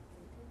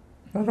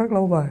 Nó rất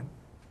lâu bền.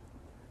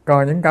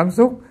 Còn những cảm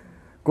xúc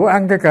của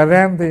ăn cây cà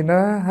rem thì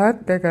nó hết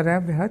cây cà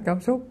rem thì hết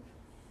cảm xúc.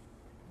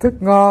 Thức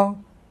ngon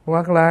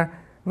hoặc là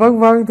vân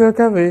vân, thưa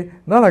các vị,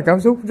 nó là cảm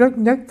xúc rất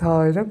nhất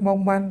thời, rất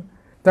mong manh.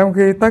 Trong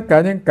khi tất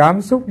cả những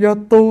cảm xúc do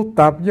tu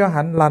tập, do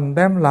hạnh lành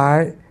đem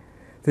lại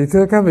thì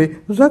thưa các vị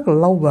rất là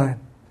lâu bền.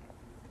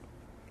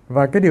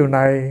 Và cái điều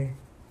này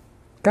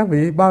các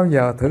vị bao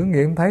giờ thử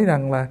nghiệm thấy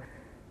rằng là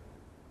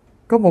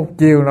có một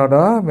chiều nào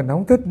đó mình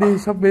không thích đi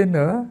shopping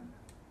nữa,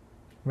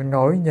 mình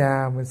ngồi ở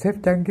nhà, mình xếp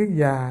chân kiết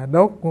già,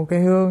 đốt một cây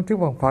hương trước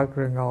bàn Phật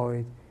rồi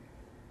ngồi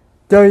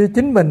chơi với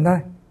chính mình thôi.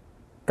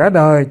 Cả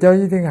đời chơi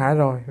với thiên hạ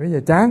rồi, bây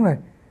giờ chán rồi,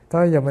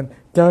 thôi giờ mình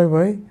chơi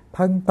với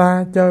thân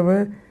ta, chơi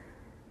với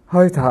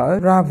hơi thở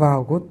ra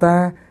vào của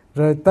ta,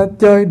 rồi ta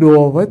chơi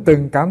đùa với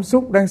từng cảm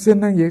xúc đang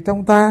sinh đang diệt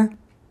trong ta.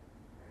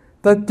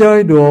 Ta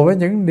chơi đùa với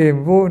những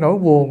niềm vui nỗi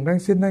buồn đang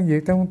sinh đang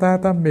diệt trong ta,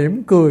 ta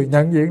mỉm cười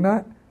nhận diện đó.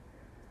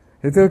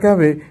 Thì thưa các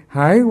vị,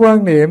 hãy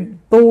quan niệm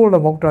tu là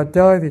một trò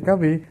chơi thì các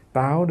vị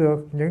tạo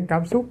được những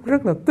cảm xúc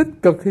rất là tích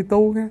cực khi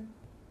tu nha.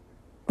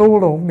 Tu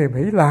là một niềm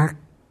hỷ lạc,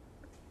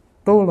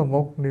 tu là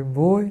một niềm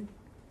vui.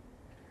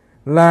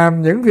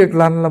 Làm những việc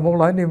lành là một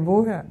loại niềm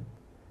vui.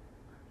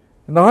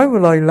 Nói một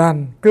lời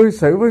lành, cư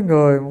xử với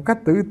người một cách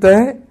tử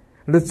tế,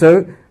 lịch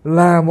sự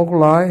là một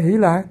loại hỷ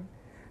lạc.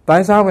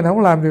 Tại sao mình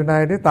không làm điều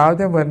này để tạo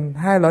cho mình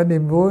hai loại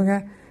niềm vui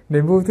nha?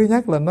 Niềm vui thứ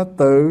nhất là nó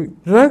tự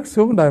rớt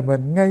xuống đời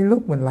mình ngay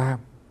lúc mình làm.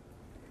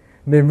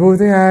 Niềm vui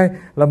thứ hai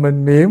là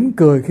mình mỉm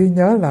cười khi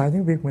nhớ lại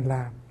những việc mình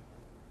làm.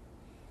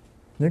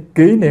 Những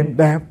kỷ niệm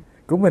đẹp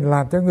của mình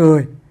làm cho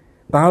người,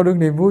 tạo được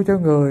niềm vui cho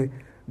người.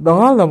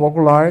 Đó là một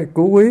loại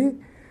của quý.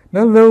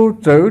 Nó lưu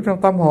trữ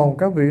trong tâm hồn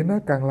các vị, nó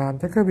càng làm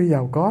cho các vị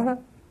giàu có đó.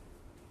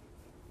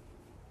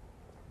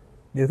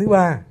 Điều thứ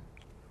ba,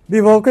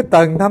 đi vô cái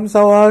tầng thâm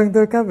sâu hơn,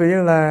 thưa các vị,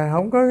 là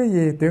không có cái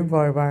gì tuyệt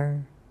vời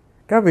bằng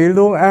các vị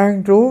luôn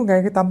an trú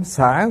ngay cái tâm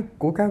xả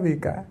của các vị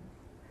cả.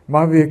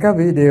 Mọi việc các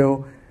vị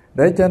đều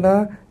để cho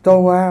nó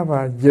trôi qua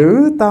và giữ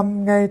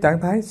tâm ngay trạng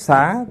thái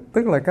xả,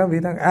 tức là các vị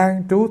đang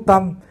an trú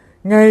tâm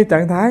ngay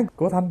trạng thái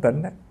của thanh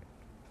tịnh đó.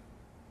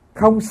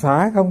 Không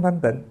xả không thanh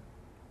tịnh.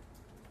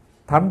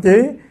 Thậm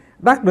chí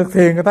đắc được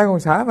thiền người ta còn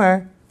xả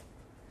mà.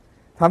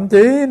 Thậm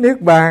chí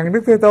Niết Bàn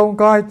Đức Thế Tôn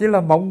coi chỉ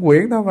là mộng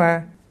quyển thôi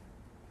mà.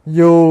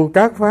 Dù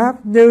các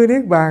pháp như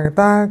Niết Bàn người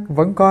ta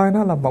vẫn coi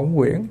nó là mộng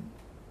quyển.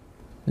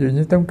 Dù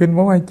như trong Kinh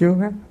 42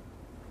 chương á.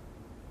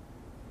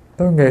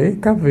 Tôi nghĩ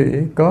các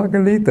vị có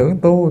cái lý tưởng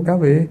tu, các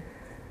vị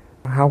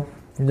học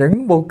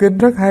những bộ kinh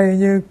rất hay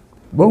như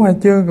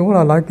 42 chương cũng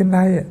là loại kinh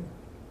hay.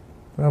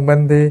 Và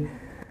mình thì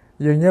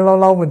dường như lâu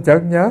lâu mình chợt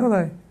nhớ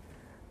thôi.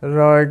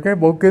 Rồi cái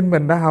bộ kinh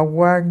mình đã học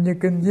qua như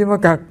kinh Di Ma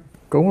Cật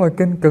cũng là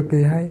kinh cực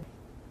kỳ hay.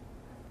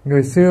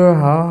 Người xưa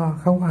họ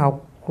không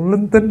học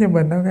linh tinh như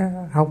mình đâu,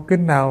 học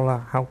kinh nào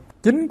là học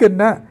 9 kinh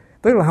đó,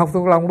 tức là học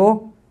thuộc lòng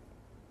luôn,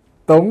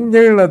 tụng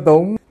như là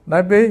tụng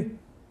Đại Bi.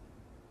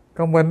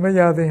 Còn mình bây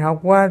giờ thì học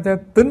qua cho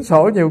tính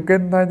sổ nhiều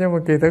kinh thôi, nhưng mà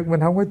kỳ thực mình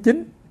không có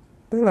chính.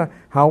 Tức là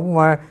học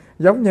mà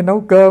giống như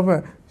nấu cơm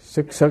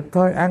sực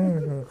thôi,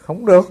 ăn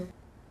không được.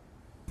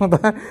 Người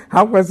ta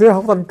học ngày xưa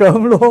học thành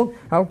cơm luôn,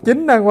 học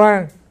chính đàng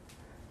hoàng.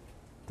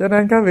 Cho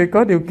nên các vị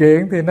có điều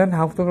kiện thì nên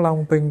học thuộc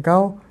lòng từng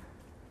câu.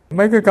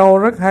 Mấy cái câu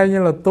rất hay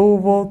như là tu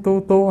vô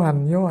tu, tu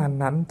hành vô hành,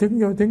 hạnh chứng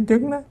vô chứng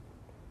chứng đó.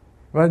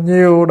 Và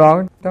nhiều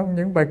đoạn trong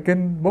những bài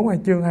kinh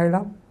 42 chương hay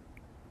lắm.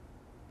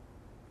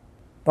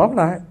 Tóm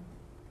lại,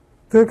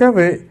 thưa các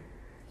vị,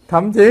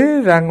 Thậm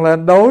chí rằng là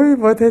đối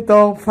với Thế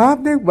Tôn, Pháp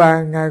Niết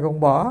Bàn Ngài còn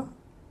bỏ.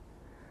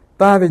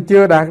 Ta thì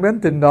chưa đạt đến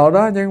trình độ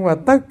đó, nhưng mà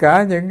tất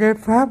cả những cái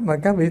Pháp mà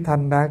các vị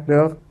thành đạt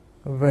được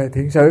về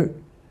thiện sự,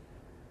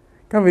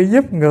 các vị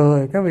giúp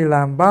người, các vị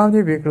làm bao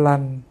nhiêu việc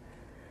lành,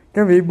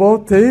 các vị bố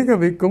thí, các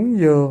vị cúng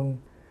dường,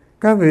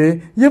 các vị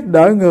giúp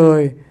đỡ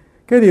người.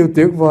 Cái điều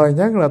tuyệt vời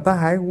nhất là ta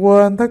hãy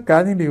quên tất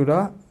cả những điều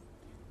đó.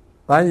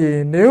 Tại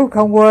vì nếu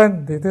không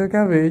quên thì thưa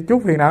các vị,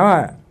 chút phiền não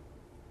à.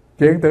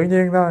 Chuyện tự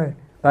nhiên thôi.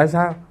 Tại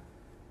sao?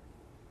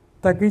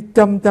 Ta cứ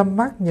chăm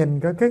mắt nhìn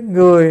cái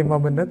người mà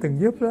mình đã từng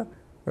giúp đó.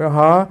 Rồi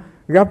họ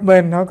gặp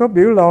mình, họ có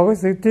biểu lộ cái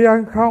sự tri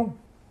ân không?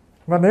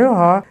 Mà nếu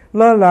họ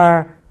lơ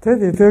là, thế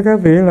thì thưa các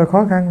vị là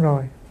khó khăn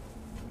rồi.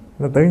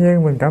 Là tự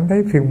nhiên mình cảm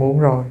thấy phiền muộn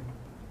rồi.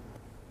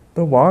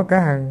 Tôi bỏ cả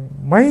hàng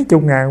mấy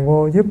chục ngàn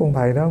vô giúp ông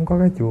thầy đó, ông có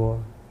cái chùa.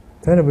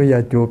 Thế là bây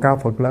giờ chùa cao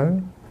Phật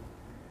lớn.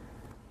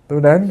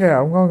 Tôi đến cái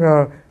ông có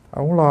ngờ,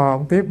 ông lo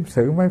ông tiếp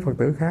xử mấy Phật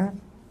tử khác.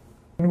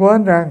 Mình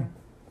quên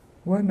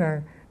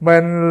rằng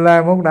mình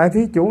là một đại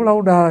thí chủ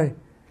lâu đời,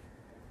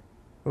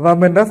 và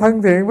mình đã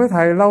thân thiện với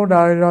thầy lâu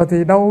đời rồi,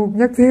 thì đâu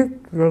nhất thiết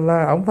rồi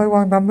là ông phải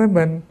quan tâm tới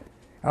mình.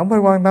 Ông phải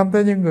quan tâm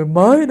tới những người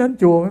mới đến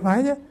chùa mới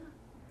phải chứ.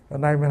 Ở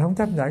này mình không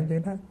chấp nhận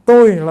chuyện đó.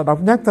 Tôi là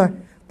độc nhất thôi,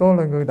 tôi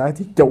là người đại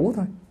thí chủ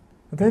thôi.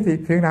 Thế thì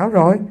phiền não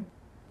rồi.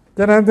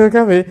 Cho nên thưa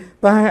các vị,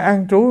 ta hay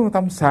an trú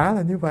tâm xã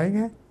là như vậy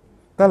nhé.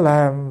 Ta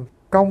làm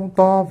công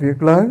to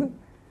việc lớn,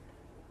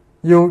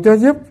 dù cho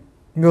giúp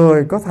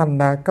người có thành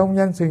đạt công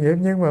danh sự nghiệp,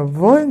 nhưng mà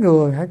với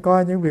người hãy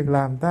coi những việc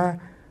làm ta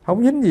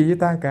không dính gì với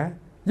ta cả.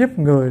 Giúp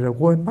người rồi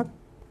quên mất.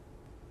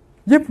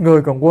 Giúp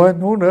người còn quên,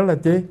 huống nữa là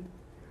chi?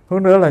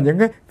 Huống nữa là những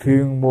cái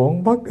phiền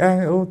muộn, bất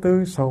an, ưu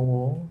tư, sầu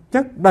muộn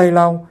chất đầy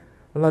lòng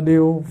là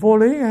điều vô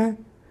lý ha.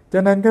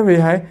 Cho nên các vị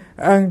hãy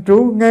an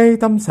trú ngay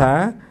tâm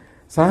xả,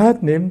 xả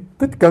hết niệm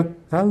tích cực,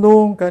 xả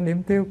luôn cả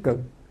niệm tiêu cực.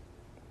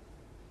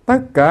 Tất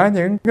cả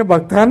những cái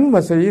bậc thánh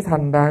mà sẽ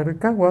thành đạt được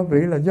các quả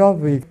vị là do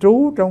việc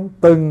trú trong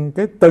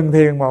từng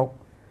thiền một.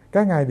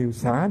 Các ngài đều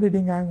xả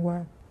đi ngang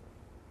qua.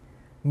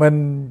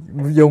 Mình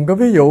dùng cái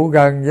ví dụ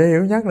gần dễ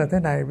hiểu nhất là thế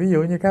này. Ví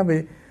dụ như các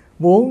vị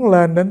muốn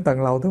lên đến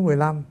tầng lầu thứ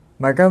 15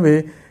 mà các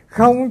vị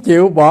không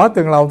chịu bỏ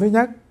tầng lầu thứ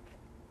nhất,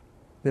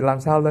 thì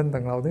làm sao lên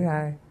tầng lầu thứ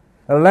hai?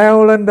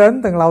 Leo lên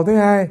đến tầng lầu thứ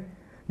hai,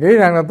 nghĩ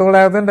rằng là tôi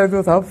leo đến đây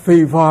tôi thở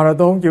phì phò rồi,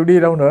 tôi không chịu đi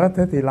đâu nữa.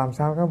 Thế thì làm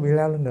sao các vị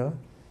leo lên nữa?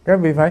 Các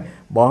vị phải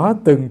bỏ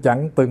từng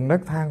chặng từng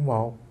nấc thang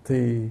một,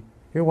 thì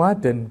cái quá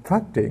trình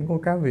phát triển của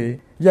các vị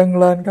dâng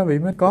lên các vị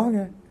mới có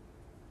nghe.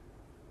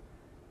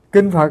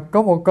 Kinh Phật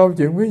có một câu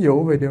chuyện ví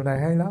dụ về điều này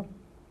hay lắm.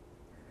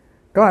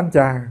 Có anh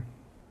chàng,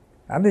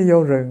 ảnh đi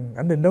vô rừng,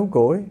 ảnh định đốn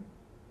củi.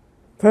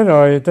 Thế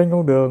rồi trên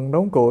con đường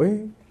đốn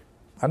củi,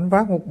 ảnh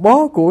vác một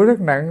bó củi rất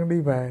nặng đi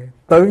về.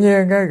 Tự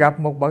nhiên gặp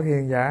một bậc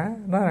hiền giả,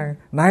 nói rằng: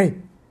 này,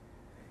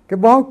 cái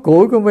bó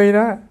củi của mi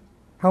đó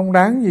không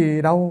đáng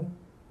gì đâu,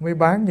 mi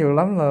bán nhiều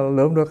lắm là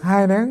lượm được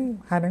 2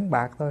 nén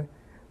bạc thôi.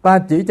 Ta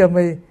chỉ cho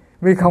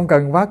mi không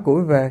cần vác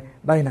củi về.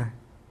 Đây nè,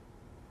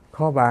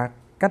 kho bạc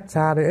cách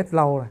xa đây ít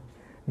lâu rồi,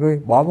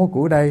 ngươi bỏ bó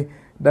củi đây,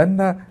 đến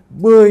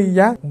bươi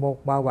vác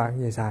một bao bạc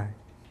về xài.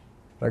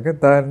 Rồi cái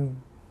tên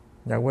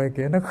nhà quê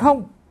kia nó: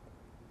 không,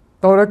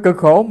 tôi đã cực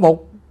khổ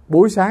một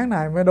buổi sáng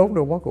này mới đốn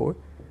được bó củi,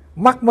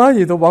 mắc mớ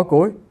gì tôi bỏ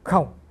củi.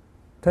 Không.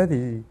 Thế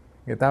thì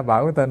người ta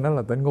bảo cái tên đó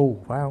là tên ngu,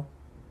 phải không?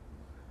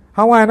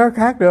 Không ai nói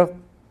khác được.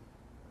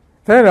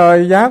 Thế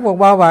rồi vác một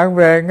bao bạc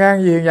về,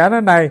 ngang gì giả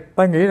nói: này,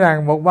 ta nghĩ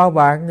rằng một bao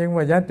bạc nhưng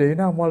mà giá trị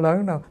nó không có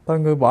lớn đâu, thôi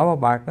ngươi bỏ bao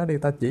bạc đó đi,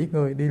 ta chỉ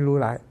ngươi đi lui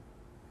lại.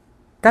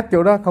 Cách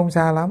chỗ đó không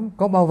xa lắm,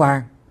 có bao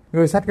vàng,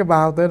 ngươi xách cái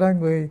bao tới đó,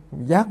 ngươi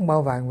vác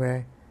bao vàng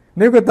về.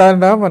 Nếu cái tên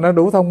đó mà nó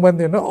đủ thông minh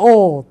thì nó: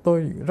 ô,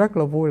 tôi rất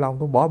là vui lòng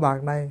tôi bỏ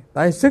bạc này.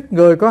 Tại sức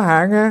người có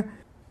hạn á,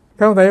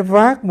 không thể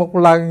vác một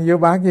lần nhiều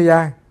bạc như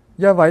vậy.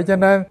 Do vậy cho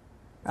nên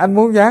anh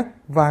muốn vác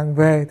vàng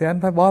về thì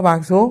anh phải bỏ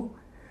bạc xuống.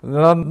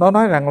 Nó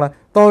nói rằng là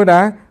tôi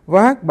đã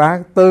vác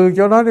bạc từ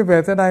chỗ đó đi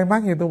về tới đây,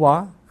 mắc gì tôi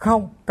bỏ.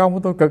 Không, công của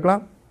tôi cực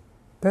lắm.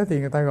 Thế thì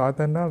người ta gọi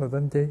tên đó là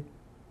tên chi?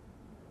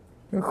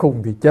 Cái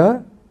khùng thì chớ,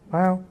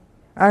 phải không?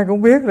 Ai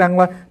cũng biết rằng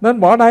là nên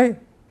bỏ đây,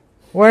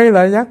 quay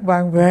lại vác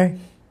vàng về.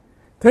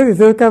 Thế thì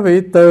thưa các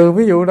vị, từ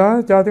ví dụ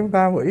đó cho chúng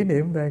ta một ý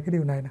niệm về cái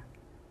điều này nè.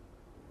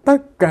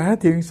 Tất cả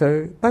thiện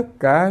sự, tất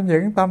cả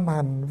những tâm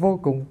hành vô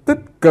cùng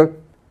tích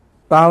cực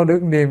tạo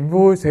được niềm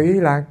vui, sự ý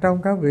lạc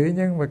trong các vị,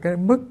 nhưng mà cái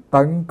mức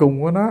tận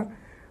cùng của nó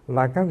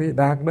là các vị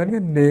đạt đến cái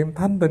niệm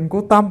thanh tịnh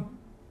của tâm.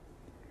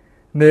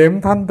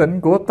 Niệm thanh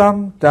tịnh của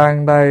tâm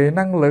tràn đầy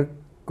năng lực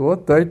của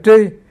tuệ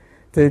tri,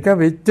 thì các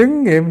vị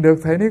chứng nghiệm được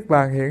thể niết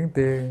bàn hiện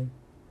tiền,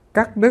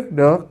 cắt đứt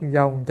được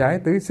dòng chảy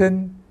tử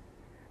sinh,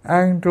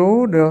 an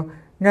trú được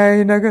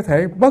ngay nơi cái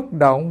thể bất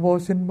động vô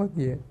sinh bất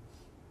diệt.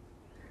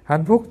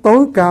 Hạnh phúc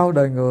tối cao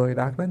đời người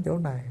đạt đến chỗ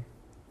này,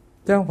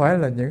 chứ không phải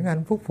là những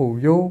hạnh phúc phù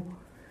du,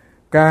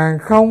 càng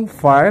không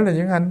phải là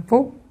những hạnh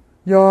phúc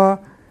do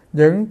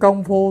những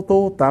công phu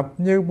tu tập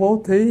như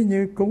bố thí,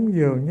 như cúng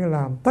dường, như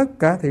làm tất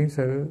cả thiện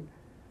sự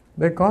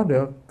để có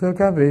được. Thưa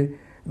các vị,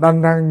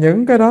 đành rằng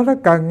những cái đó rất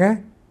cần nghe.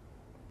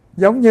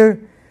 Giống như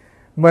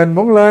mình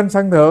muốn lên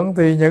sân thượng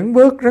thì những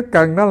bước rất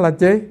cần đó là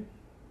chi?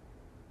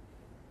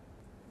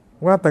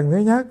 qua tầng thứ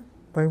nhất,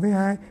 tầng thứ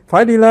hai,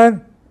 phải đi lên.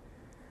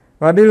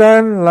 Và đi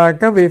lên là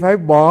các vị phải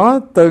bỏ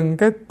từng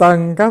cái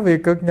tầng các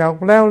vị cực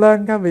nhọc leo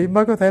lên, các vị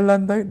mới có thể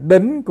lên tới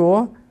đỉnh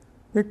của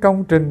cái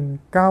công trình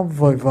cao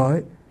vời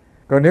vợi.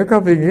 Còn nếu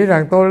các vị nghĩ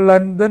rằng tôi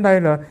lên đến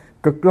đây là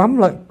cực lắm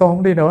rồi, tôi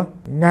không đi nữa,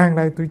 ngang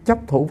đây tôi chấp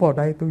thủ vào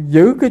đây, tôi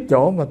giữ cái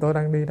chỗ mà tôi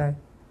đang đi đây,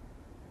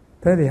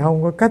 thế thì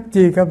không có cách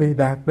chi các vị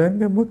đạt đến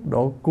cái mức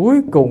độ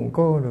cuối cùng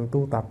của con đường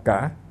tu tập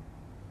cả.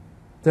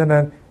 Cho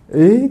nên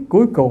ý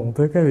cuối cùng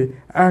thưa các vị,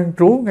 an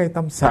trú ngay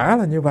tâm xã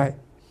là như vậy.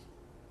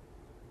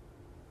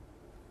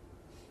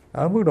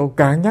 Ở mức độ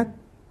cạn nhất,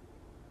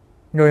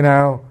 người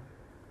nào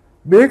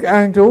biết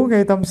an trú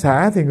ngay tâm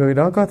xã thì người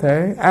đó có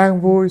thể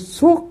an vui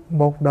suốt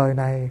một đời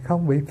này,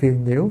 không bị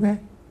phiền nhiễu hết.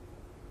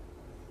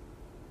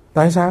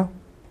 Tại sao?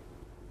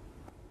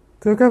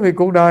 Thưa các vị,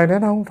 cuộc đời nó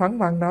không phẳng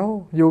bằng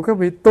đâu. Dù các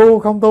vị tu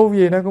không tu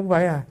gì nó cũng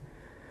vậy à.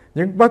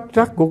 Những bất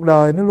trắc cuộc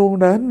đời nó luôn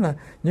đến, là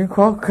những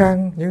khó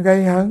khăn, những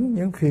gây hấn,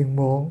 những phiền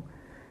muộn,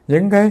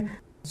 những cái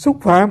xúc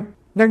phạm.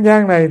 Nhân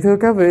gian này thưa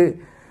các vị,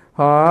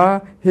 họ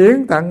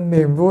hiến tặng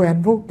niềm vui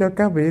hạnh phúc cho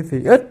các vị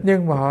thì ít,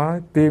 nhưng mà họ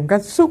tìm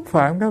cách xúc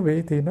phạm các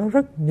vị thì nó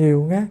rất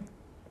nhiều nghe.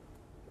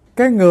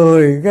 Cái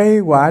người gây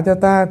họa cho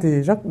ta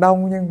thì rất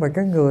đông, nhưng mà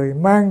cái người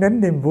mang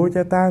đến niềm vui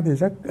cho ta thì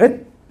rất ít.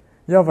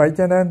 Do vậy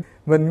cho nên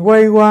mình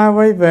quay qua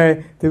quay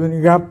về thì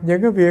mình gặp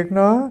những cái việc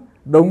nó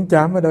đụng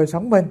chạm vào đời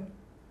sống mình.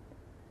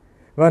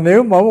 Và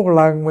nếu mỗi một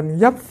lần mình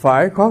vấp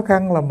phải khó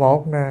khăn là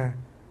một nè,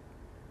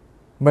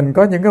 mình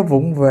có những cái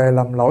vụng về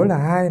làm lỗi là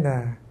hai nè,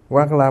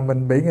 hoặc là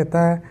mình bị người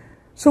ta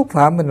xúc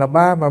phạm mình là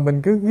ba, mà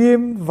mình cứ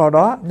ghim vào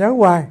đó nhớ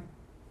hoài.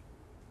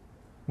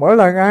 Mỗi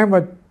lần ai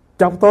mà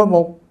chọc tôi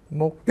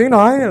một tiếng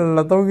nói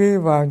là tôi ghi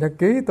vào nhật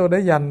ký tôi để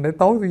dành, để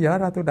tối tôi dở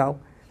ra tôi đọc.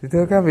 Thì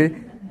thưa các vị,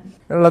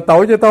 là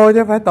tội cho tôi chứ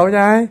không phải tội cho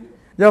ai.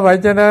 Do vậy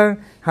cho nên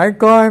hãy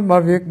coi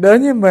mọi việc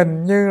đến với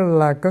mình như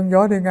là cơn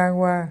gió đi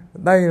ngang qua.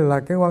 Đây là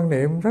cái quan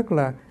niệm rất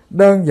là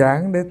đơn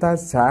giản để ta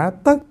xả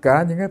tất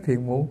cả những cái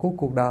phiền muộn của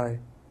cuộc đời.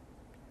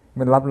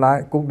 Mình lặp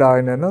lại, cuộc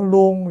đời này nó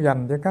luôn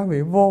dành cho các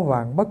vị vô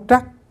vàn bất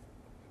trắc.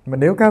 Mà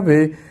nếu các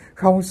vị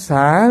không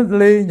xả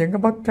ly những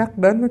cái bất trắc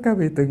đến với các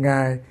vị từ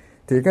ngày,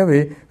 thì các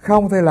vị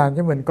không thể làm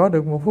cho mình có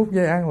được một phút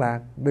giây an lạc.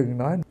 Đừng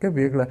nói cái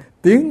việc là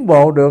tiến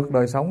bộ được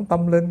đời sống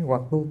tâm linh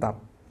hoặc tu tập.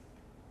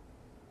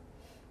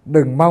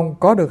 Đừng mong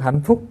có được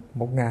hạnh phúc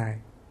một ngày.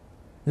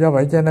 Do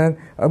vậy cho nên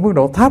ở mức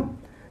độ thấp,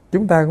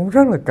 chúng ta cũng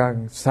rất là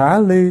cần xả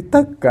ly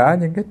tất cả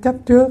những cái chấp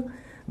trước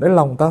để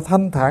lòng ta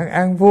thanh thản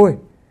an vui.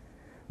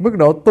 Mức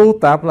độ tu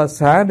tập là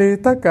xả đi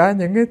tất cả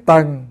những cái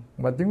tầng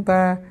mà chúng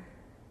ta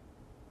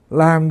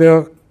làm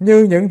được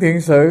như những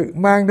thiện sự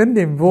mang đến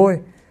niềm vui,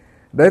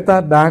 để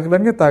ta đạt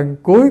đến cái tầng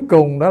cuối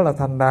cùng, đó là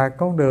thành đạt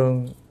con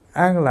đường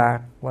an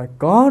lạc và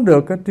có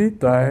được cái trí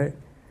tuệ,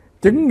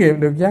 chứng nghiệm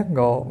được giác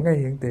ngộ ngay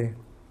hiện tiền.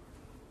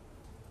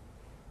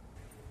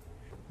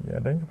 Và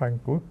đến cái phần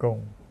cuối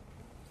cùng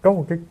có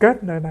một cái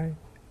kết nơi đây.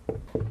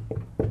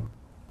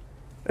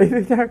 Ý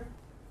thứ nhất,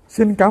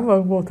 xin cảm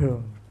ơn vô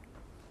thường.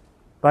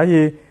 Tại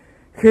vì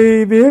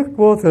khi biết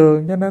vô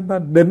thường cho nên ta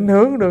định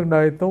hướng được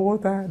đời tu của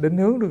ta, định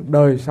hướng được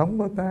đời sống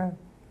của ta.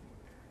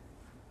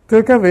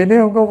 Thưa các vị,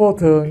 nếu không có vô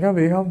thường, các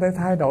vị không thể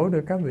thay đổi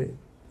được các vị.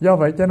 Do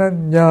vậy cho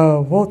nên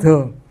nhờ vô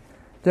thường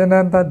cho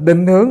nên ta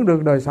định hướng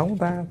được đời sống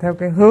ta theo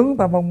cái hướng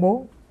ta mong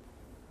muốn.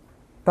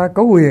 Ta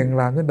có quyền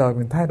làm cho đời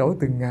mình thay đổi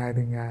từng ngày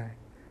từng ngày.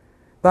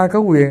 Ta có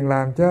quyền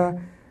làm cho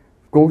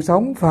cuộc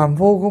sống phàm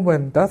phu của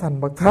mình trở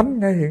thành bậc thánh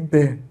ngay hiện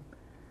tiền.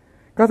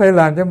 Có thể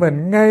làm cho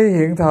mình ngay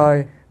hiện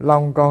thời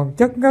lòng còn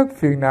chất ngất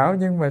phiền não,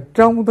 nhưng mà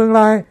trong tương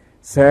lai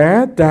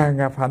sẽ tràn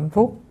ngập hạnh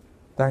phúc,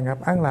 tràn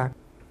ngập an lạc.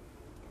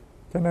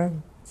 Cho nên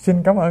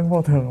xin cảm ơn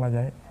vô thường là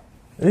vậy.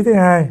 Ý thứ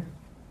hai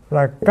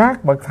là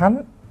các bậc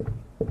thánh,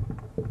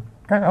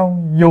 các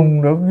ông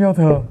dùng được vô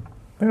thường,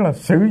 tức là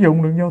sử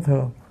dụng được vô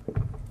thường,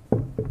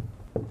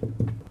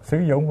 sử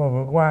dụng và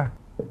vượt qua.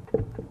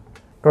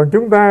 Còn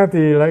chúng ta thì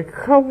lại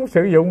không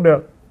sử dụng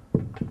được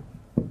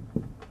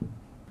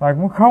và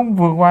cũng không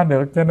vượt qua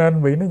được, cho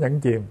nên bị nó nhận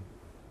chìm.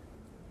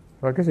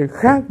 Và cái sự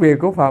khác biệt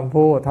của phàm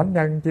phu và thánh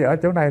nhân chỉ ở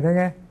chỗ này thôi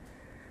nghe.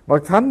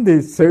 Bậc thánh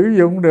thì sử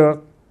dụng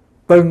được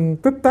từng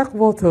tích tắc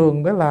vô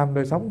thường để làm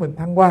đời sống mình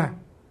thăng hoa.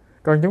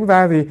 Còn chúng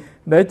ta thì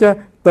để cho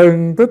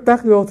từng tích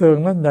tắc vô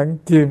thường nó nhận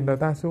chìm đời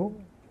ta xuống,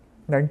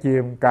 nhận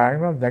chìm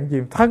cạn, nó nhận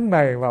chìm thân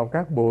này vào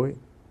các bụi,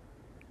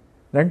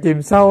 nhận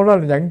chìm sâu đó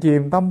là nhận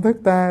chìm tâm thức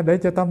ta, để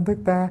cho tâm thức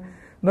ta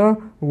nó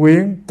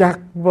quyện chặt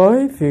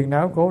với phiền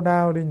não khổ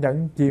đau đi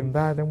nhận chìm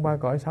ta trong ba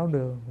cõi sáu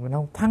đường. Mình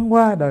không thăng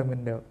hoa đời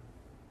mình được,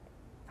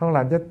 không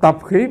làm cho tập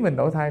khí mình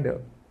đổi thay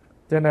được.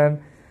 Cho nên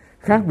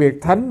khác biệt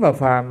thánh và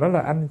phàm đó là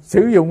anh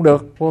sử dụng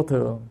được vô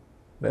thường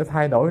để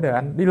thay đổi đời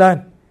anh đi lên.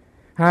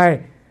 Hai,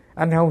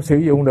 anh không sử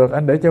dụng được,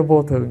 anh để cho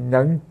vô thường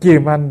nhận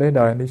chìm anh để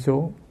đời anh đi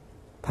xuống.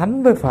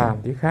 Thánh với phàm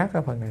chỉ khác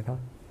ở phần này thôi.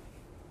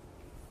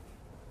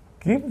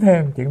 Kiếm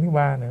thêm chuyện thứ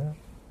ba nữa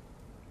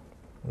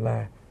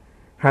là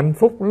hạnh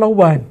phúc lâu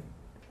bền.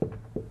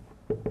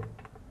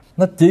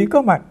 Nó chỉ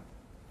có mặt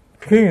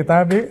khi người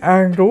ta biết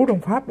an trú trong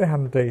pháp để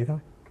hành trì thôi.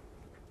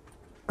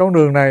 Con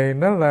đường này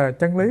nó là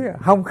chân lý,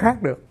 không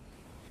khác được.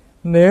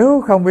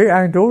 Nếu không biết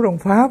an trú trong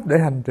Pháp để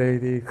hành trì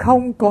thì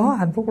không có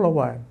hạnh phúc lâu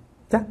bền.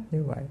 Chắc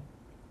như vậy.